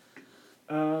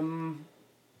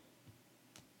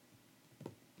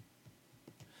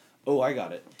 Oh, I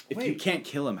got it. If you Wait. can't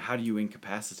kill him, how do you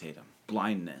incapacitate him?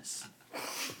 Blindness.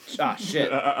 Ah, shit.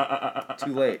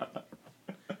 Too late.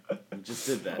 We just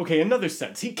did that. Okay, another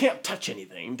sense. He can't touch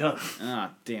anything. Done.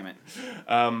 Ah, damn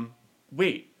it.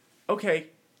 Wait. Okay.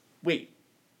 Wait.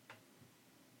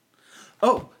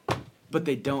 Oh, but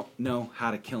they don't know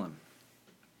how to kill him.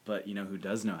 But you know who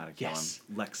does know how to kill Yes.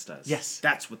 him? Lex does. Yes.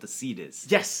 That's what the seed is.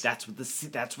 Yes. That's what the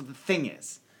thing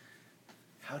is.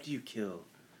 How do you kill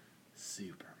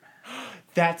Superman?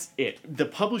 That's it. The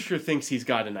publisher thinks he's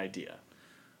got an idea.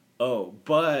 Oh,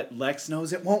 but Lex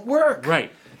knows it won't work.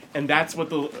 Right. And that's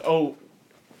what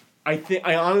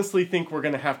I honestly think we're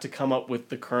going to have to come up with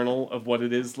the kernel of what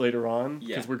it is later on because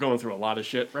Yeah. we're going through a lot of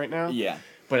shit right now. Yeah.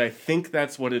 But I think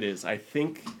that's what it is. I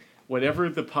think whatever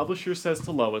the publisher says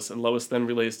to Lois and Lois then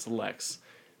relays to Lex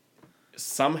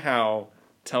somehow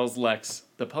tells Lex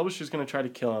the publisher's going to try to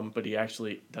kill him, but he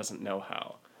actually doesn't know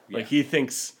how. Like Yeah. he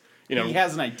thinks, you know, He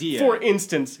has an idea. for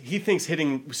instance, he thinks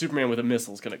hitting Superman with a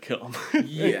missile is going to kill him.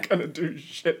 Yeah. Going to do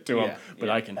shit to him, Yeah, but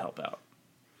yeah. I can help out.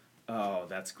 Oh,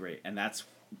 that's great. And that's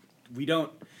he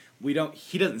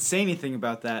doesn't say anything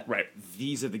about that. Right.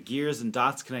 These are the gears and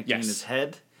dots connecting in Yes. his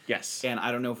head. Yes. And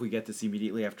I don't know if we get this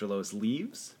immediately after Lois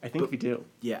leaves. I think we do.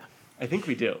 Yeah. I think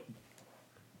we do.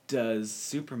 Does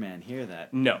Superman hear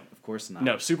that? No. Of course not.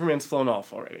 No, Superman's flown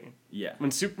off already. Yeah.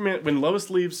 When Lois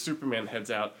leaves, Superman heads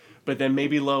out, but then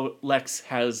maybe Lex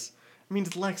has. I mean,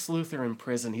 it's Lex Luthor in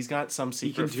prison. He's got some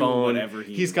secret can do phone. whatever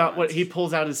He's got wants. he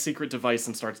pulls out his secret device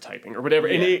and starts typing or whatever,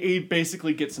 and Yeah. he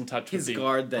basically gets in touch His with the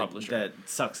guard that publisher. that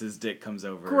sucks his dick comes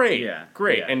over. Great, Yeah.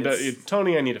 great. Yeah, And it's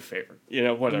Tony, I need a favor. You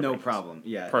know, whatever. no problem.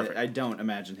 Yeah. Perfect. I don't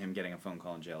imagine him getting a phone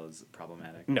call in jail is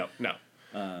problematic. No.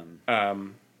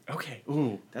 Okay.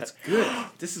 Ooh. That's good.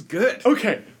 This is good.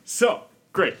 Okay, so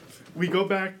great. We go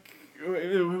back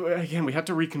again. We have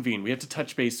to reconvene. We have to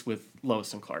touch base with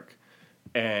Lois and Clark,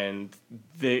 and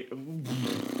they.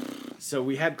 So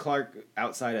we had Clark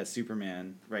outside as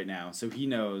Superman right now, so he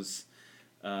knows.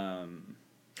 I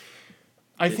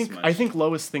This think much.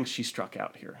 Lois thinks she struck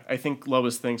out here. I think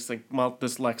Lois thinks like, well,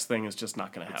 this Lex thing is just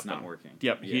not going to It's happen. not working.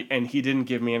 Yep. Yeah. He didn't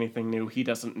give me anything new. He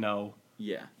doesn't know.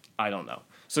 Yeah. I don't know.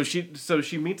 So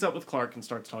she meets up with Clark and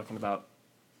starts talking about.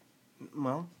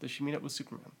 Well, does she meet up with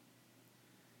Superman?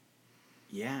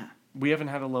 Yeah. We haven't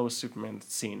had a Lois Superman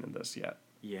scene in this yet.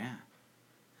 Yeah.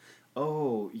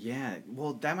 Oh, yeah.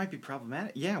 Well, that might be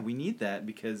problematic. Yeah, we need that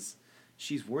because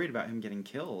she's worried about him getting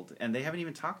killed, and they haven't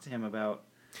even talked to him about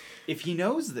if he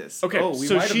knows this. Okay, Oh, we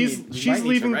so might have she's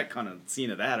leaving. to retcon a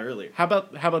scene of that earlier. How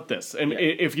about this? And Yeah.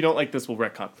 if you don't like this, we'll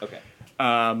retcon.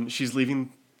 Okay. She's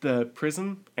leaving the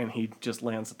prison, and he just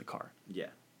lands at the car Yeah.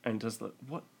 and does the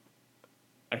what?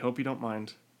 I hope you don't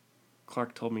mind.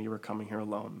 Clark told me you were coming here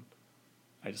alone.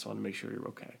 I just want to make sure you're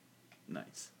okay.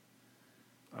 Nice.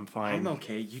 I'm fine. I'm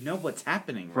okay. You know what's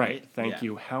happening, Right. right? Thank Yeah.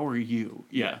 you. How are you?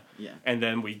 Yeah. Yeah. And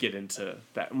then we get into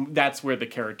that. That's where the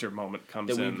character moment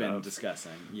comes That in. we've been of,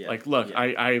 discussing. Yeah. like, look,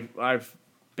 yeah. I've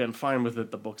been fine with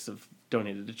it. The books have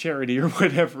donated to charity or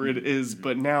whatever it is,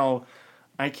 but now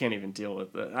I can't even deal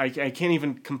with it. I can't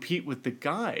even compete with the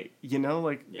guy. You know,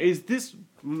 like, Yeah. is this?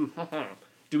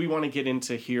 Do we want to get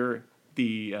into here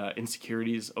the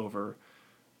insecurities over?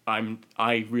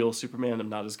 I real Superman. I'm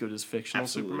not as good as fictional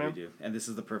Absolutely Superman. we do, and this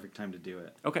is the perfect time to do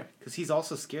it Okay. because he's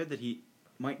also scared that he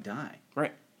might die.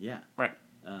 Right. Yeah. Right.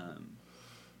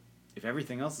 If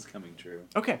everything else is coming true.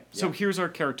 Okay, so Yeah. here's our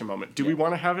character moment. Do we Yeah.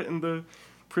 want to have it in the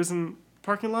prison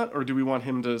parking lot, or do we want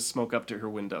him to smoke up to her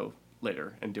window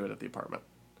later and do it at the apartment?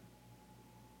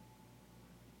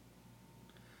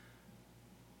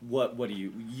 What do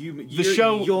you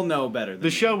show- you'll know better than The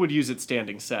me. show would use its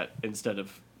standing set instead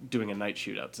of doing a night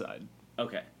shoot outside.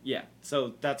 Okay, yeah.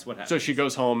 So that's what happens. So she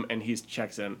goes home and he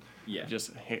checks in. Yeah.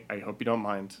 Just, hey, I hope you don't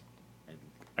mind.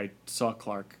 I saw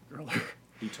Clark earlier.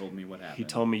 He told me what happened. He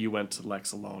told me you went to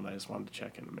Lex alone. I just wanted to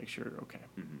check in and make sure you're okay.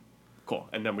 Mm-hmm. Cool.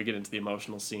 And then we get into the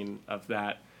emotional scene of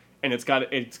that, and it's got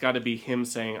to be him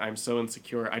saying, "I'm so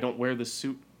insecure. I don't wear this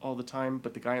suit all the time,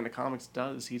 but the guy in the comics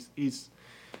does. He's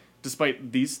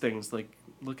despite these things, like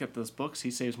look at those books. He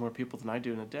saves more people than I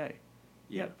do in a day.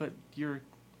 Yeah. But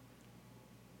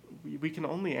we can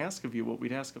only ask of you what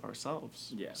we'd ask of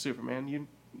ourselves. Yeah. Superman,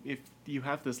 if you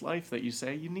have this life that you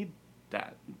say, you need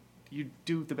that. You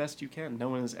do the best you can. No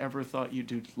one has ever thought you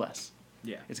do less.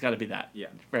 Yeah. It's got to be that. Yeah.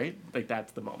 Right? Like,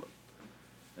 that's the moment.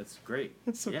 That's great.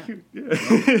 It's so Yeah. cute. Yeah.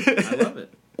 I love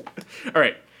it. All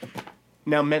right.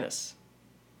 Now, Menace.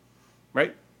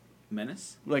 Right?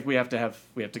 Menace? Like, we have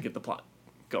to get the plot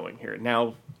going here.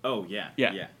 Now, Oh, yeah.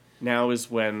 yeah. Yeah. Now is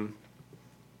when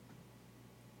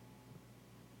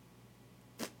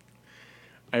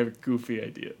I have a goofy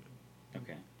idea.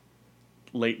 Okay.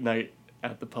 Late night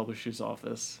at the publisher's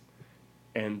office,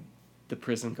 and the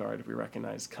prison guard we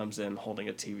recognize comes in holding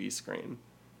a TV screen.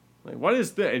 Like, what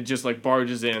is that? It just like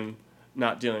barges in,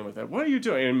 not dealing with it. What are you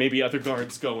doing? And maybe other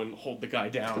guards go and hold the guy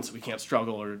down so he can't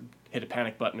struggle or hit a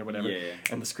panic button or whatever. Yeah.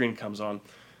 And the screen comes on.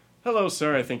 Hello,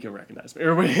 sir. I think you'll recognize me.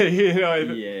 Or you know,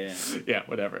 Yeah. yeah,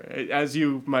 whatever. As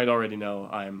you might already know,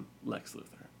 I'm Lex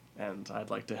Luthor, and I'd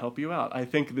like to help you out. I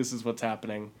think this is what's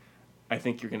happening. I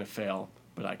think you're gonna fail,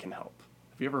 but I can help.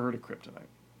 Have you ever heard of Kryptonite?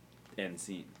 End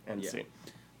scene. And Yeah. scene.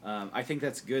 I think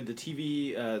that's good. The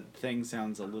TV thing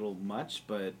sounds a little much,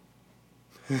 but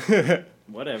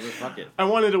whatever. Fuck it. I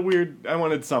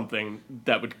wanted something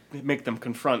that would make them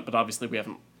confront, but obviously we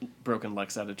haven't broken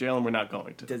Lex out of jail, and we're not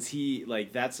going to. Does he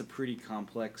like? That's a pretty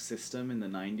complex system in the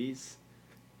 '90s.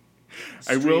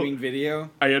 I will- Streaming video.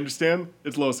 I understand.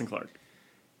 It's Lois and Clark.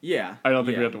 Yeah. I don't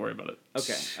think we yeah. have to worry about it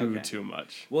Okay, too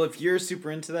much. Well, if you're super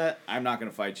into that, I'm not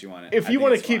gonna fight you on it. If I you think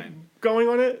want to it's keep fine. going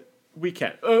on it, we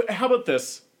can. How about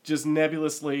this? Just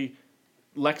nebulously,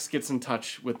 Lex gets in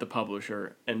touch with the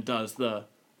publisher and does the.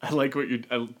 I like what you're.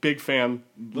 A big fan,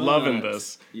 loving But-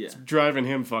 this. yeah. It's driving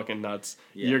him fucking nuts.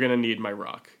 Yeah. You're gonna need my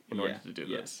rock in order Yeah, to do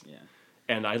yeah, this. Yeah.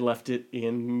 And I left it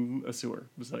in a sewer,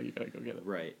 so you gotta go get it.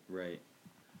 Right. Right.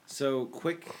 So,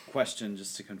 quick question,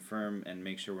 just to confirm and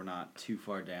make sure we're not too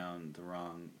far down the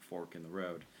wrong fork in the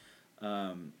road.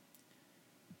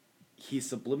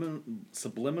 He's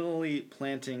subliminally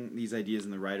planting these ideas in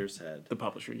the writer's head. The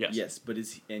publisher, yes. Yes, but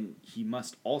and he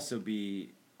must also be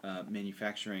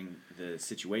manufacturing the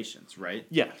situations, right?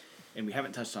 Yeah. And we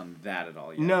haven't touched on that at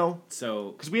all yet. No,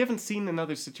 So because we haven't seen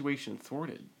another situation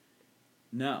thwarted.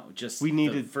 no, just We the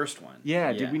needed- first one.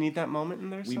 Yeah, did we need that moment in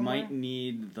there We somewhere? might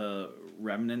need the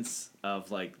remnants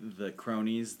of like the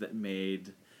cronies that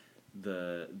made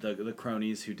the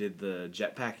cronies who did the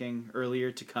jetpacking earlier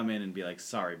to come in and be like,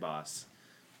 "Sorry, boss."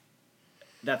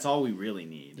 That's all we really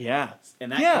need. Yeah.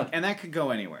 And that Yeah. and that could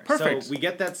go anywhere. Perfect. So we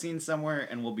get that scene somewhere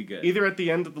and we'll be good. Either at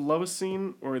the end of the Lois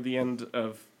scene or the end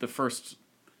of the first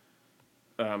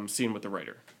scene with the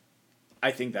writer.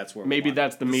 I think that's where we Maybe want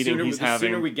that's it. the meeting he's The having.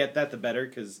 sooner we get that, the better,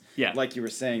 because Yeah. like you were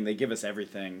saying, they give us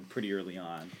everything pretty early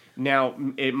on. Now,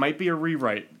 it might be a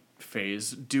rewrite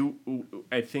phase.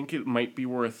 I think it might be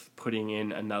worth putting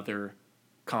in another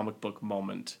comic book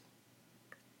moment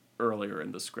earlier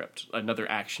in the script, another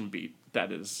action beat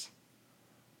that is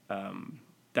I know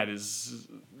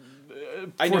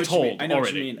what you foretold mean. I know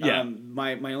already. what you mean.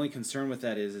 Yeah. My only concern with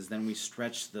that is then we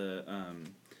stretch the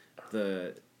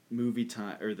movie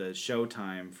time or the show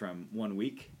time from 1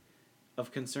 week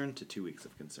of concern to 2 weeks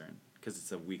of concern because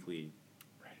it's a weekly,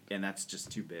 and that's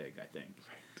just too big, I think.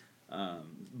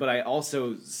 But I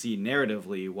also see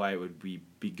narratively why it would be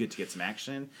good to get some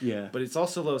action. Yeah. But it's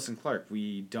also Lois and Clark.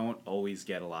 We don't always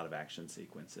get a lot of action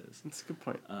sequences. That's a good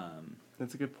point.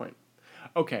 That's a good point.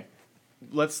 Okay,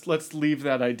 let's leave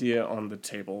that idea on the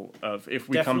table of if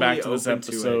we come back to this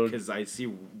episode. because I see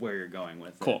where you're going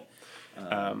with it. Cool.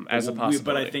 As a But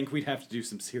possibility. I think we'd have to do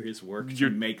some serious work to You're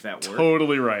make that work.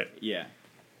 Totally right. Yeah.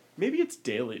 Maybe it's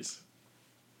dailies.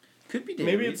 Could be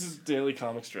dailies. Maybe it's a daily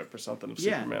comic strip or something of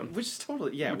Superman. which is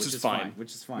totally Which is fine. fine.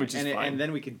 Which is fine. Which is and fine. And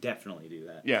then we could definitely do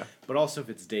that. Yeah. But also if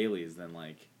it's dailies, then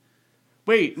like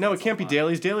Wait, no, it That's can't a be lot.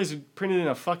 dailies. Dailies are printed in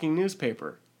a fucking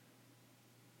newspaper.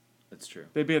 that's true.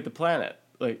 They'd be at the Planet.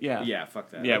 Like, yeah. Yeah,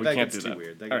 fuck that. Yeah, we that can't gets do too that.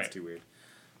 weird. That All gets right. too weird.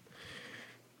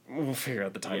 We'll figure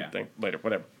out the time Yeah. thing later,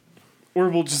 whatever. Or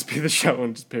we'll just be the show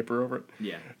and just paper over it.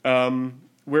 Yeah.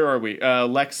 Where are we?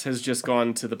 Lex has just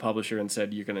gone to the publisher and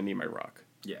said, "You're going to need my rock."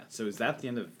 Yeah. So is that the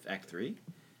end of Act 3?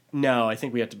 No, I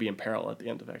think we have to be in peril at the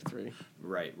end of Act 3.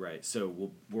 Right.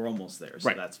 So we're almost there. So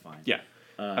Right. that's fine. Yeah.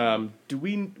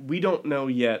 We don't know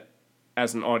yet,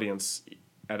 as an audience,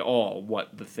 at all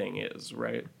what the thing is,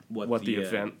 right? What the the,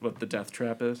 event, what the death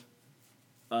trap is.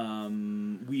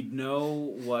 We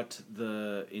know what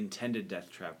the intended death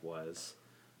trap was.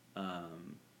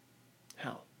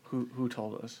 Hell, who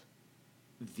told us?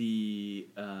 The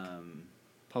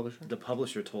Publisher. the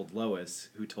publisher told Lois,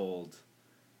 who told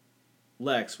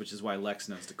Lex, which is why Lex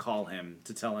knows to call him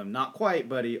to tell him, not quite,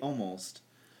 buddy, almost.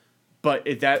 But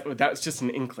that's just an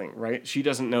inkling, right? She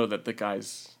doesn't know that the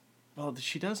guy's. Well,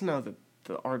 she does know that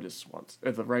the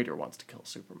the writer wants to kill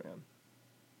Superman.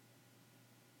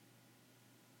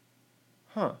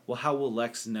 Huh. Well, how will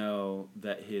Lex know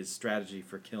that his strategy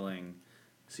for killing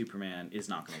Superman is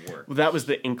not going to work? Well, that was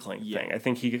the inkling Yeah. thing. I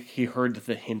think he heard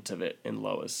the hint of it in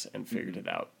Lois and figured it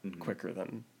out quicker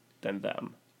than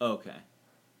them. Okay.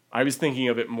 I was thinking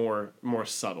of it more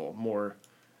subtle, more.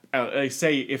 I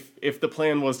say if the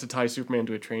plan was to tie Superman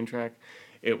to a train track,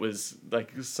 it was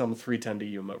like some 3:10 to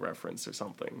Yuma reference or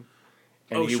something.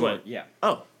 And he went, yeah.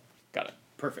 oh, got it.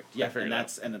 Perfect. Yeah, figured and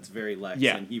it that's very Lex,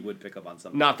 Yeah. and he would pick up on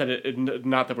something. Not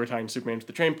that we're tying Superman to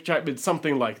the train track, but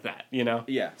something like that, you know?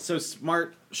 Yeah, so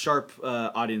smart, sharp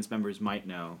audience members might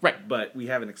know. Right. But we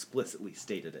haven't explicitly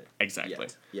stated it. Exactly.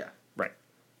 Yet. Yeah. Right.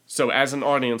 So as an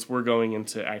audience, we're going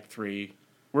into Act 3.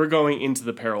 We're going into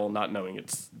the peril not knowing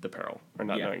it's the peril, or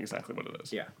not Yeah. knowing exactly what it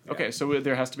is. Yeah. Okay, so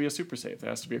there has to be a super save. There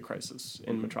has to be a crisis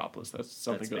in Metropolis. That's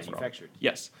something That's goes wrong. manufactured.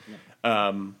 Yes.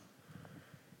 Yeah.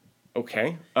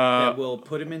 Okay. That will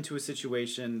put him into a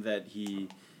situation that he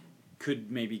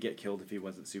could maybe get killed if he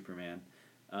wasn't Superman.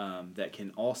 That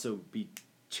can also be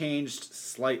changed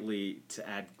slightly to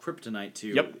add kryptonite to,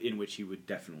 Yep. in which he would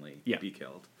definitely Yeah. be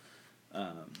killed.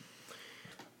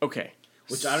 Okay.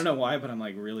 Which I don't know why, but I'm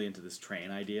like really into this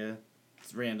train idea.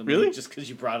 It's randomly, Really? just because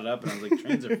you brought it up, and I was like,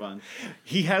 trains are fun.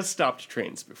 He has stopped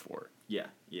trains before, Yeah,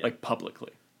 yeah. like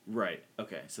publicly. Right.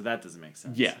 Okay. So that doesn't make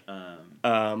sense. Yeah.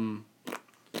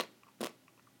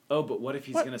 Oh, but what if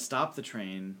he's What? gonna stop the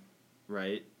train,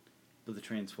 right? But the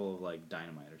train's full of like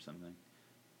dynamite or something,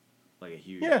 like a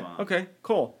huge Yeah. bomb. Okay.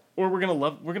 Cool. Or we're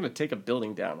gonna take a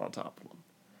building down on top of him.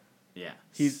 Yeah.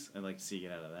 He's- I'd like to see you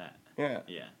get out of that. Yeah.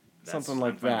 Yeah. Something I'm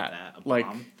like fine with that. A Like,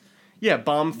 bomb. Yeah.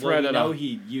 Bomb Well, threat you at know a.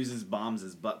 he uses bombs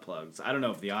as butt plugs. I don't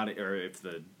know if the or if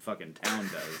the fucking town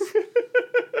does.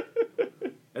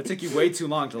 That took you way too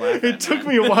long to laugh at. It took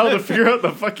me a while to figure out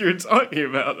the fuck you're talking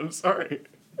about. I'm sorry.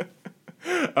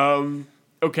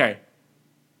 Okay.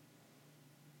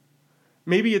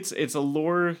 Maybe it's a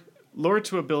lure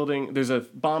to a building. There's a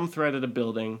bomb threat at a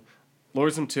building,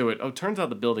 lures him to it. Oh, turns out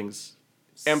the building's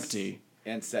empty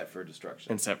and set for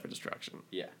destruction. and set for destruction.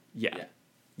 Yeah. Yeah.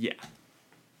 Yeah.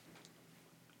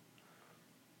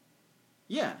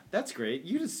 Yeah, that's great.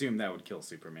 You'd assume that would kill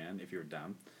Superman if you were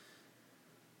dumb.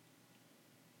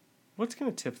 What's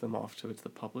going to tip them off to it? The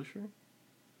publisher?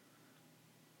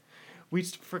 We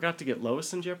just forgot to get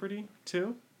Lois in jeopardy,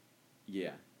 too?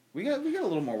 Yeah. We got a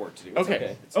little more work to do. It's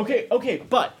Okay. It's Okay.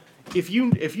 But if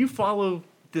you follow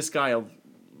this guy,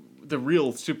 the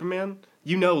real Superman,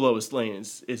 you know Lois Lane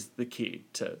is the key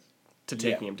to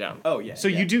taking him down. Oh, yeah, So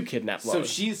yeah. you do kidnap So Lois.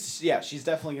 she's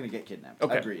definitely gonna get kidnapped.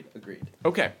 Okay. Agreed.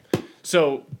 Okay.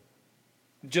 So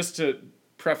just to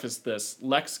preface this,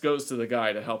 Lex goes to the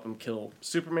guy to help him kill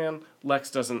Superman. Lex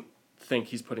doesn't think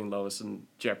he's putting Lois in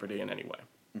jeopardy in any way.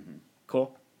 Mm-hmm.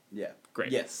 Cool? Yeah.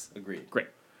 Great. Yes, agreed. Great.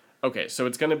 Okay, so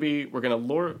it's gonna be we're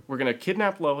gonna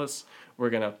kidnap Lois,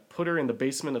 we're gonna put her in the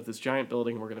basement of this giant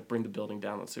building, and we're gonna bring the building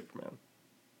down on Superman.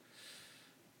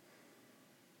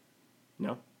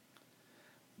 No?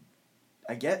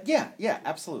 I get. Yeah.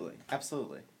 Absolutely.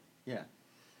 Yeah.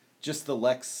 Just the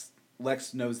Lex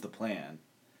knows the plan,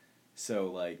 so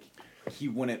like he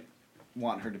wouldn't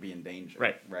want her to be in danger.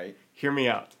 Right. Hear me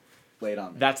out. Lay it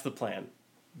on me. That's the plan.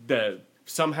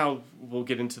 Somehow we'll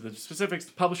get into the specifics.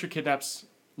 The publisher kidnaps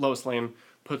Lois Lane,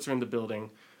 puts her in the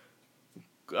building.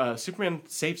 Superman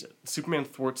saves it. Superman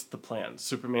thwarts the plan.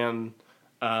 Superman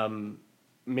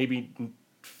maybe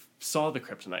saw the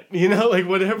kryptonite. You know, like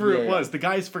whatever it was. The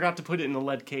guys forgot to put it in a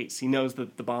lead case. He knows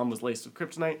that the bomb was laced with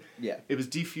kryptonite. Yeah. It was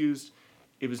defused.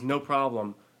 It was no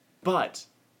problem. But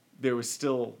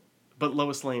but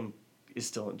Lois Lane is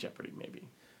still in jeopardy, maybe.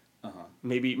 Uh-huh.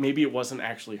 Maybe it wasn't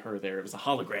actually her there. It was a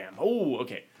hologram. Oh,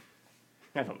 okay.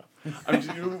 I don't know.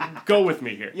 Go with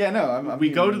me here. Yeah, no,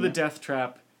 We go to the death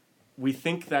trap. We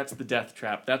think that's the death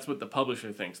trap. That's what the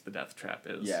publisher thinks the death trap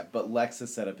is. Yeah, but Lex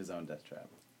has set up his own death trap.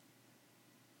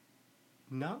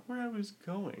 Not where I was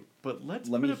going, but let's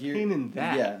Let put me a hear. pin in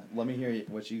that. Yeah, let me hear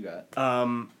what you got.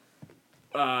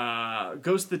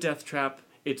 Goes to the death trap.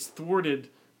 it's thwarted.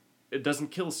 It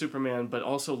doesn't kill Superman, but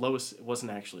also Lois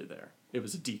wasn't actually there. It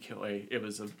was a decoy. It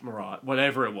was a mirage.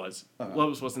 Whatever it was. Uh-huh.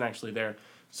 Lois wasn't actually there.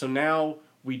 So now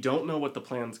we don't know what the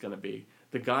plan's going to be.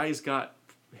 The guy's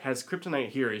has kryptonite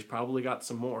here. He's probably got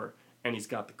some more, and he's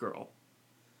got the girl.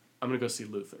 I'm going to go see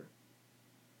Luthor.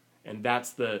 And that's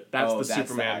the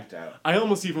Superman. The act out. I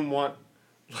almost even want,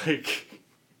 like,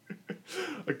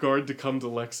 a guard to come to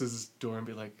Lex's door and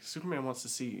be like, Superman wants to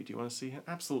see you. Do you want to see him?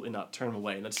 Absolutely not. Turn him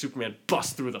away. And then Superman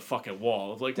busts through the fucking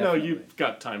wall. Like, Definitely. no, you've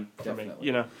got time for Definitely. me.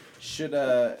 You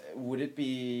know? Would it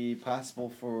be possible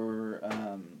for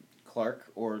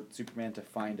Clark or Superman to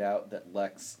find out that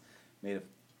Lex made a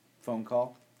phone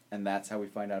call, and that's how we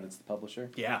find out it's the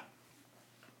publisher? Yeah.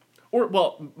 Or,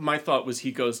 well, my thought was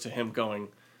he goes to him going,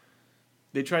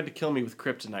 they tried to kill me with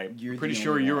kryptonite. You're Pretty the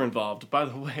sure only you're one." involved. By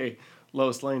the way,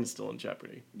 Lois Lane is still in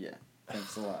jeopardy. Yeah.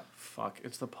 Thanks a lot. Fuck,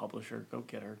 it's the publisher. Go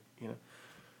get her. You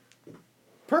know.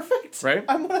 Perfect. Right?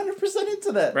 I'm 100%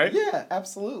 into that. Right? Yeah,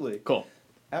 absolutely. Cool.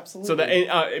 Absolutely. So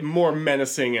that more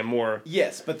menacing and more.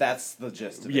 Yes, but that's the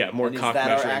gist of it. Yeah, more and cock is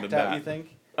that our measuring act than out, that. you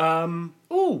think?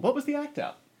 Ooh, what was the act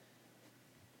out?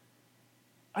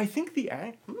 I think the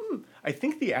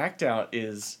act out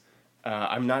is,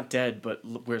 I'm not dead, but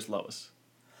where's Lois?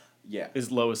 Yeah.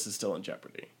 Lois is still in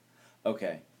jeopardy.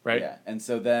 Okay. Right? Yeah. And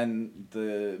so then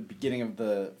the beginning of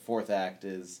the fourth act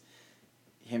is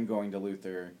him going to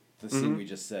Luthor, the scene we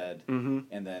just said, and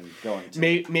then going to...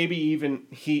 Maybe even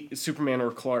Superman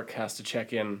or Clark has to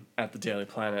check in at the Daily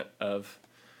Planet of,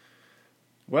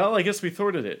 well, I guess we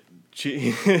thwarted it.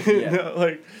 She,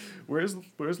 like, where's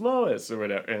Lois or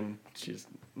whatever, and she's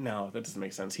no, that doesn't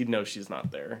make sense. He'd know she's not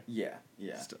there. Yeah,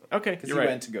 yeah. Okay, Because you're he right.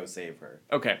 went to go save her.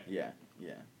 Okay. Yeah,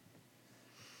 yeah.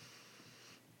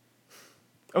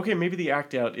 Okay, maybe the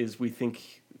act out is we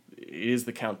think it is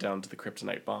the countdown to the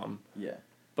kryptonite bomb. Yeah.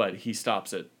 But he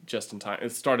stops it just in time. At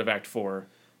the start of Act 4,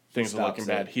 things are looking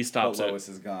bad. He stops but it. Lois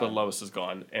is gone. But Lois is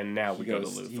gone, and now we go to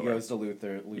Luthor. He goes to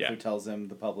Luthor. Luthor tells him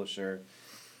the publisher.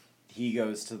 He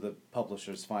goes to the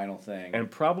publisher's final thing.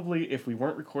 And probably if we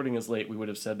weren't recording as late, we would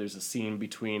have said there's a scene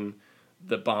between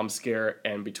the bomb scare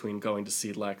and between going to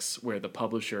see Lex where the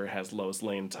publisher has Lois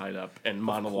Lane tied up and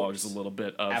monologues a little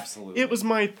bit of, Absolutely. it was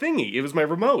my thingy, it was my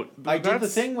remote. I did the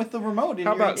thing with the remote.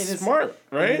 How about smart,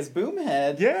 right? In his boom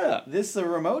head. Yeah. This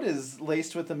remote is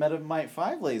laced with the Metamite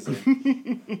 5 laser.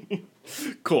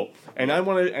 Cool. And I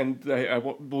want to, and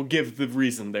we'll give the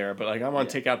reason there, but like I want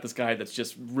to take out this guy that's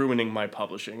just ruining my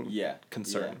publishing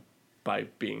concern by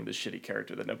being the shitty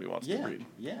character that nobody wants to read.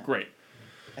 Yeah. Great.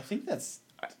 I think that's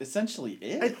essentially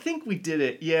it. I think we did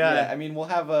it. Yeah, I mean, we'll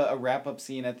have a wrap-up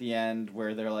scene at the end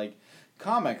where they're like,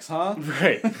 comics, huh?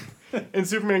 Right. And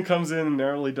Superman comes in and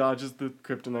narrowly dodges the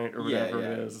kryptonite or whatever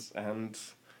it is, and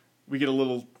we get a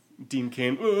little Dean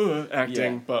Cain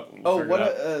acting, but we'll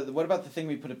what about the thing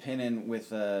we put a pin in with,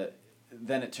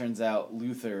 then it turns out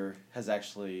Luthor has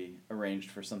actually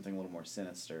arranged for something a little more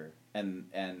sinister, and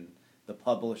the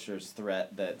publisher's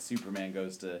threat that Superman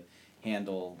goes to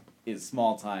handle is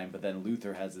small time, but then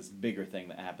Luthor has this bigger thing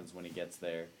that happens when he gets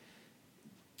there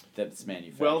that's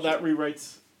manufactured. Well, that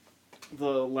rewrites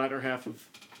the latter half of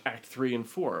Act 3 and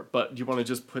 4, but do you want to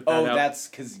just put that out? Oh, that's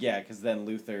because then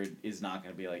Luthor is not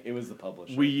going to be like, it was the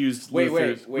publisher. We used wait,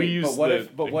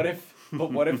 but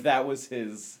what if that was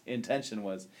his intention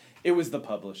was, it was the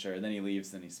publisher, and then he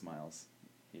leaves and he smiles.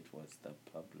 It was the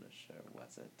publisher,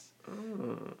 was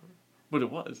it? But it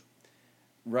was.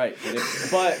 Right,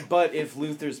 but if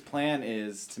Luthor's plan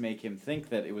is to make him think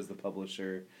that it was the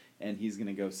publisher, and he's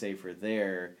gonna go save her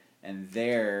there, and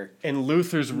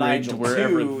Luthor's rigged Nigel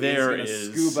wherever too there is is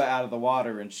gonna scuba out of the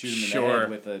water and shoot him in the head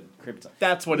with a krypton.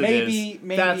 That's what it is.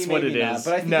 Maybe That's what it not, is.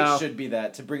 but I think it should be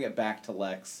that to bring it back to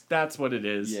Lex. That's what it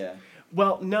is. Yeah.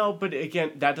 Well, no, but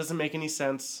again, that doesn't make any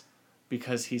sense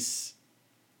because he's.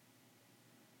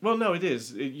 Well, no, it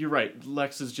is. You're right.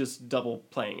 Lex is just double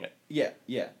playing it. Yeah,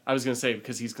 yeah. I was going to say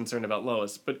because he's concerned about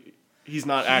Lois, but he's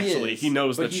not actually. He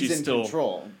knows that she's still in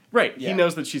control. Right. Yeah. He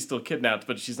knows that she's still kidnapped,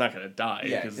 but she's not going to die.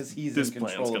 Yeah, because he's this in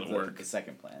plan's control gonna of work. the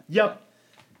second plan. Yep.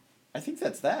 Yeah. I think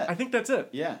that's that. I think that's it.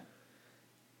 Yeah.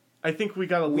 I think we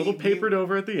got a little papered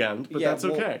over at the end, but that's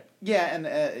okay. Yeah,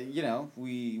 and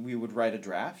we would write a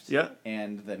draft. Yeah.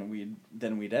 And then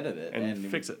we'd edit it and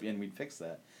fix it, and we'd fix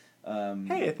that.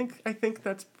 Hey, I think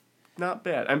that's not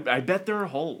bad. I bet there are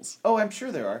holes. Oh, I'm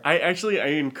sure there are. I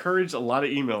encourage a lot of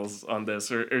emails on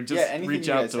this, or just reach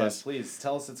out to us. Please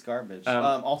tell us it's garbage.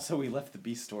 Also, we left the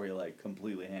Beast story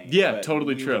completely hanging. Yeah,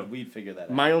 totally true. We'd figure that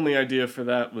out. My only idea for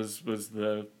that was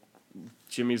the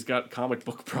Jimmy's got comic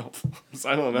book problems.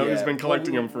 I don't know. He's been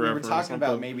collecting them forever. We were talking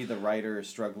about maybe the writer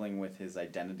struggling with his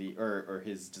identity or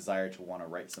his desire to want to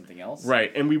write something else. Right,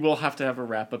 and we will have to have a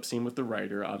wrap-up scene with the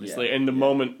writer, obviously. Yeah, and the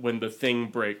moment when the thing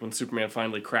breaks, when Superman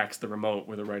finally cracks the remote,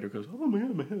 where the writer goes, "Oh my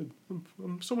head,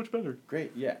 I'm so much better.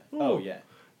 Great, yeah. Oh. Oh, yeah.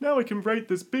 Now I can write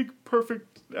this big,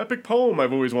 perfect, epic poem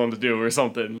I've always wanted to do, or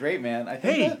something." Great, man. I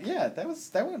think Hey!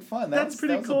 that went fun. That's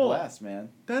pretty that was cool. a blast, man.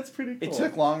 That's pretty cool. It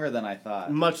took longer than I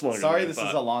thought. Much longer Sorry than I this thought.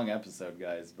 is a long episode,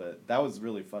 guys, but that was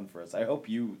really fun for us. I hope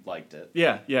you liked it.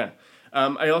 Yeah, yeah.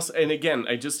 I also, and again,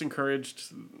 I just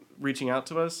encouraged reaching out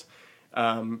to us.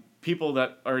 People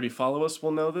that already follow us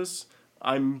will know this.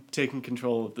 I'm taking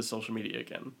control of the social media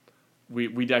again.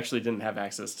 We actually didn't have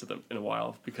access to them in a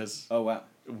while because Oh, wow.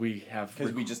 we have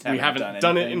 'Cause we just we haven't haven't done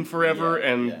done it anything. in forever, Yeah,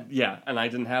 and yeah. and I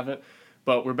didn't have it.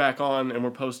 But we're back on, and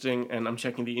we're posting, and I'm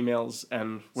checking the emails,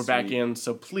 and we're back Sweet. in.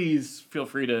 So please feel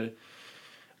free to.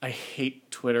 I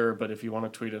hate Twitter, but if you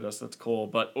want to tweet at us, that's cool.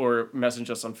 But or message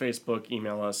us on Facebook,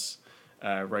 email us,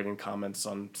 write in comments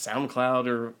on SoundCloud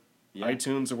or Yeah.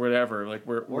 iTunes or whatever. Like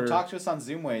Or we're talk to us on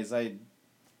Zoomways. I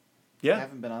yeah.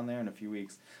 haven't been on there in a few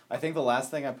weeks. I think the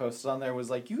last thing I posted on there was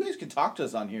like, you guys can talk to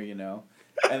us on here, you know.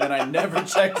 And then I never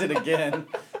checked it again.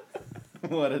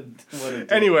 What a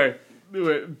dick. Anyway,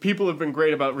 people have been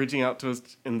great about reaching out to us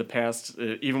in the past,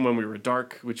 even when we were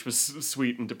dark, which was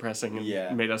sweet and depressing and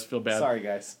Yeah. made us feel bad. Sorry,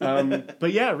 guys.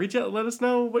 But yeah, reach out, let us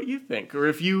know what you think, or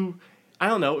if you, I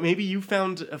don't know, maybe you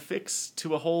found a fix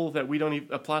to a hole that we don't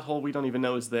a plot hole we don't even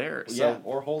know is there. So Yeah,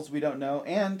 or holes we don't know.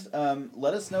 And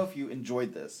let us know if you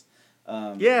enjoyed this.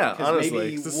 Yeah, 'cause honestly,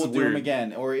 maybe 'cause this we'll is do them weird.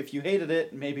 again. Or if you hated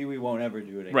it, maybe we won't ever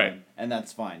do it again. Right. And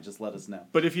that's fine. Just let us know.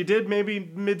 But if you did, maybe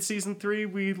mid-season 3,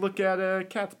 we look at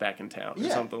Cat's Back in Town or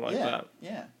something like that.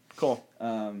 Yeah. Cool.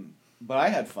 But I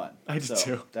had fun. I did so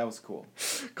too. That was cool.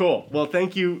 Cool. Well,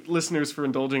 thank you, listeners, for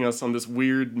indulging us on this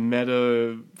weird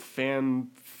meta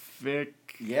fanfic,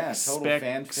 Yeah, total spec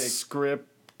fanfic. script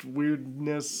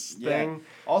weirdness Yeah. thing.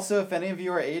 Also, if any of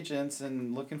you are agents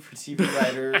and looking for TV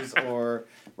writers or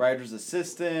writers'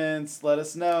 assistants, let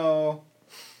us know.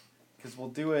 Because we'll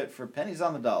do it for pennies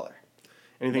on the dollar.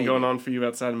 Anything Maybe. going on for you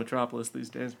outside of Metropolis these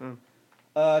days, man?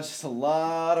 Just a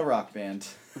lot of Rock Band.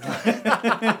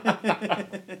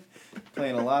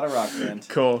 Playing a lot of Rock Band.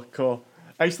 Cool, cool.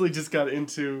 I actually just got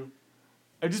into...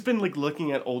 I've just been, like,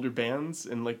 looking at older bands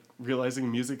and, like,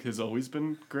 realizing music has always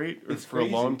been great It's for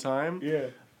crazy. a long time. Yeah.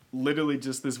 Literally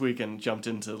just this weekend jumped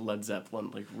into Led Zeppelin,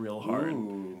 like, real hard.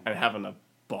 Ooh. And having a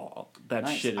ball. That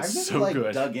Nice. shit is I've never, so like,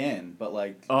 good. dug in, but,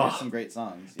 like, Oh. there's some great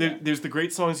songs. There, Yeah. there's the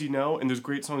great songs you know, and there's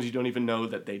great songs you don't even know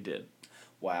that they did.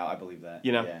 Wow, I believe that.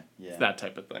 You know? Yeah, yeah. It's that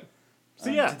type of thing.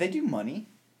 So, Did they do Money?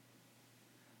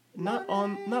 Not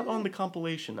on the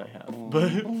compilation I have,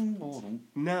 but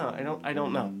no, I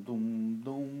don't know.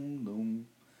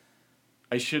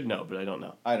 I should know, but I don't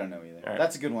know. I don't know either. All right.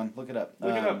 That's a good one. Look it up.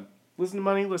 Look it up. Listen to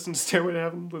Money, listen to Stairway to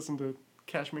Heaven, listen to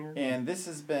Kashmir. And this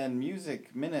has been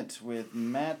Music Minute with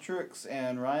Matt Trooks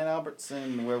and Ryan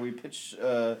Albertson, where we pitch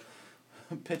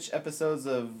episodes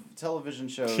of television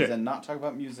shows Yeah. and not talk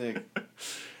about music.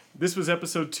 This was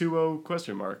episode 20 ?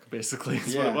 Basically,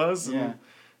 is what it was. Yeah. And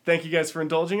thank you guys for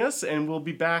indulging us, and we'll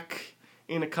be back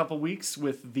in a couple weeks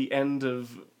with the end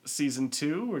of season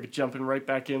 2. We're jumping right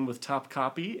back in with Top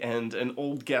Copy and an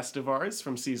old guest of ours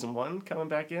from season 1 coming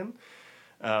back in.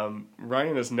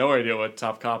 Ryan has no idea what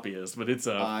Top Copy is, but it's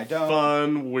a I don't.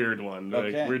 fun, weird one. Like,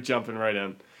 Okay. we're jumping right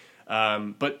in.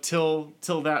 But till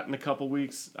that in a couple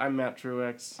weeks, I'm Matt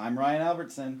Truex. I'm Ryan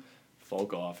Albertson.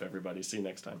 Folk off, everybody. See you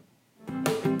next time.